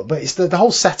one, but it's the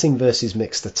whole setting versus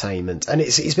mixed attainment, and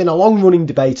it's been a long-running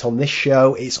debate on this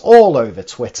show. It's all over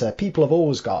Twitter. People have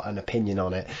always got an opinion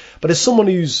on it. But as someone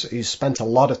who's spent a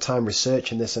lot of time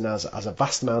researching this and has a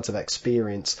vast amount of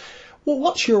experience, well,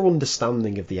 what's your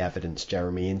understanding of the evidence,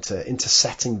 Jeremy, into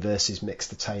setting versus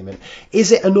mixed attainment?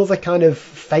 Is it another kind of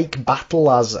fake battle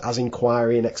as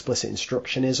inquiry and explicit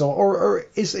instruction is, or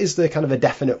is there kind of a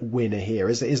definite winner here?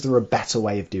 Is there a better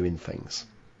way of doing things?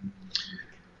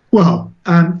 Well,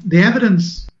 the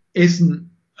evidence isn't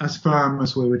as firm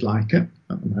as we would like it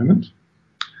at the moment.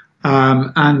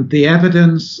 And the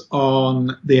evidence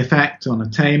on the effect on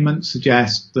attainment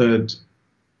suggests that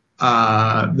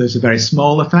there's a very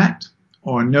small effect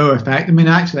or no effect. I mean,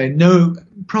 actually,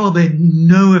 probably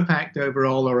no effect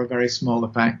overall, or a very small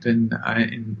effect in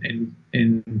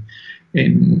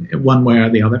one way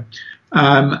or the other.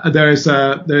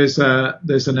 There's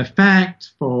an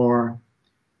effect for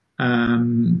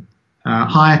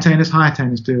high attainers. High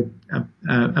attainers do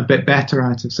a bit better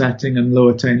out of setting, and low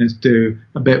attainers do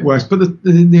a bit worse. But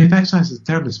the effect size is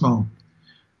terribly small.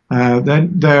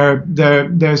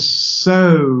 They're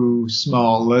so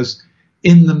small as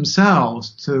in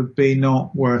themselves to be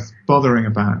not worth bothering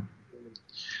about.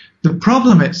 The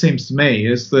problem, it seems to me,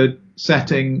 is that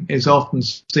setting is often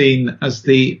seen as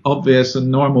the obvious and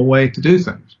normal way to do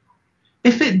things.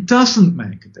 If it doesn't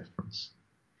make a difference,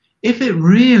 if it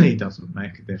really doesn't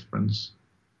make a difference,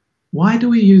 why do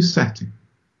we use setting?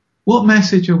 What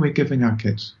message are we giving our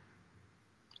kids?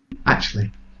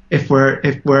 Actually, if we're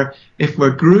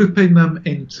grouping them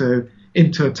into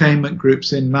attainment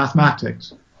groups in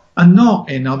mathematics, and not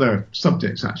in other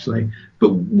subjects actually,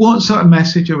 but what sort of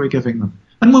message are we giving them?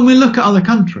 And when we look at other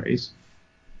countries,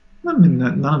 I mean,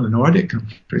 none of the Nordic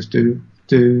countries do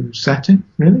setting,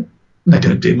 really. They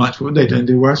don't do much. They don't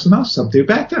do worse than us. Some do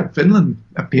better. Finland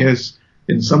appears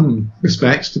in some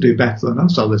respects to do better than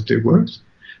us. Others do worse.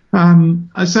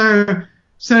 So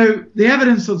the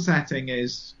evidence on setting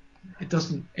is it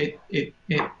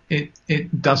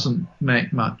doesn't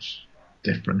make much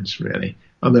difference, really.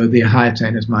 Although the high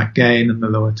attainers might gain and the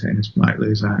low attainers might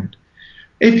lose out.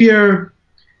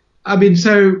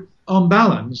 So on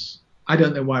balance, I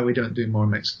don't know why we don't do more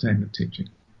mixed attainment teaching.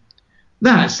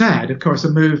 That said, of course,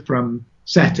 a move from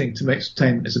setting to mixed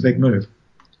attainment is a big move.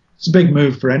 It's a big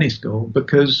move for any school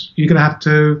because you're going to have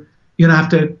to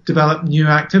develop new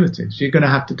activities. You're going to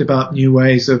have to develop new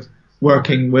ways of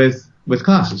working with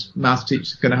classes. Maths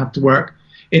teachers are going to have to work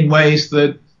in ways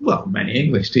that, well, many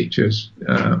English teachers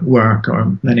work,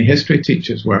 or many history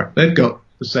teachers work. They've got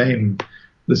the same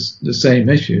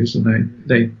issues,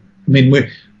 and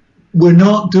we're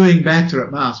not doing better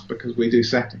at maths because we do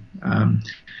setting.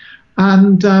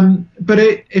 But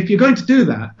if you're going to do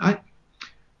that,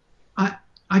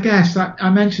 I guess I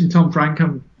mentioned Tom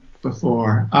Frankham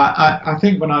before. I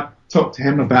think when I talked to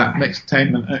him about mixed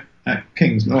attainment at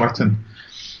King's Norton,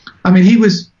 I mean, he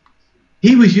was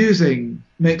using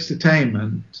mixed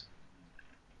attainment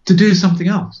to do something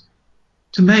else,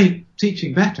 to make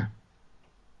teaching better.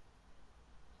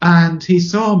 And he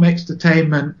saw mixed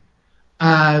attainment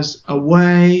as a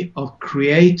way of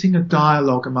creating a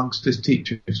dialogue amongst his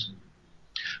teachers.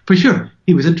 For sure,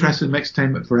 he was interested in mixed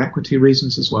attainment for equity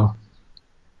reasons as well.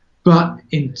 But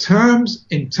in terms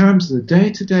of the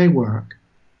day-to-day work,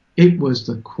 it was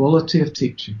the quality of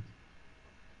teaching.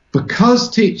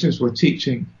 Because teachers were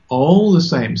teaching all the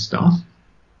same stuff,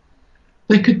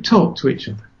 they could talk to each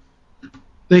other.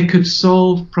 They could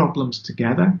solve problems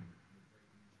together.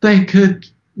 They could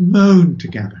moan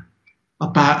together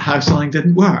about how something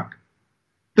didn't work.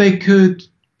 They could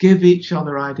give each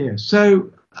other ideas. So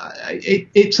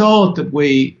it's odd that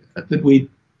we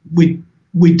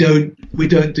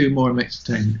don't do more mixed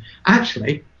attainment.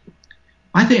 Actually,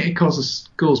 I think it causes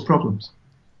schools problems.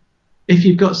 If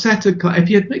you've got if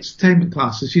you had mixed attainment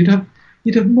classes, you'd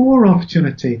have more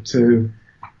opportunity to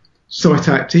sort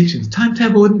out teaching. The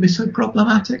timetable wouldn't be so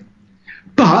problematic.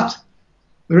 But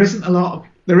there isn't a lot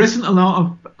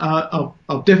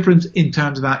of difference in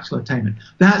terms of actual attainment.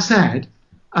 That said,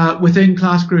 within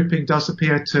class grouping does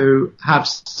appear to have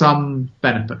some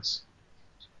benefits.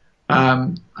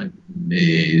 So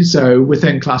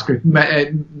within class group,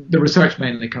 the research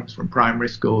mainly comes from primary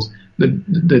schools.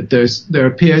 There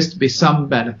appears to be some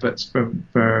benefits for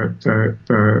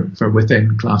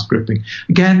within class grouping.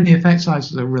 Again, the effect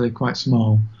sizes are really quite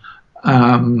small,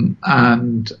 and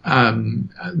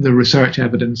the research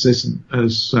evidence isn't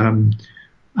as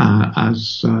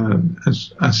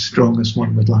strong as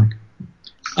one would like.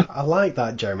 I like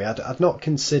that, Jeremy. I'd not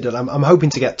considered. I'm hoping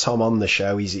to get Tom on the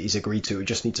show. He's agreed to. We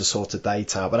just need to sort a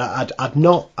date out. But I'd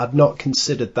not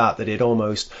considered that it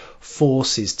almost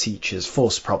forces teachers.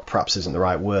 Force perhaps isn't the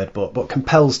right word, but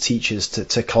compels teachers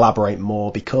to collaborate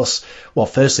more because, well,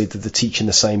 firstly they're teaching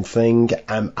the same thing,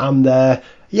 and they're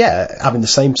having the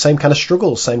same kind of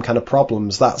struggles, same kind of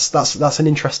problems. That's an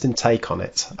interesting take on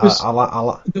it. I like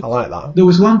that. There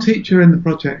was one teacher in the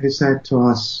project who said to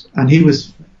us, and he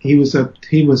was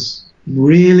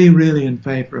really, really in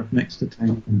favour of mixed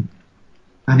attainment.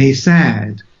 And he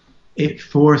said, it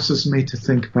forces me to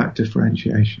think about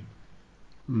differentiation.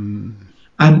 Mm.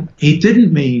 And he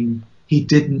didn't mean he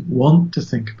didn't want to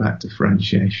think about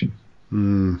differentiation.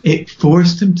 Mm. It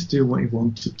forced him to do what he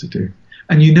wanted to do.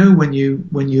 And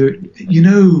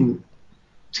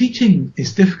teaching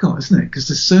is difficult, isn't it? Because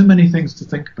there's so many things to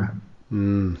think about.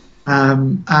 Mm.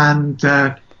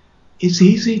 It's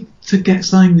easy to get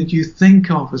something that you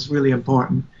think of as really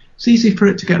important. It's easy for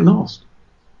it to get lost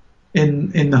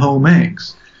in the whole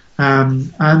mix.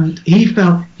 And he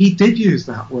felt he did use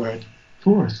that word,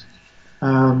 force,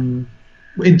 in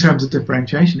terms of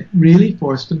differentiation. It really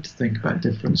forced him to think about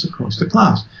difference across the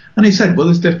class. And he said, well,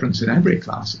 there's difference in every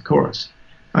class, of course.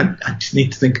 I just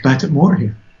need to think about it more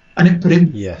here. And it put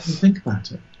him to think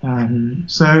about it.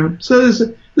 So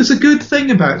there's a good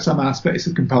thing about some aspects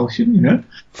of compulsion, you know.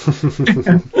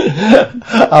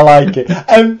 I like it.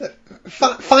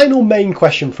 Final main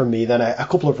question from me, then a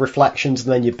couple of reflections,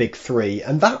 and then your big three,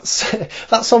 and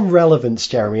that's on relevance,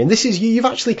 Jeremy. And this is you've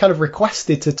actually kind of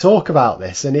requested to talk about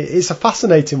this, and it's a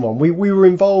fascinating one. We were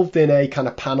involved in a kind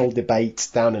of panel debate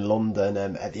down in London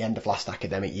at the end of last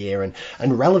academic year,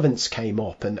 and relevance came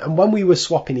up. And when we were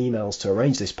swapping emails to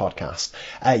arrange this podcast,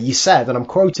 you said, and I'm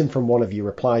quoting from one of your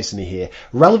replies to me here,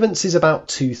 relevance is about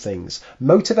two things: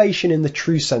 motivation in the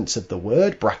true sense of the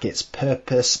word (brackets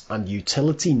purpose and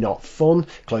utility, not fun,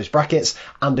 close brackets),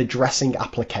 and addressing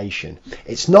application.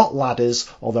 It's not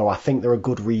ladders, although I think there are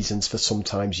good reasons for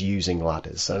sometimes using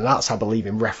ladders. And that's, I believe,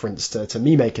 in reference to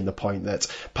me making the point that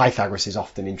Pythagoras is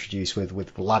often introduced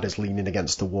with ladders leaning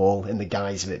against the wall in the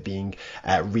guise of it being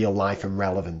real life and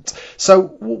relevant. So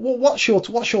what's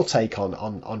your take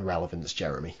on relevance,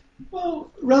 Jeremy?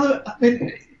 Well,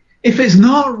 if it's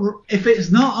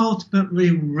not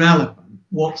ultimately relevant,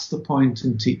 what's the point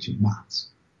in teaching maths,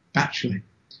 actually?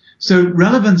 So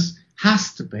relevance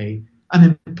has to be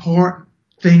an important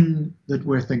thing that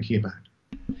we're thinking about.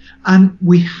 And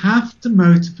we have to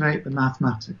motivate the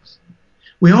mathematics.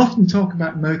 We often talk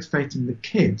about motivating the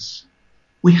kids.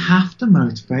 We have to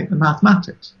motivate the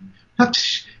mathematics. We have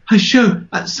to show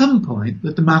at some point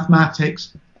that the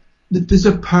mathematics, that there's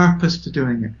a purpose to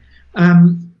doing it.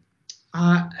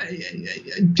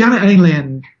 Janet Ainley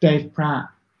and Dave Pratt,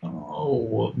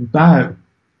 about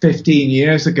 15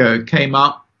 years ago, came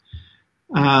up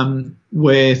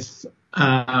with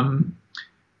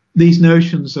these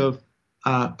notions of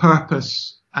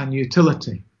purpose and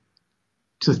utility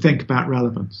to think about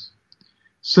relevance.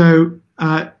 So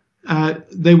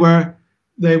they were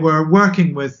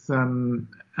working with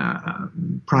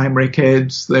primary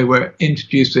kids. They were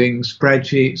introducing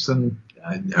spreadsheets and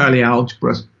early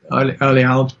algebra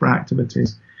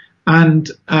activities, and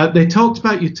they talked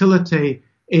about utility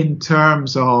in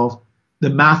terms of the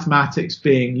mathematics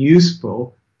being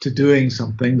useful to doing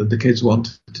something that the kids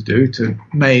wanted to do. To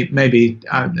maybe,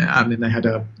 I mean, they had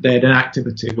an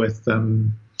activity with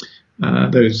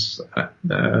those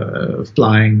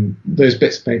flying, those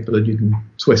bits of paper that you can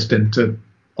twist into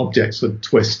objects that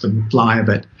twist and fly a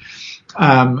bit,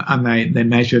 and they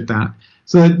measured that.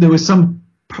 So there was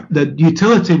the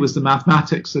utility was the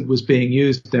mathematics that was being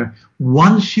used there.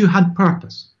 Once you had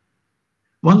purpose,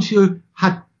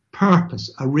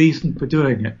 a reason for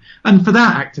doing it. And for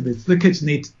that activity, the kids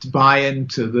needed to buy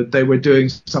into that they were doing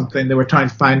something, they were trying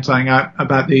to find something out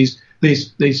about these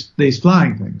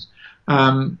flying things.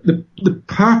 The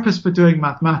purpose for doing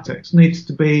mathematics needs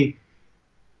to be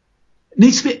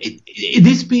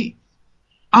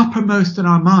uppermost in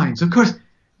our minds. Of course,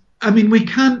 I mean, we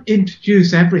can't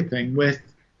introduce everything with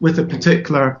a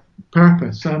particular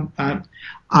purpose.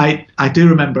 I do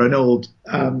remember an old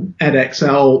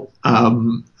Edexcel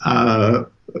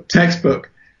textbook,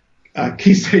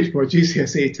 Key Stage 4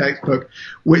 GCSE textbook,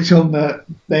 which at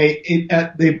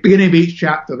the beginning of each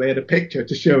chapter they had a picture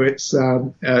to show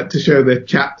the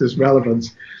chapter's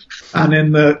relevance. And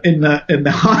in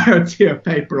the higher tier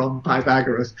paper on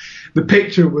Pythagoras, the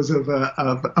picture was of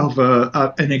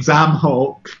an exam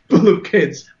hall full of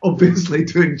kids, obviously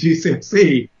doing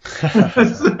GCSE.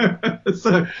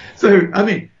 so I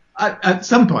mean, at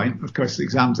some point, of course,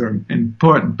 exams are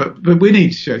important, but we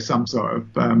need to show some sort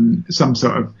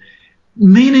of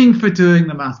meaning for doing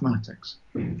the mathematics.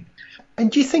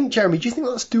 And do you think, Jeremy,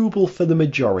 that's doable for the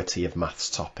majority of maths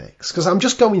topics? Because I'm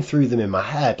just going through them in my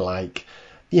head, like,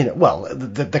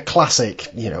 the classic,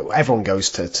 everyone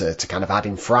goes to kind of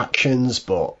adding fractions,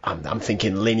 but I'm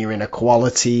thinking linear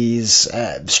inequalities,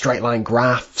 straight line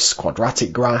graphs,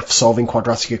 quadratic graphs, solving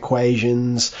quadratic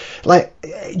equations. Like,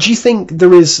 do you think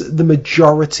there is the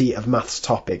majority of maths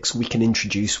topics we can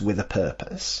introduce with a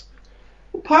purpose?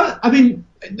 Part of the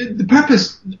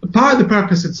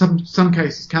purpose in some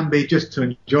cases can be just to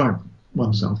enjoy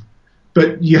oneself,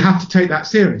 but you have to take that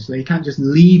seriously. You can't just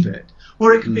leave it,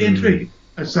 or it can be intriguing.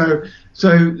 So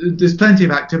there's plenty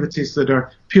of activities that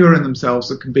are pure in themselves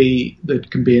that can be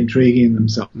intriguing in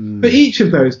themselves. But each of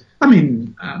those, I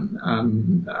mean,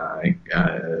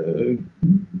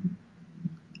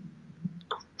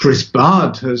 Chris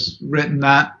Bard has written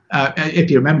that.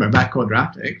 If you remember about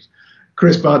quadratics,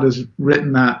 Chris Bard has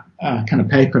written that kind of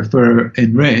paper for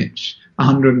Enrich,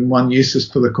 101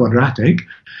 uses for the quadratic.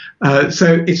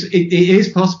 So it is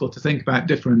possible to think about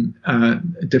different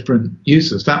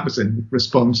uses. That was in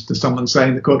response to someone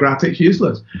saying the quadratic's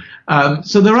useless.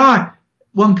 So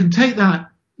one can take that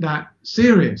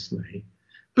seriously,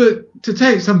 but to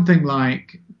take something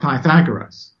like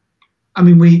Pythagoras, I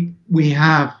mean, we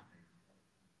have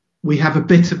a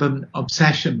bit of an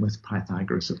obsession with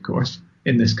Pythagoras, of course,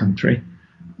 in this country.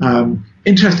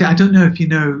 Interesting. I don't know if you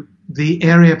know, the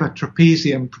area of a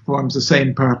trapezium performs the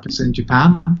same purpose in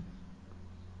Japan.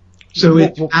 So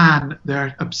in Japan,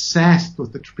 they're obsessed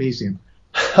with the trapezium.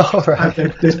 All right.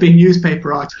 There's been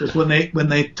newspaper articles when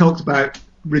they talked about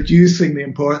reducing the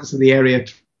importance of the area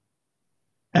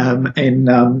in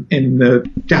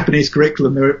the Japanese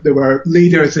curriculum. There were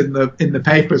leaders in the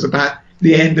papers about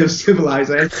the end of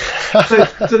civilization.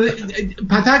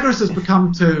 Pythagoras has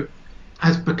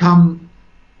become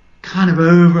kind of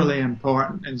overly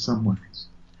important in some ways,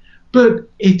 but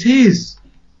isn't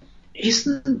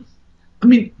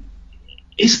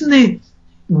it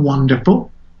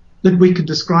wonderful that we can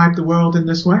describe the world in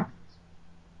this way?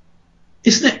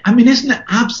 Isn't it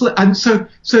absolute? And so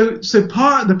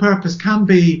part of the purpose can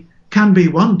be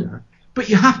wonder, but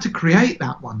you have to create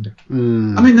that wonder. I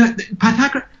mean,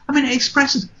 Pythagoras, it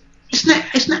expresses,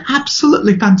 isn't it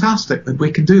absolutely fantastic that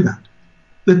we can do that?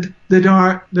 That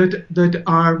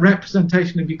our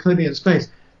representation of Euclidean space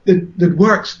that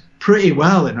works pretty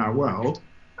well in our world,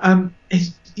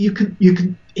 it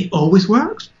always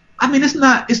works. I mean, isn't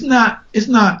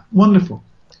that wonderful?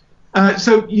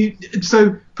 So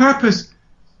purpose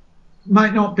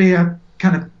might not be a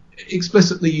kind of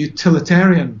explicitly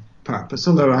utilitarian purpose,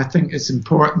 although I think it's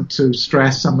important to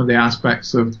stress some of the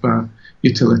aspects of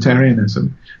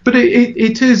utilitarianism. But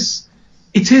it is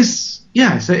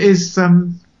yes, it is.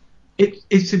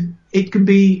 It can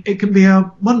be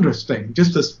a wondrous thing,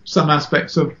 just as some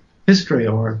aspects of history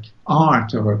or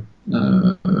art or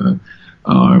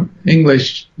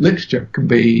English literature can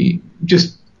be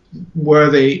just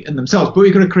worthy in themselves. But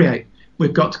we've got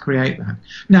to create that.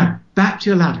 Now, back to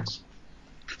your ladders.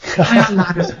 Why are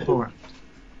ladders important?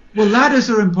 Well, ladders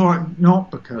are important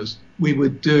not because we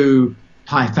would do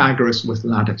Pythagoras with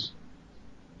ladders,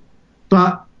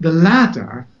 but the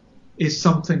ladder is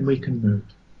something we can move.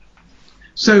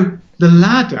 So the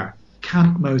ladder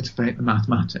can't motivate the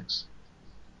mathematics.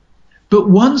 But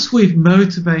once we've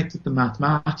motivated the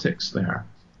mathematics there,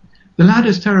 the ladder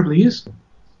is terribly useful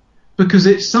because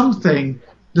it's something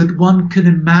that one can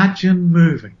imagine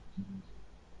moving.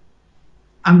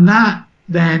 And that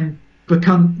then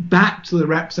becomes back to the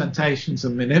representations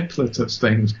and manipulative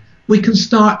things. We can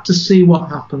start to see what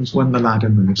happens when the ladder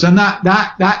moves. And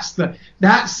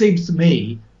that seems to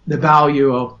me the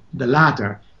value of the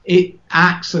ladder. It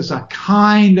acts as a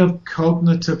kind of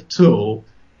cognitive tool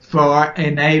for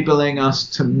enabling us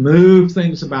to move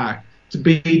things about, to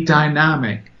be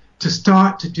dynamic, to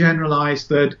start to generalize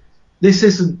that this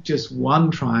isn't just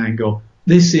one triangle,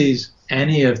 this is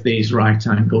any of these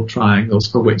right-angled triangles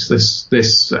for which this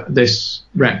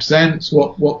represents.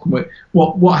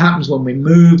 What happens when we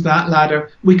move that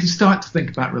ladder? We can start to think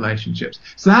about relationships.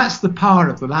 So that's the power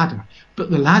of the ladder. But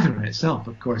the ladder in itself,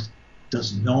 of course,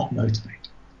 does not motivate.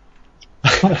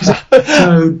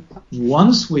 So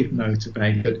once we've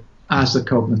motivated as a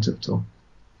cognitive tool.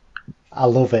 I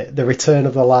love it. The return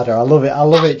of the ladder. I love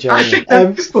it, Jeremy. I think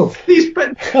they're useful.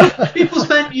 People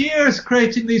spent years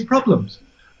creating these problems,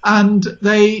 and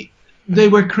they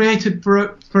were created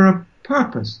for a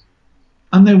purpose,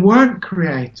 and they weren't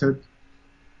created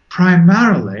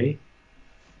primarily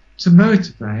to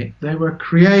motivate. They were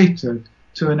created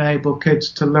to enable kids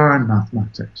to learn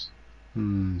mathematics.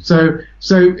 So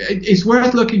it's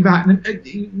worth looking back.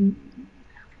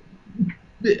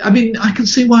 I mean, I can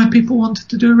see why people wanted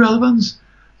to do relevance,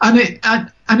 and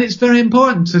it's very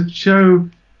important to show.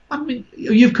 I mean,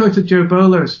 you've quoted Joe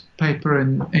Bowler's paper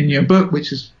in your book,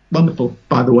 which is wonderful,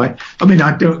 by the way. I mean,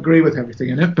 I don't agree with everything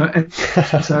in it, but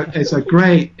it's a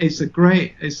great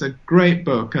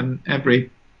book, and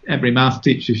every math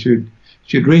teacher should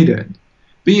read it.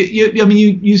 But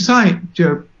you cite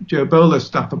Joe Bowler's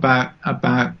stuff about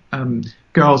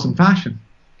girls and fashion,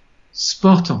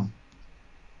 spot on.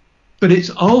 But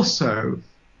it's also,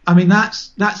 I mean,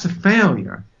 that's a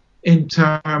failure in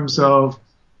terms of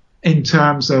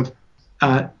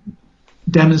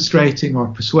demonstrating or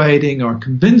persuading or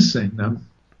convincing them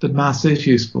that maths is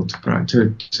useful to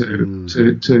fashion,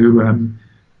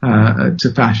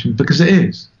 because it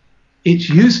is. It's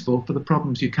useful for the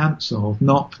problems you can't solve,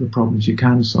 not for the problems you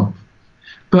can solve.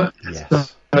 But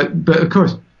yes. but of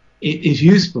course, it is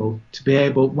useful to be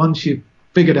able, once you've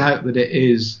figured out that it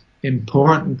is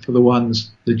important for the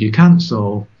ones that you can't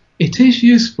solve, it is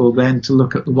useful then to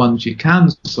look at the ones you can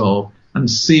solve and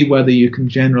see whether you can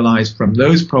generalize from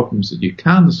those problems that you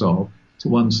can solve to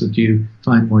ones that you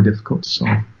find more difficult to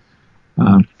solve.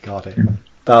 Got it. Yeah.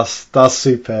 That's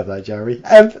superb there, Jerry.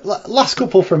 Last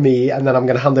couple from me, and then I'm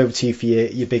going to hand over to you for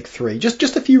your big three.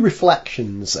 Just a few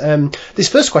reflections. This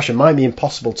first question might be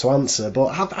impossible to answer,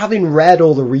 but having read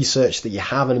all the research that you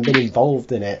have and been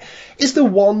involved in it, is there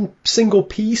one single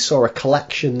piece or a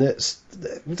collection that's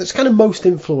kind of most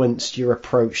influenced your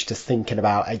approach to thinking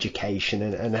about education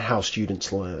and how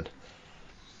students learn?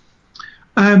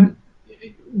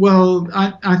 Well,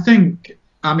 I think,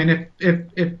 I mean,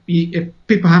 if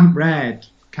people haven't read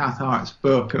Cath Hart's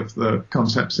book of the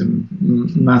concepts in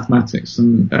mathematics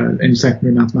and in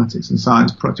secondary mathematics and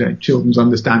science project, Children's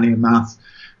Understanding of Maths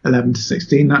 11 to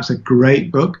 16, that's a great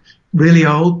book. Really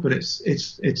old, but it's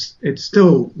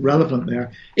still relevant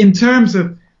there. In terms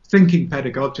of thinking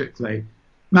pedagogically,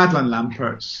 Madeline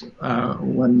Lampert's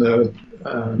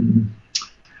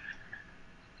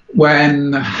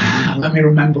when let me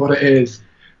remember what it is.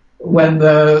 When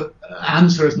the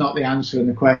answer is not the answer and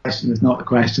the question is not the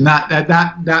question.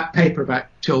 That paper about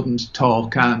children's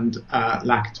talk and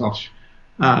Lakatos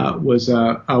was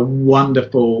a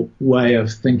wonderful way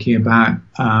of thinking about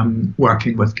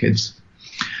working with kids.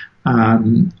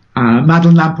 Madeline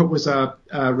Lampert was a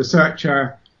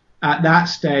researcher. At that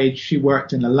stage, she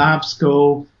worked in a lab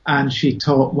school and she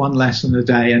taught one lesson a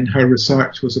day, and her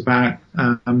research was about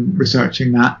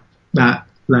researching that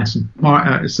lesson.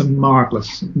 It's a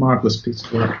marvelous piece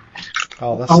of work.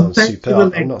 Oh, that sounds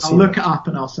superb. I'll look it up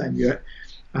and I'll send you it.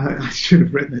 I should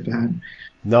have written it down.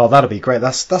 No, that'll be great.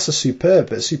 That's a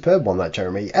superb one, that,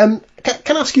 Jeremy. Can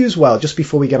I ask you as well, just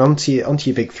before we get onto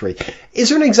your big three, is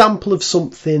there an example of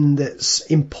something that's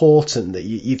important that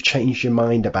you've changed your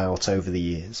mind about over the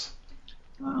years?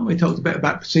 Well, we talked a bit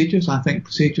about procedures. I think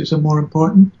procedures are more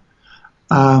important.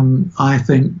 I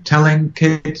think telling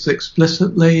kids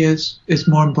explicitly is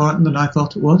more important than I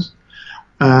thought it was.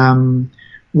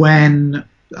 When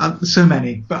so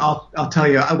many, but I'll tell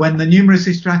you, when the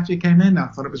numeracy strategy came in, I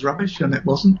thought it was rubbish, and it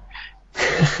wasn't.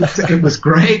 It was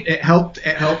great. It helped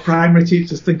primary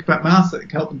teachers think about maths. It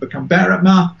helped them become better at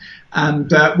math,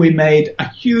 and we made a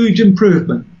huge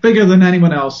improvement, bigger than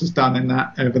anyone else has done in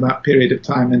that over that period of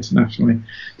time internationally.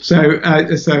 So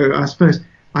I suppose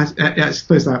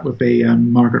that would be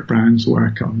Margaret Brown's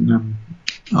work on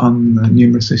the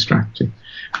numeracy strategy.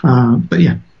 But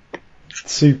yeah.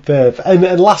 Superb.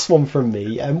 And last one from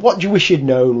me. What do you wish you'd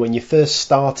known when you first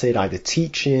started either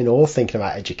teaching or thinking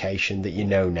about education that you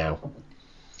know now?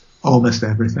 Almost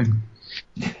everything.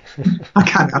 I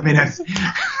can't. I mean,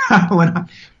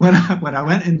 when I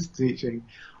went into teaching,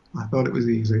 I thought it was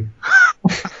easy. I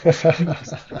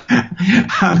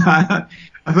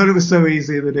thought it was so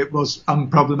easy that it was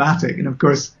unproblematic, and of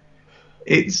course,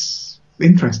 it's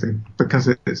interesting because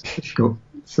it's difficult.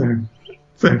 So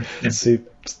yeah.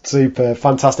 Super,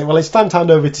 fantastic. Well, it's time to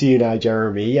hand over to you now,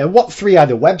 Jeremy. What three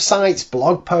either websites,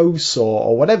 blog posts,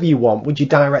 or whatever you want would you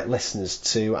direct listeners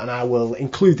to? And I will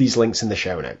include these links in the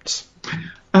show notes.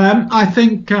 I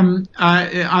think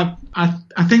I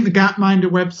think the Gapminder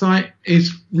website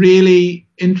is really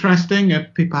interesting.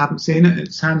 If people haven't seen it,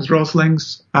 it's Hans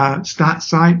Rosling's stats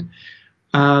site.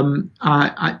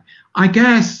 I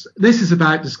guess this is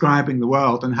about describing the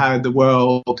world and how the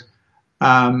world.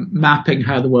 Mapping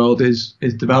how the world is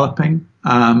developing.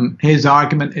 His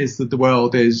argument is that the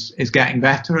world is getting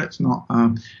better. It's not.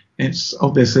 It's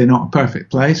obviously not a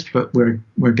perfect place, but we're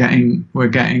getting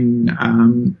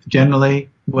generally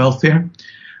wealthier,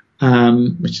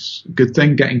 which is a good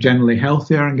thing. Getting generally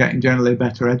healthier and getting generally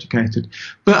better educated.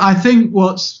 But I think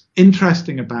what's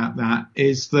interesting about that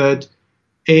is that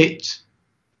it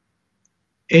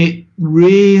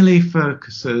really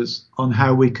focuses on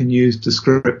how we can use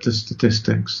descriptive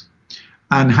statistics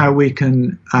and how we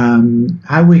can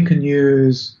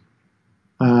use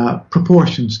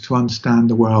proportions to understand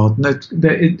the world. And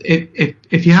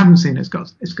if you haven't seen it,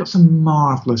 it's got some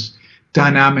marvelous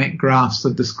dynamic graphs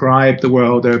that describe the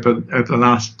world over the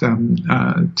last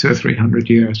 200 or 300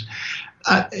 years.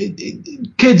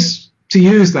 Kids to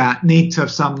use that need to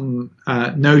have some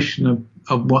notion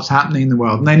of what's happening in the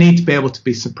world, and they need to be able to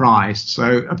be surprised.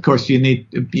 So, of course, you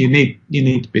need to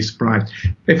be surprised.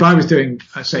 If I was doing,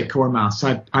 say, core maths,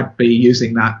 I'd be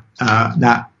using that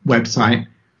website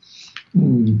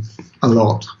a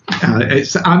lot.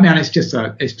 It's just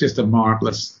a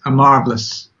marvelous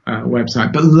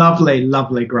website, but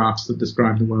lovely graphs that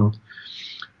describe the world.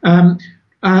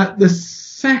 The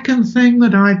second thing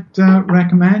that I'd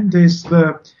recommend is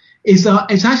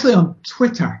it's actually on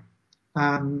Twitter.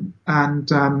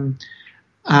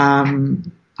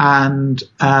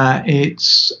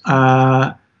 It's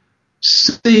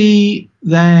See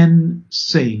Then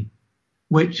See,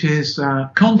 which is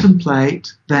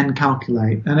contemplate then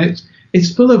calculate, and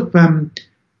it's full of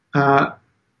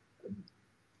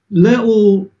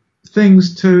little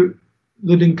things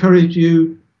that encourage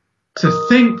you to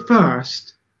think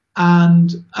first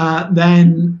and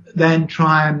then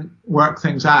try and work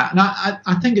things out. And I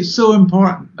think it's so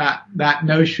important that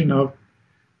notion of,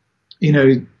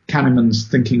 Kahneman's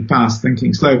thinking fast,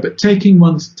 thinking slow, but taking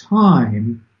one's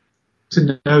time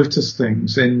to notice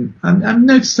things and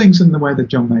notice things in the way that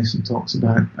John Mason talks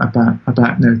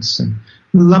about noticing.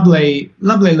 Lovely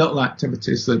little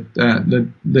activities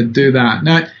that do that.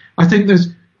 Now, I think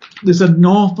there's an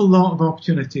awful lot of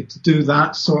opportunity to do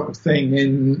that sort of thing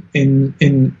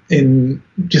in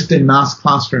just in maths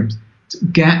classrooms. To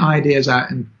get ideas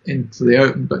out into the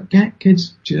open, but get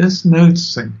kids just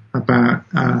noticing about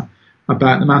the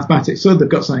mathematics, so they've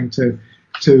got something to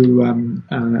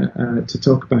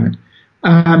talk about.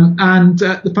 And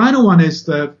the final one is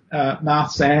the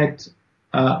Maths Ed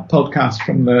podcast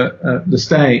from the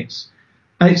States.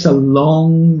 It's a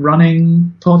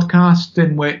long-running podcast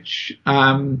in which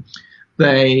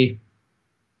they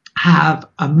have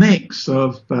a mix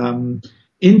of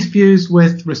interviews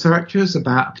with researchers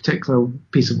about a particular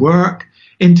piece of work,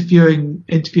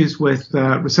 interviews with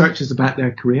researchers about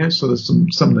their careers. So there's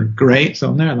some of the greats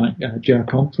on there, like Ger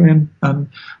Comfrey, and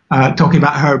talking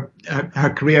about her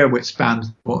career, which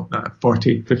spans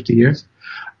 40, 50 years.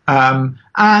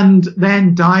 And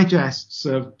then digests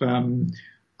of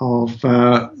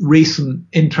recent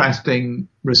interesting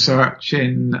research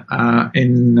in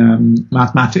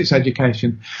mathematics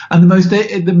education. And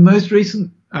the most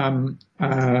recent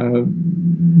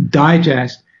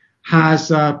digest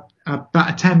has about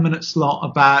a 10-minute slot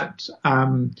about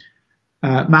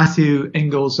Matthew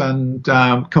Ingalls and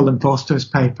Colin Foster's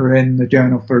paper in the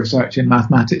Journal for Research in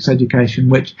Mathematics Education,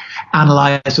 which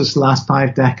analyses the last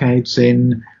 5 decades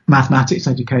in mathematics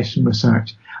education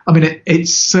research. I mean,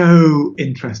 it's so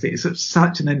interesting. It's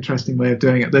such an interesting way of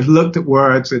doing it. They've looked at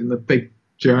words in the big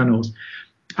journals,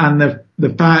 and they've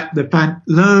found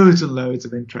loads and loads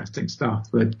of interesting stuff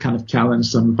that kind of challenge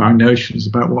some of our notions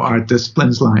about what our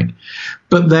discipline's like.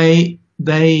 But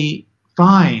they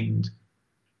find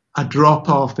a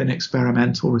drop-off in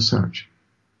experimental research,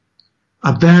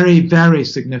 a very, very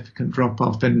significant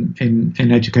drop-off in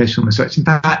educational research. In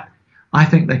fact, I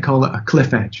think they call it a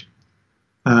cliff edge.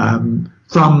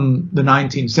 From the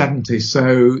 1970s,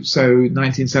 so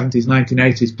 1970s,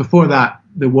 1980s. Before that,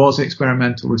 there was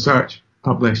experimental research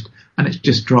published, and it's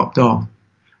just dropped off.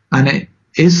 And it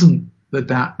isn't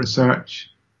that research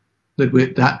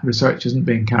isn't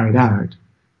being carried out,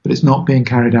 but it's not being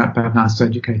carried out by maths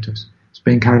educators. It's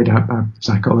being carried out by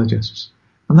psychologists,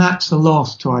 and that's a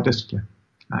loss to our discipline,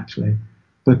 actually,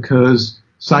 because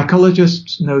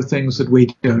psychologists know things that we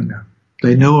don't know.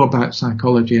 They know about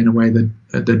psychology in a way that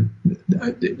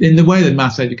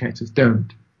maths educators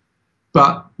don't.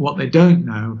 But what they don't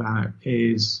know about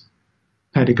is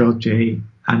pedagogy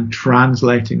and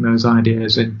translating those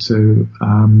ideas into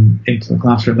the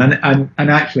classroom. And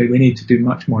actually, we need to do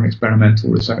much more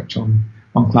experimental research on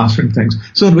classroom things,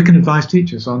 so that we can advise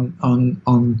teachers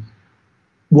on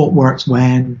what works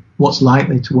when, what's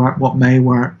likely to work, what may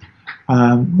work,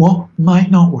 what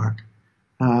might not work.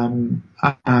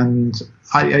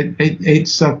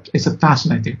 It's a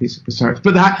fascinating piece of research.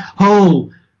 But that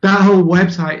whole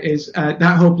website is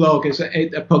that whole blog is a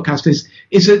podcast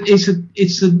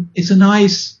it's a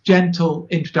nice, gentle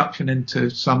introduction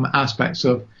into some aspects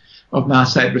of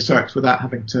maths ed research without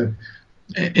having to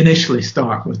initially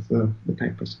start with the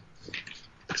papers.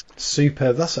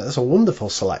 Superb. That's a wonderful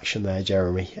selection there,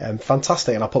 Jeremy.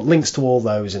 Fantastic. And I'll put links to all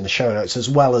those in the show notes, as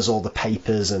well as all the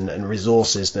papers and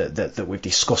resources that we've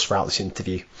discussed throughout this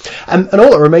interview. And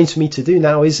all that remains for me to do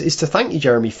now is to thank you,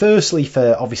 Jeremy, firstly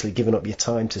for obviously giving up your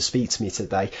time to speak to me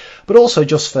today, but also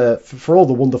just for all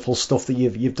the wonderful stuff that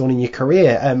you've done in your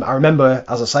career. I remember,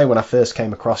 as I say, when I first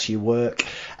came across your work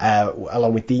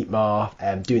along with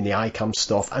Dietmar doing the ICAM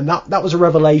stuff, and that was a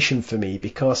revelation for me,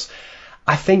 because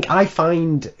I think I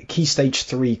find Key Stage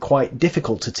 3 quite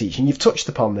difficult to teach, and you've touched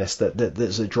upon this, that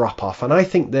there's a drop-off, and I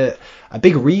think that a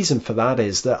big reason for that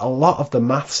is that a lot of the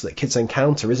maths that kids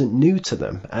encounter isn't new to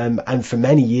them, and for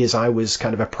many years I was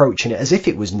kind of approaching it as if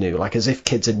it was new, like as if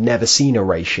kids had never seen a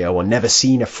ratio, or never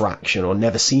seen a fraction, or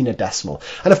never seen a decimal,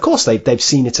 and of course they've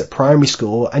seen it at primary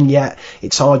school, and yet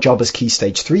it's our job as Key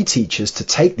Stage 3 teachers to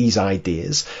take these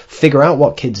ideas, figure out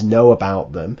what kids know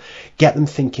about them, get them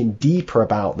thinking deeper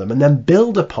about them, and then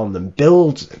build upon them,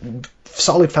 build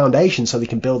solid foundation so they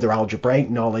can build their algebraic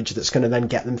knowledge that's going to then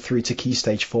get them through to Key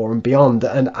Stage 4 and beyond.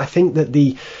 And I think that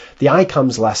the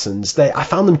ICAMS lessons, I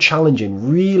found them challenging,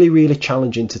 really, really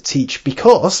challenging to teach,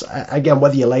 because, again,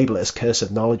 whether you label it as curse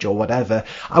of knowledge or whatever,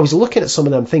 I was looking at some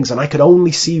of them things and I could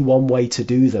only see one way to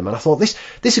do them. And I thought, this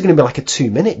is going to be like a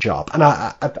 2-minute job. And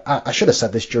I should have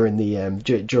said this during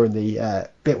the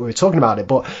bit we were talking about it,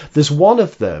 but there's one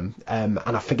of them, and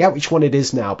I forget which one it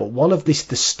is now, but one of the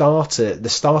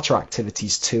starter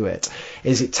activities to it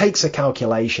is it takes a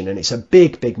calculation, and it's a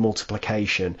big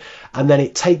multiplication, and then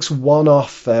it takes one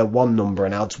off one number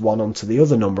and adds one onto the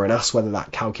other number and asks whether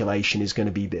that calculation is going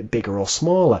to be a bit bigger or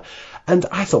smaller. And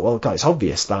I thought, well, God, it's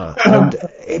obvious that.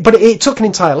 But it took an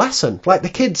entire lesson. Like the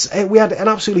kids, we had an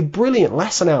absolutely brilliant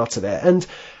lesson out of it, and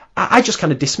I just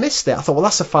kind of dismissed it. I thought, well,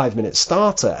 that's a 5-minute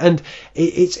starter. And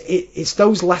it's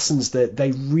those lessons that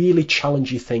they really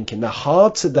challenge you thinking. They're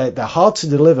hard to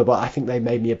deliver, but I think they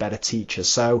made me a better teacher.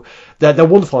 So they're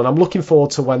wonderful. And I'm looking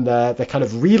forward to when the kind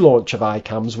of relaunch of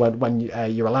ICAMS, when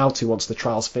you're allowed to, once the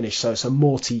trial's finished, so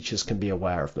more teachers can be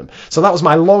aware of them. So that was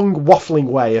my long waffling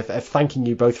way of thanking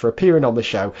you both for appearing on the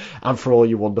show and for all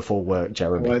your wonderful work,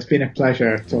 Jeremy. Well, it's been a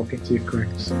pleasure talking to you,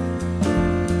 Chris.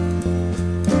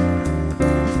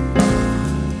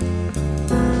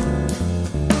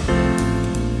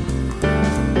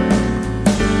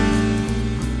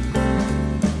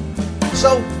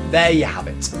 So there you have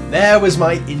it. Right, there was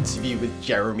my interview with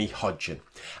Jeremy Hodgen.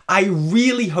 I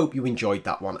really hope you enjoyed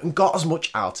that one and got as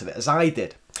much out of it as I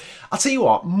did. I'll tell you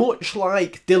what, much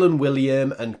like Dylan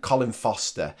Wiliam and Colin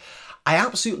Foster, I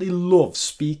absolutely love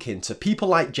speaking to people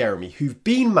like Jeremy who've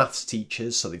been maths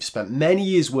teachers, so they've spent many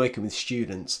years working with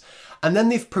students, and then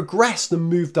they've progressed and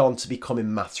moved on to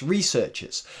becoming maths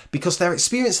researchers, because their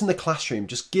experience in the classroom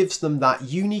just gives them that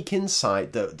unique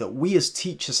insight that we as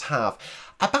teachers have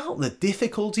about the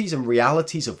difficulties and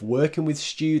realities of working with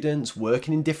students,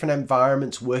 working in different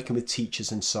environments, working with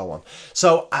teachers and so on.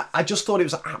 So I just thought it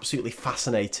was absolutely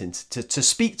fascinating to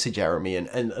speak to Jeremy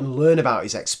and learn about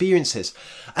his experiences.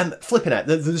 And flipping out,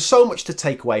 there's so much to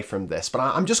take away from this, but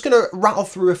I'm just going to rattle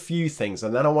through a few things,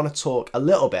 and then I want to talk a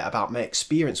little bit about my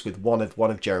experience with one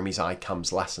of Jeremy's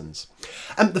ICAMS lessons.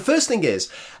 The first thing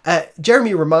is,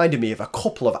 Jeremy reminded me of a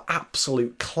couple of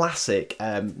absolute classic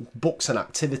books and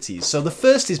activities. So the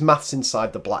first is Maths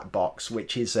Inside the Black Box,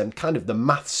 which is kind of the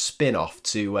maths spin-off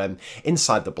to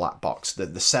Inside the Black Box,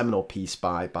 the seminal piece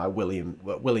by William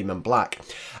and Black.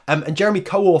 And Jeremy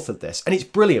co-authored this, and it's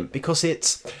brilliant because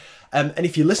it's... and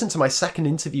if you listen to my second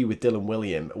interview with Dylan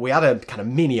Wiliam, we had a kind of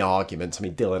mini argument. I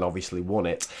mean, Dylan obviously won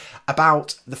it,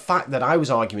 about the fact that I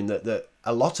was arguing that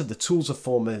a lot of the tools of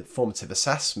formative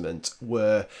assessment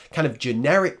were kind of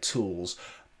generic tools,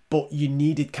 but you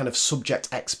needed kind of subject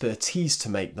expertise to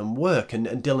make them work. And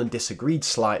Dylan disagreed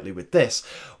slightly with this.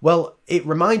 Well, it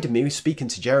reminded me, speaking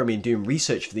to Jeremy and doing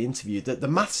research for the interview, that the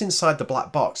Maths Inside the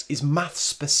Black Box is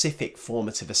maths-specific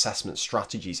formative assessment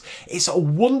strategies. It's a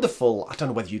wonderful, I don't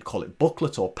know whether you'd call it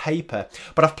booklet or paper,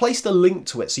 but I've placed a link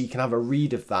to it so you can have a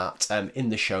read of that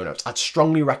in the show notes. I'd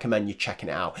strongly recommend you checking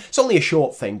it out. It's only a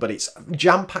short thing, but it's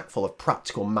jam-packed full of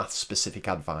practical maths-specific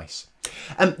advice.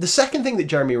 The second thing that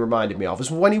Jeremy reminded me of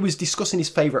was when he was discussing his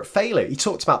favourite failure. He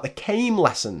talked about the CAME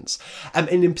lessons, and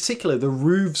in particular the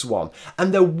Roofs one,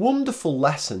 and they're wonderful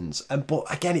lessons. But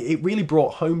again, it really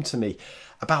brought home to me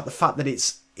about the fact that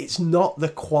it's not the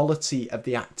quality of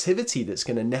the activity that's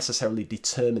going to necessarily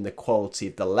determine the quality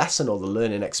of the lesson or the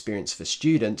learning experience for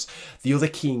students. The other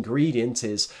key ingredient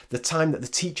is the time that the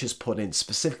teachers put in,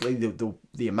 specifically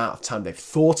the amount of time they've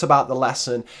thought about the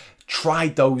lesson,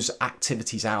 tried those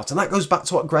activities out. And that goes back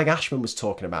to what Greg Ashman was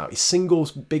talking about. His single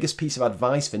biggest piece of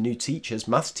advice for new teachers,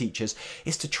 maths teachers,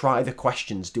 is to try the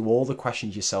questions, do all the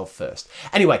questions yourself first.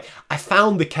 Anyway, I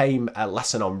found the CAME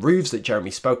lesson on roofs that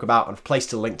Jeremy spoke about, and I've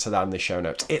placed a link to that in the show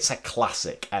notes. It's a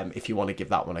classic if you want to give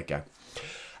that one a go.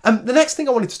 The next thing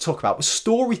I wanted to talk about was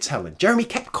storytelling. Jeremy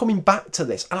kept coming back to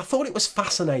this, and I thought it was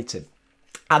fascinating.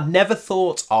 I'd never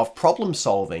thought of problem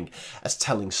solving as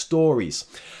telling stories.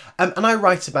 And I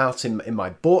write about in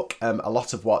my book a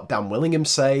lot of what Dan Willingham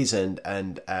says,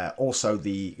 and also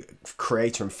the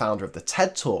creator and founder of the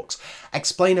TED Talks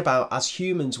explain about, as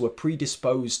humans, we're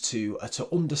predisposed to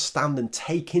understand and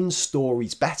take in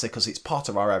stories better because it's part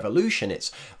of our evolution.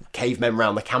 It's cavemen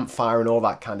round the campfire and all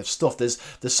that kind of stuff. There's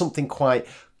something quite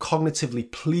cognitively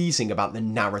pleasing about the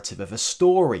narrative of a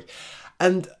story.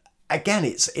 And again,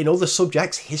 it's in other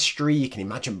subjects, history, you can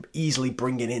imagine easily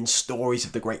bringing in stories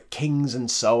of the great kings and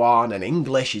so on, and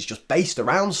English is just based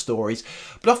around stories,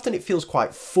 but often it feels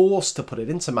quite forced to put it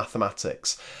into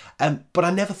mathematics. But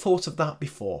I never thought of that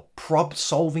before.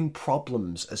 Solving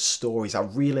problems as stories, I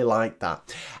really like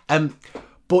that.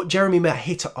 But Jeremy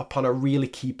hit upon a really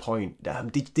key point.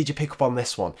 Did you pick up on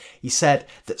this one? He said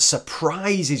that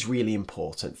surprise is really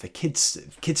important for kids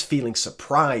feeling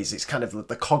surprise. It's kind of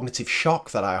the cognitive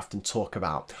shock that I often talk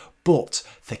about. But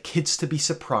for kids to be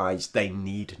surprised, they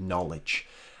need knowledge.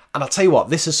 And I'll tell you what,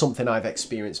 this is something I've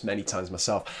experienced many times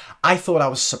myself. I thought I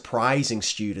was surprising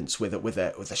students with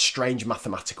a strange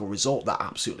mathematical result that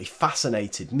absolutely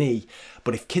fascinated me.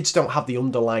 But if kids don't have the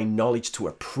underlying knowledge to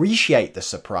appreciate the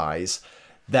surprise,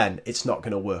 then it's not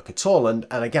going to work at all. And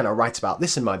again, I write about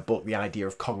this in my book, the idea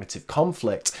of cognitive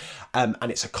conflict. And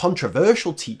it's a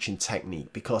controversial teaching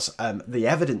technique because the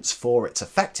evidence for its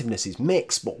effectiveness is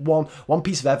mixed. But one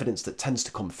piece of evidence that tends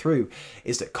to come through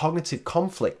is that cognitive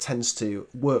conflict tends to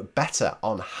work better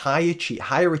on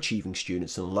higher achieving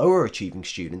students than lower achieving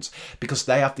students because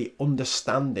they have the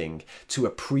understanding to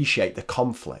appreciate the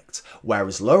conflict.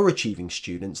 Whereas lower achieving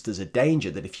students, there's a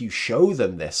danger that if you show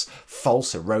them this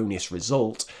false, erroneous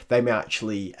result, they may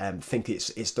actually think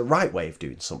it's the right way of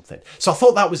doing something. So I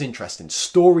thought that was interesting.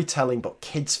 Storytelling, but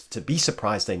kids, to be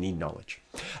surprised, they need knowledge.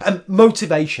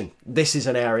 Motivation. This is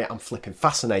an area I'm flipping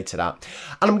fascinated at.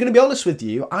 And I'm going to be honest with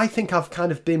you, I think I've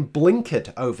kind of been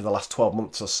blinkered over the last 12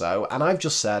 months or so, and I've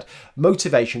just said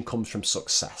motivation comes from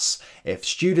success. If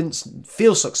students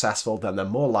feel successful, then they're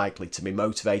more likely to be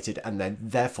motivated, and then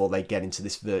therefore they get into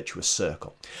this virtuous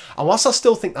circle. And whilst I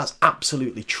still think that's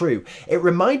absolutely true, it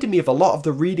reminded me of a lot of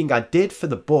the reading I did for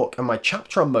the book and my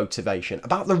chapter on motivation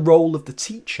about the role of the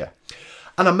teacher.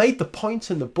 And I made the point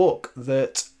in the book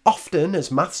that often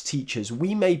as maths teachers,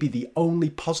 we may be the only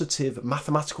positive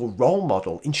mathematical role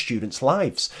model in students'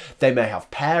 lives. They may have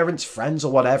parents, friends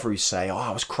or whatever who say, oh,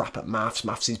 I was crap at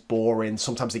maths is boring.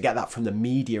 Sometimes they get that from the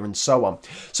media and so on.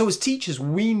 So as teachers,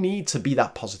 we need to be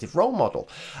that positive role model.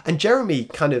 And Jeremy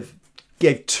kind of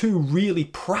gave two really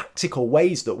practical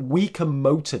ways that we can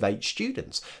motivate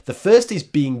students. The first is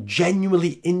being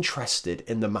genuinely interested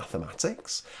in the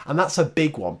mathematics. And that's a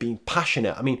big one, being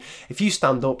passionate. I mean, if you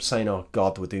stand up saying, oh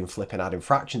God, we're doing flipping adding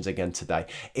fractions again today,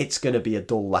 it's going to be a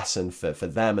dull lesson for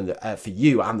them and for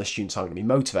you, and the students aren't going to be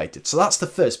motivated. So that's the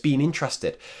first, being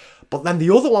interested. But then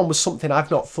the other one was something I've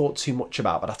not thought too much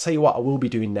about, but I'll tell you what I will be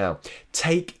doing now.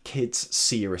 Take kids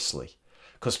seriously.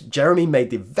 Because Jeremy made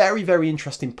the very, very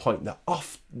interesting point that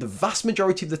the vast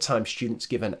majority of the time students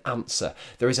give an answer.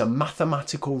 There is a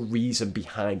mathematical reason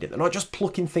behind it. They're not just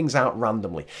plucking things out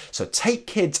randomly. So take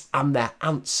kids and their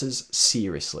answers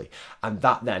seriously. And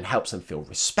that then helps them feel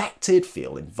respected,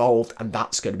 feel involved, and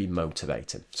that's going to be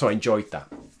motivating. So I enjoyed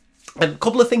that. And a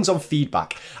couple of things on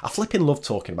feedback. I flipping love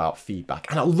talking about feedback,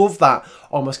 and I love that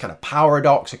almost kind of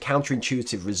paradox or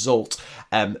counterintuitive result.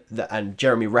 And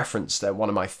Jeremy referenced one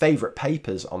of my favourite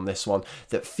papers on this one,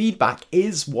 that feedback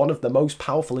is one of the most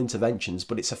powerful interventions,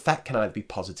 but its effect can either be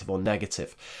positive or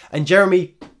negative. And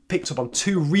Jeremy picked up on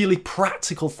two really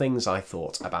practical things I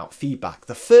thought about feedback.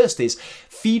 The first is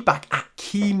feedback at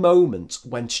key moments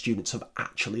when students have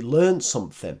actually learned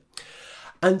something.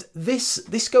 And this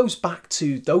goes back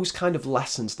to those kind of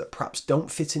lessons that perhaps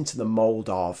don't fit into the mould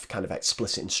of kind of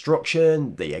explicit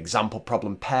instruction, the example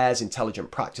problem pairs, intelligent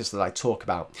practice that I talk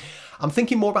about. I'm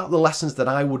thinking more about the lessons that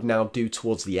I would now do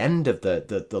towards the end of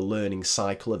the learning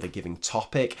cycle of the given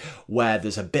topic, where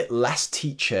there's a bit less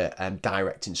teacher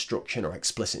direct instruction or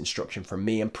explicit instruction from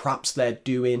me, and perhaps they're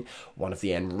doing one of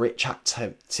the Enrich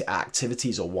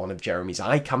activities or one of Jeremy's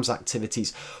ICAMS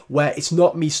activities, where it's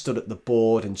not me stood at the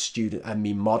board and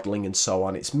me modelling and so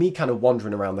on. It's me kind of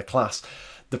wandering around the class.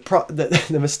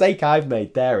 The mistake I've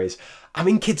made there is I'm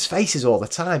in kids' faces all the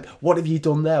time. What have you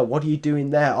done there? What are you doing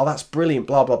there? Oh, that's brilliant,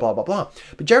 blah, blah, blah, blah, blah.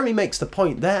 But Jeremy makes the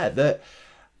point there that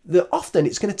often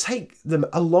it's going to take them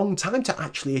a long time to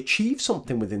actually achieve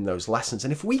something within those lessons.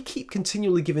 And if we keep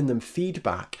continually giving them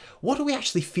feedback, what are we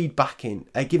actually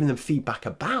giving them feedback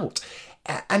about?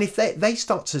 And if they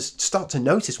start to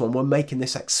notice when we're making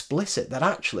this explicit that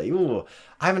actually,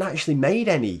 I haven't actually made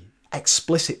any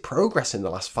explicit progress in the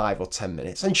last 5 or 10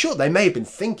 minutes. And sure, they may have been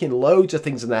thinking loads of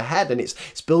things in their head, and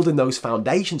it's building those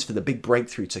foundations for the big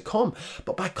breakthrough to come.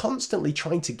 But by constantly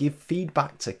trying to give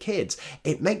feedback to kids,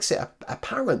 it makes it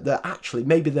apparent that actually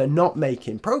maybe they're not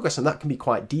making progress, and that can be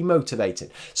quite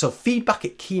demotivating. So feedback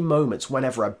at key moments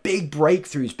whenever a big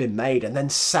breakthrough's been made, and then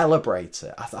celebrate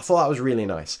it. I thought that was really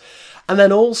nice. And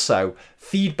then also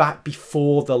feedback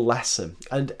before the lesson.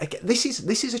 And again, this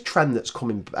is a trend that's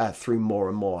coming through more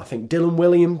and more. I think Dylan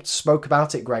Williams spoke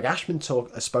about it. Greg Ashman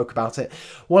spoke about it.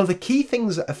 One of the key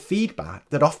things of feedback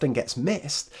that often gets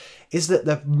missed is that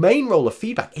the main role of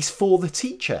feedback is for the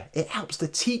teacher. It helps the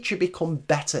teacher become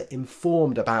better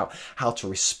informed about how to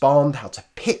respond, how to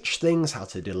pitch things, how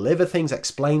to deliver things,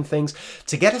 explain things,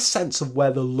 to get a sense of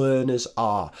where the learners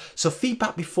are. So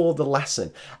feedback before the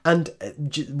lesson. And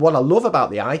what I love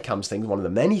about the ICAMS thing, one of the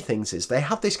many things, is they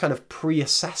have this kind of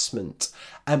pre-assessment,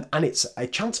 and it's a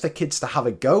chance for kids to have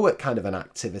a go at kind of an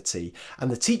activity,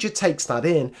 and the teacher takes that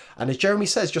in, and as Jeremy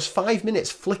says, just 5 minutes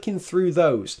flicking through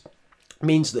those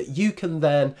means that you can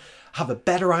then have a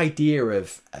better idea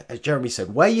of, as Jeremy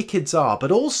said, where your kids are,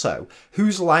 but also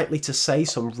who's likely to say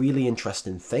some really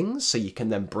interesting things, so you can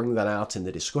then bring that out in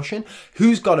the discussion.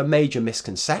 Who's got a major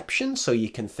misconception, so you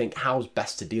can think how's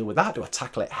best to deal with that. Do I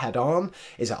tackle it head on?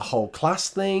 Is it a whole class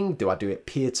thing? Do I do it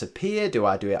peer to peer? Do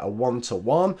I do it a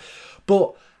one-to-one?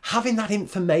 But having that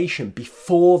information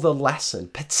before the lesson,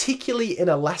 particularly in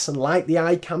a lesson like the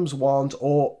ICAMS ones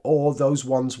or those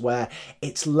ones where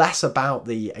it's less about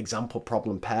the example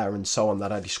problem pair and so on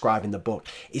that I describe in the book,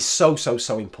 is so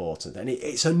important. And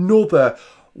it's another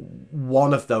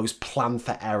one of those plan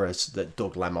for errors that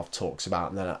Doug Lemov talks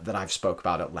about and that I've spoke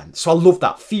about at length. So I love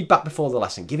that. Feedback before the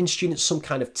lesson, giving students some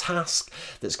kind of task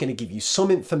that's going to give you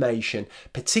some information,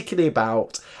 particularly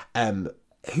about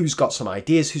who's got some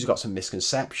ideas, who's got some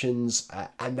misconceptions,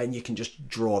 and then you can just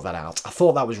draw that out. I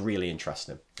thought that was really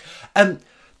interesting.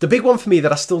 The big one for me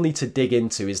that I still need to dig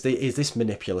into is this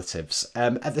manipulatives.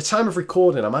 At the time of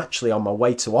recording, I'm actually on my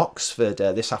way to Oxford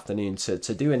this afternoon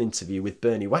to do an interview with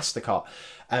Bernie Westacott,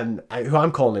 who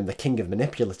I'm calling the king of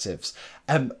manipulatives,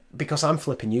 because I'm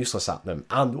flipping useless at them.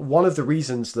 And one of the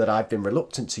reasons that I've been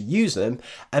reluctant to use them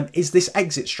is this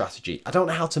exit strategy. I don't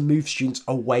know how to move students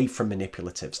away from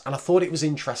manipulatives. And I thought it was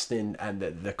interesting, and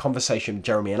the conversation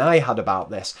Jeremy and I had about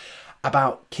this,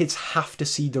 about kids have to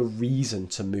see the reason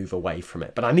to move away from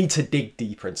it. But I need to dig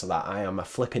deeper into that. I am a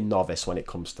flipping novice when it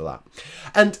comes to that.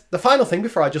 And the final thing,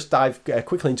 before I just dive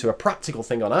quickly into a practical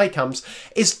thing on iCams,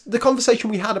 is the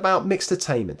conversation we had about mixed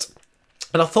attainment.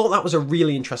 And I thought that was a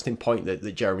really interesting point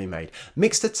that Jeremy made.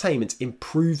 Mixed attainment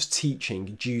improves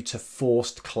teaching due to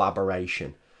forced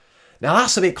collaboration. Now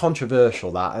that's a bit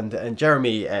controversial, that, and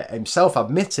Jeremy himself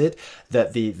admitted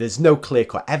that there's no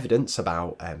clear-cut evidence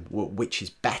about which is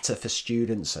better for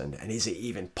students, and is it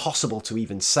even possible to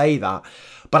even say that.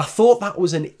 But I thought that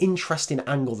was an interesting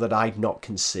angle that I'd not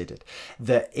considered,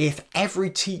 that if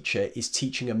every teacher is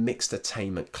teaching a mixed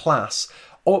attainment class,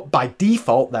 or by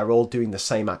default they're all doing the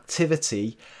same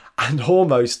activity, and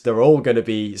almost they're all going to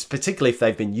be, particularly if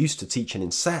they've been used to teaching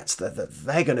in sets,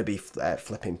 they're going to be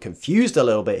flipping confused a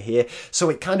little bit here.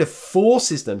 So it kind of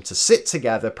forces them to sit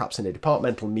together, perhaps in a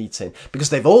departmental meeting,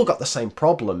 because they've all got the same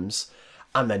problems,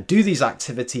 and then do these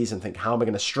activities and think, how am I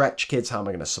going to stretch kids? How am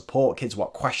I going to support kids?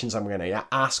 What questions am I going to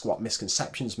ask? What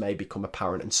misconceptions may become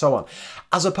apparent, and so on.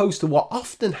 As opposed to what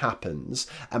often happens,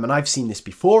 and I've seen this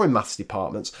before in maths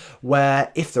departments,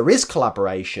 where if there is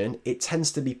collaboration, it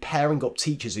tends to be pairing up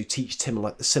teachers who teach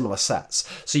similar sets.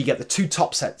 So you get the two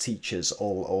top set teachers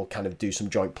all kind of do some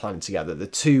joint planning together. The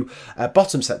two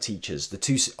bottom set teachers, the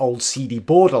two old CD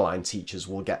borderline teachers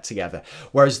will get together.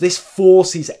 Whereas this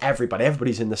forces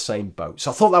everybody's in the same boat. So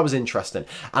I thought that was interesting,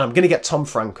 and I'm going to get Tom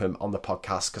Frankham on the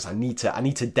podcast because I need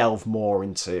to delve more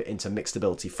into mixed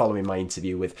ability following my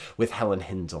interview with Helen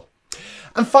Hindle.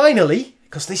 And finally,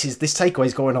 because this takeaway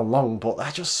is going on long, but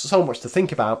there's just so much to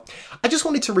think about, I just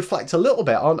wanted to reflect a little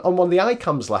bit on one of the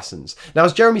iCams lessons. Now,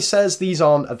 as Jeremy says, these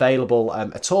aren't available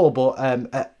at all,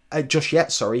 but just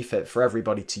yet, for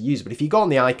everybody to use. But if you go on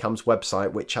the iCams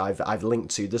website, which I've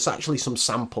linked to, there's actually some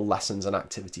sample lessons and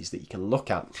activities that you can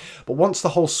look at. But once the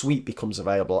whole suite becomes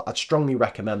available, I'd strongly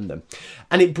recommend them.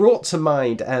 And it brought to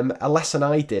mind a lesson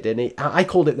I did, and I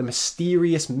called it the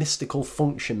mysterious mystical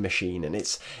function machine. And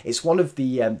it's one of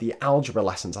the algebra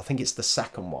lessons. I think it's the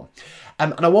second one.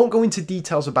 And I won't go into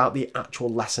details about the actual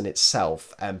lesson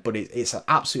itself, but it's an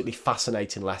absolutely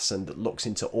fascinating lesson that looks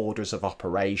into orders of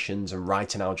operations and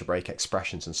writing algebraic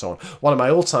expressions and so on. One of my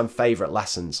all-time favourite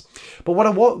lessons. But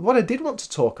what I did want to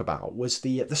talk about was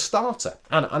the starter.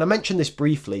 And I mentioned this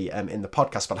briefly in the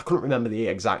podcast, but I couldn't remember the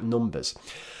exact numbers.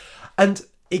 And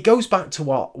it goes back to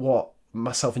what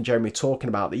myself and Jeremy are talking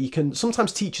about, that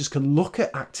sometimes teachers can look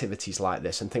at activities like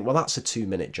this and think, well, that's a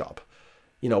 2-minute job.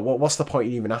 You know, what's the point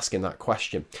in even asking that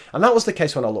question? And that was the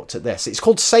case when I looked at this. It's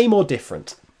called same or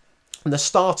different. And the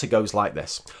starter goes like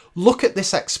this. Look at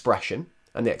this expression.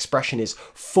 And the expression is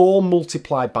 4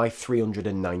 multiplied by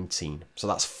 319. So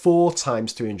that's 4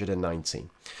 times 319.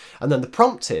 And then the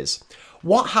prompt is,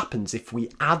 what happens if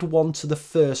we add 1 to the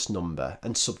first number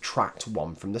and subtract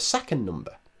 1 from the second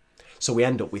number? So we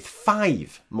end up with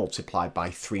 5 multiplied by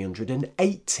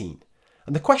 318.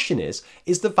 And the question is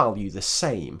the value the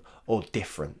same or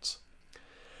different?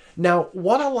 Now,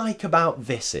 what I like about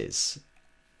this is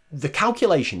the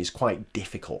calculation is quite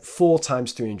difficult, 4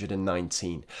 times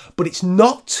 319, but it's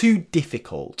not too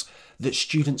difficult that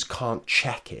students can't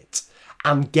check it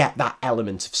and get that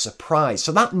element of surprise.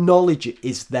 So that knowledge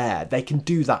is there. They can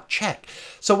do that check.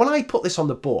 So when I put this on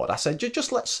the board, I said,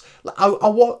 I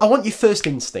want your first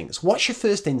instincts. What's your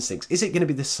first instincts? Is it going to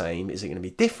be the same? Is it going to be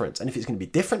different? And if it's going to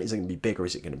be different, is it going to be bigger?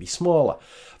 Is it going to be smaller?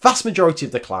 Vast majority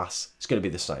of the class is going to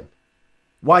be the same.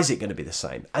 Why is it going to be the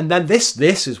same? And then this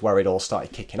is where it all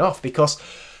started kicking off, because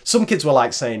some kids were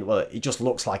like saying, well, it just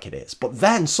looks like it is. But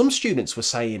then some students were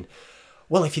saying,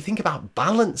 well, if you think about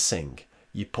balancing,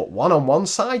 you put 1 on one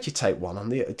side, you take 1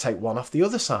 off the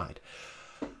other side.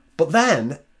 But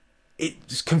then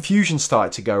confusion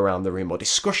started to go around the room, or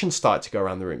discussion started to go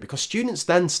around the room, because students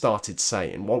then started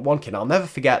saying, one kid, I'll never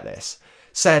forget this,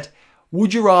 said,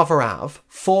 would you rather have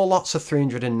 4 lots of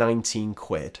 319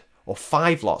 quid or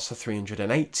 5 lots of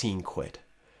 318 quid?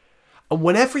 And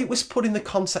whenever it was put in the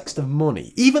context of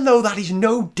money, even though that is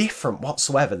no different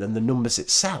whatsoever than the numbers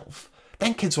itself,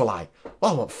 then kids were like,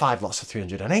 well, I want 5 lots of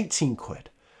 318 quid.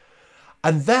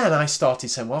 And then I started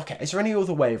saying, well, okay, is there any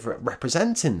other way of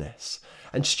representing this?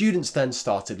 And students then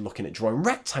started looking at drawing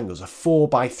rectangles, a 4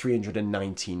 by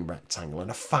 319 rectangle and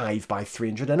a 5 by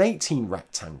 318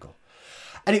 rectangle.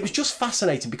 And it was just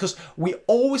fascinating because we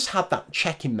always had that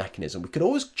checking mechanism. We could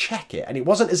always check it, and it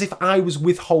wasn't as if I was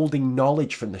withholding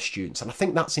knowledge from the students. And I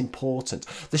think that's important.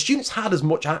 The students had as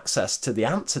much access to the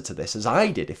answer to this as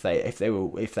I did if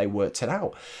they worked it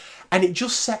out. And it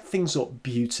just set things up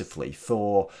beautifully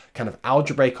for kind of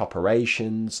algebraic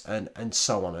operations and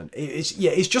so on. And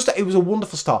it was a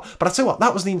wonderful start. But I tell you what,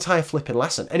 that was the entire flipping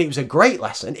lesson. And it was a great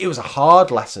lesson. It was a hard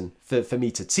lesson for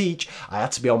me to teach. I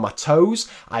had to be on my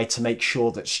toes. I had to make sure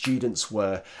that students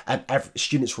were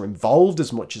involved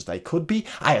as much as they could be.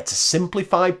 I had to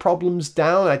simplify problems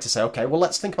down. I had to say, okay, well,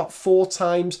 let's think about 4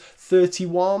 times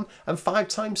 31 and 5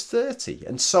 times 30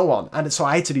 and so on. And so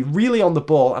I had to be really on the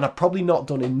ball, and I've probably not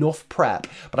done enough prep.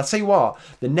 But I tell you what,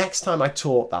 the next time I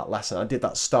taught that lesson, I did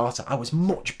that starter, I was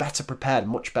much better prepared,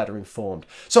 much better informed.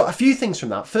 So a few things from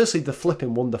that. Firstly, the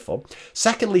flipping wonderful.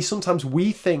 Secondly, sometimes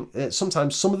we think,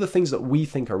 sometimes some of the things that we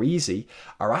think are easy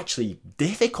are actually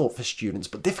difficult for students,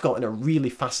 but difficult in a really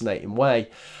fascinating way.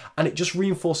 And it just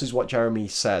reinforces what Jeremy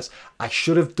says. I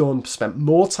should have spent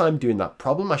more time doing that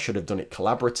problem. I should have done it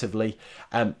collaboratively.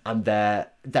 And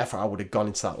therefore, I would have gone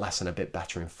into that lesson a bit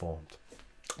better informed.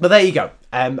 But there you go.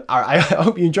 I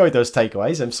hope you enjoyed those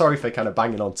takeaways. I'm sorry for kind of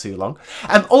banging on too long.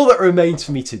 All that remains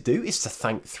for me to do is to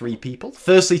thank 3 people.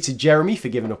 Firstly, to Jeremy for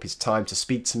giving up his time to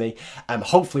speak to me.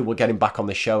 Hopefully we'll get him back on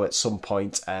the show at some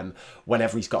point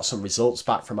whenever he's got some results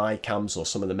back from ICAMS or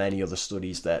some of the many other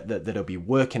studies that he'll be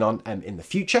working on in the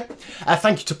future.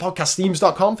 Thank you to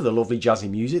podcastthemes.com for the lovely jazzy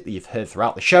music that you've heard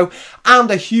throughout the show. And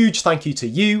a huge thank you to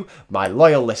you, my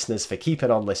loyal listeners, for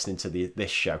keeping on listening to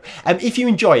this show. If you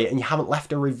enjoy it and you haven't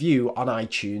left a review on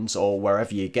iTunes or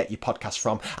wherever you get your podcast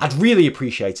from, I'd really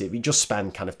appreciate it if you just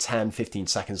spend kind of 10-15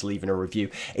 seconds leaving a review.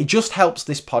 It just helps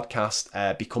this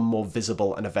podcast become more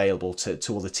visible and available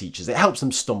to other teachers. It helps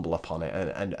them stumble upon it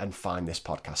and find this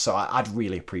podcast. So I'd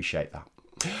really appreciate that.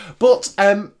 But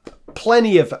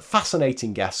plenty of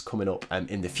fascinating guests coming up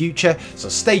in the future, so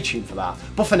stay tuned for that.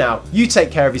 But for now, you take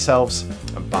care of yourselves,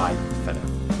 and bye for now.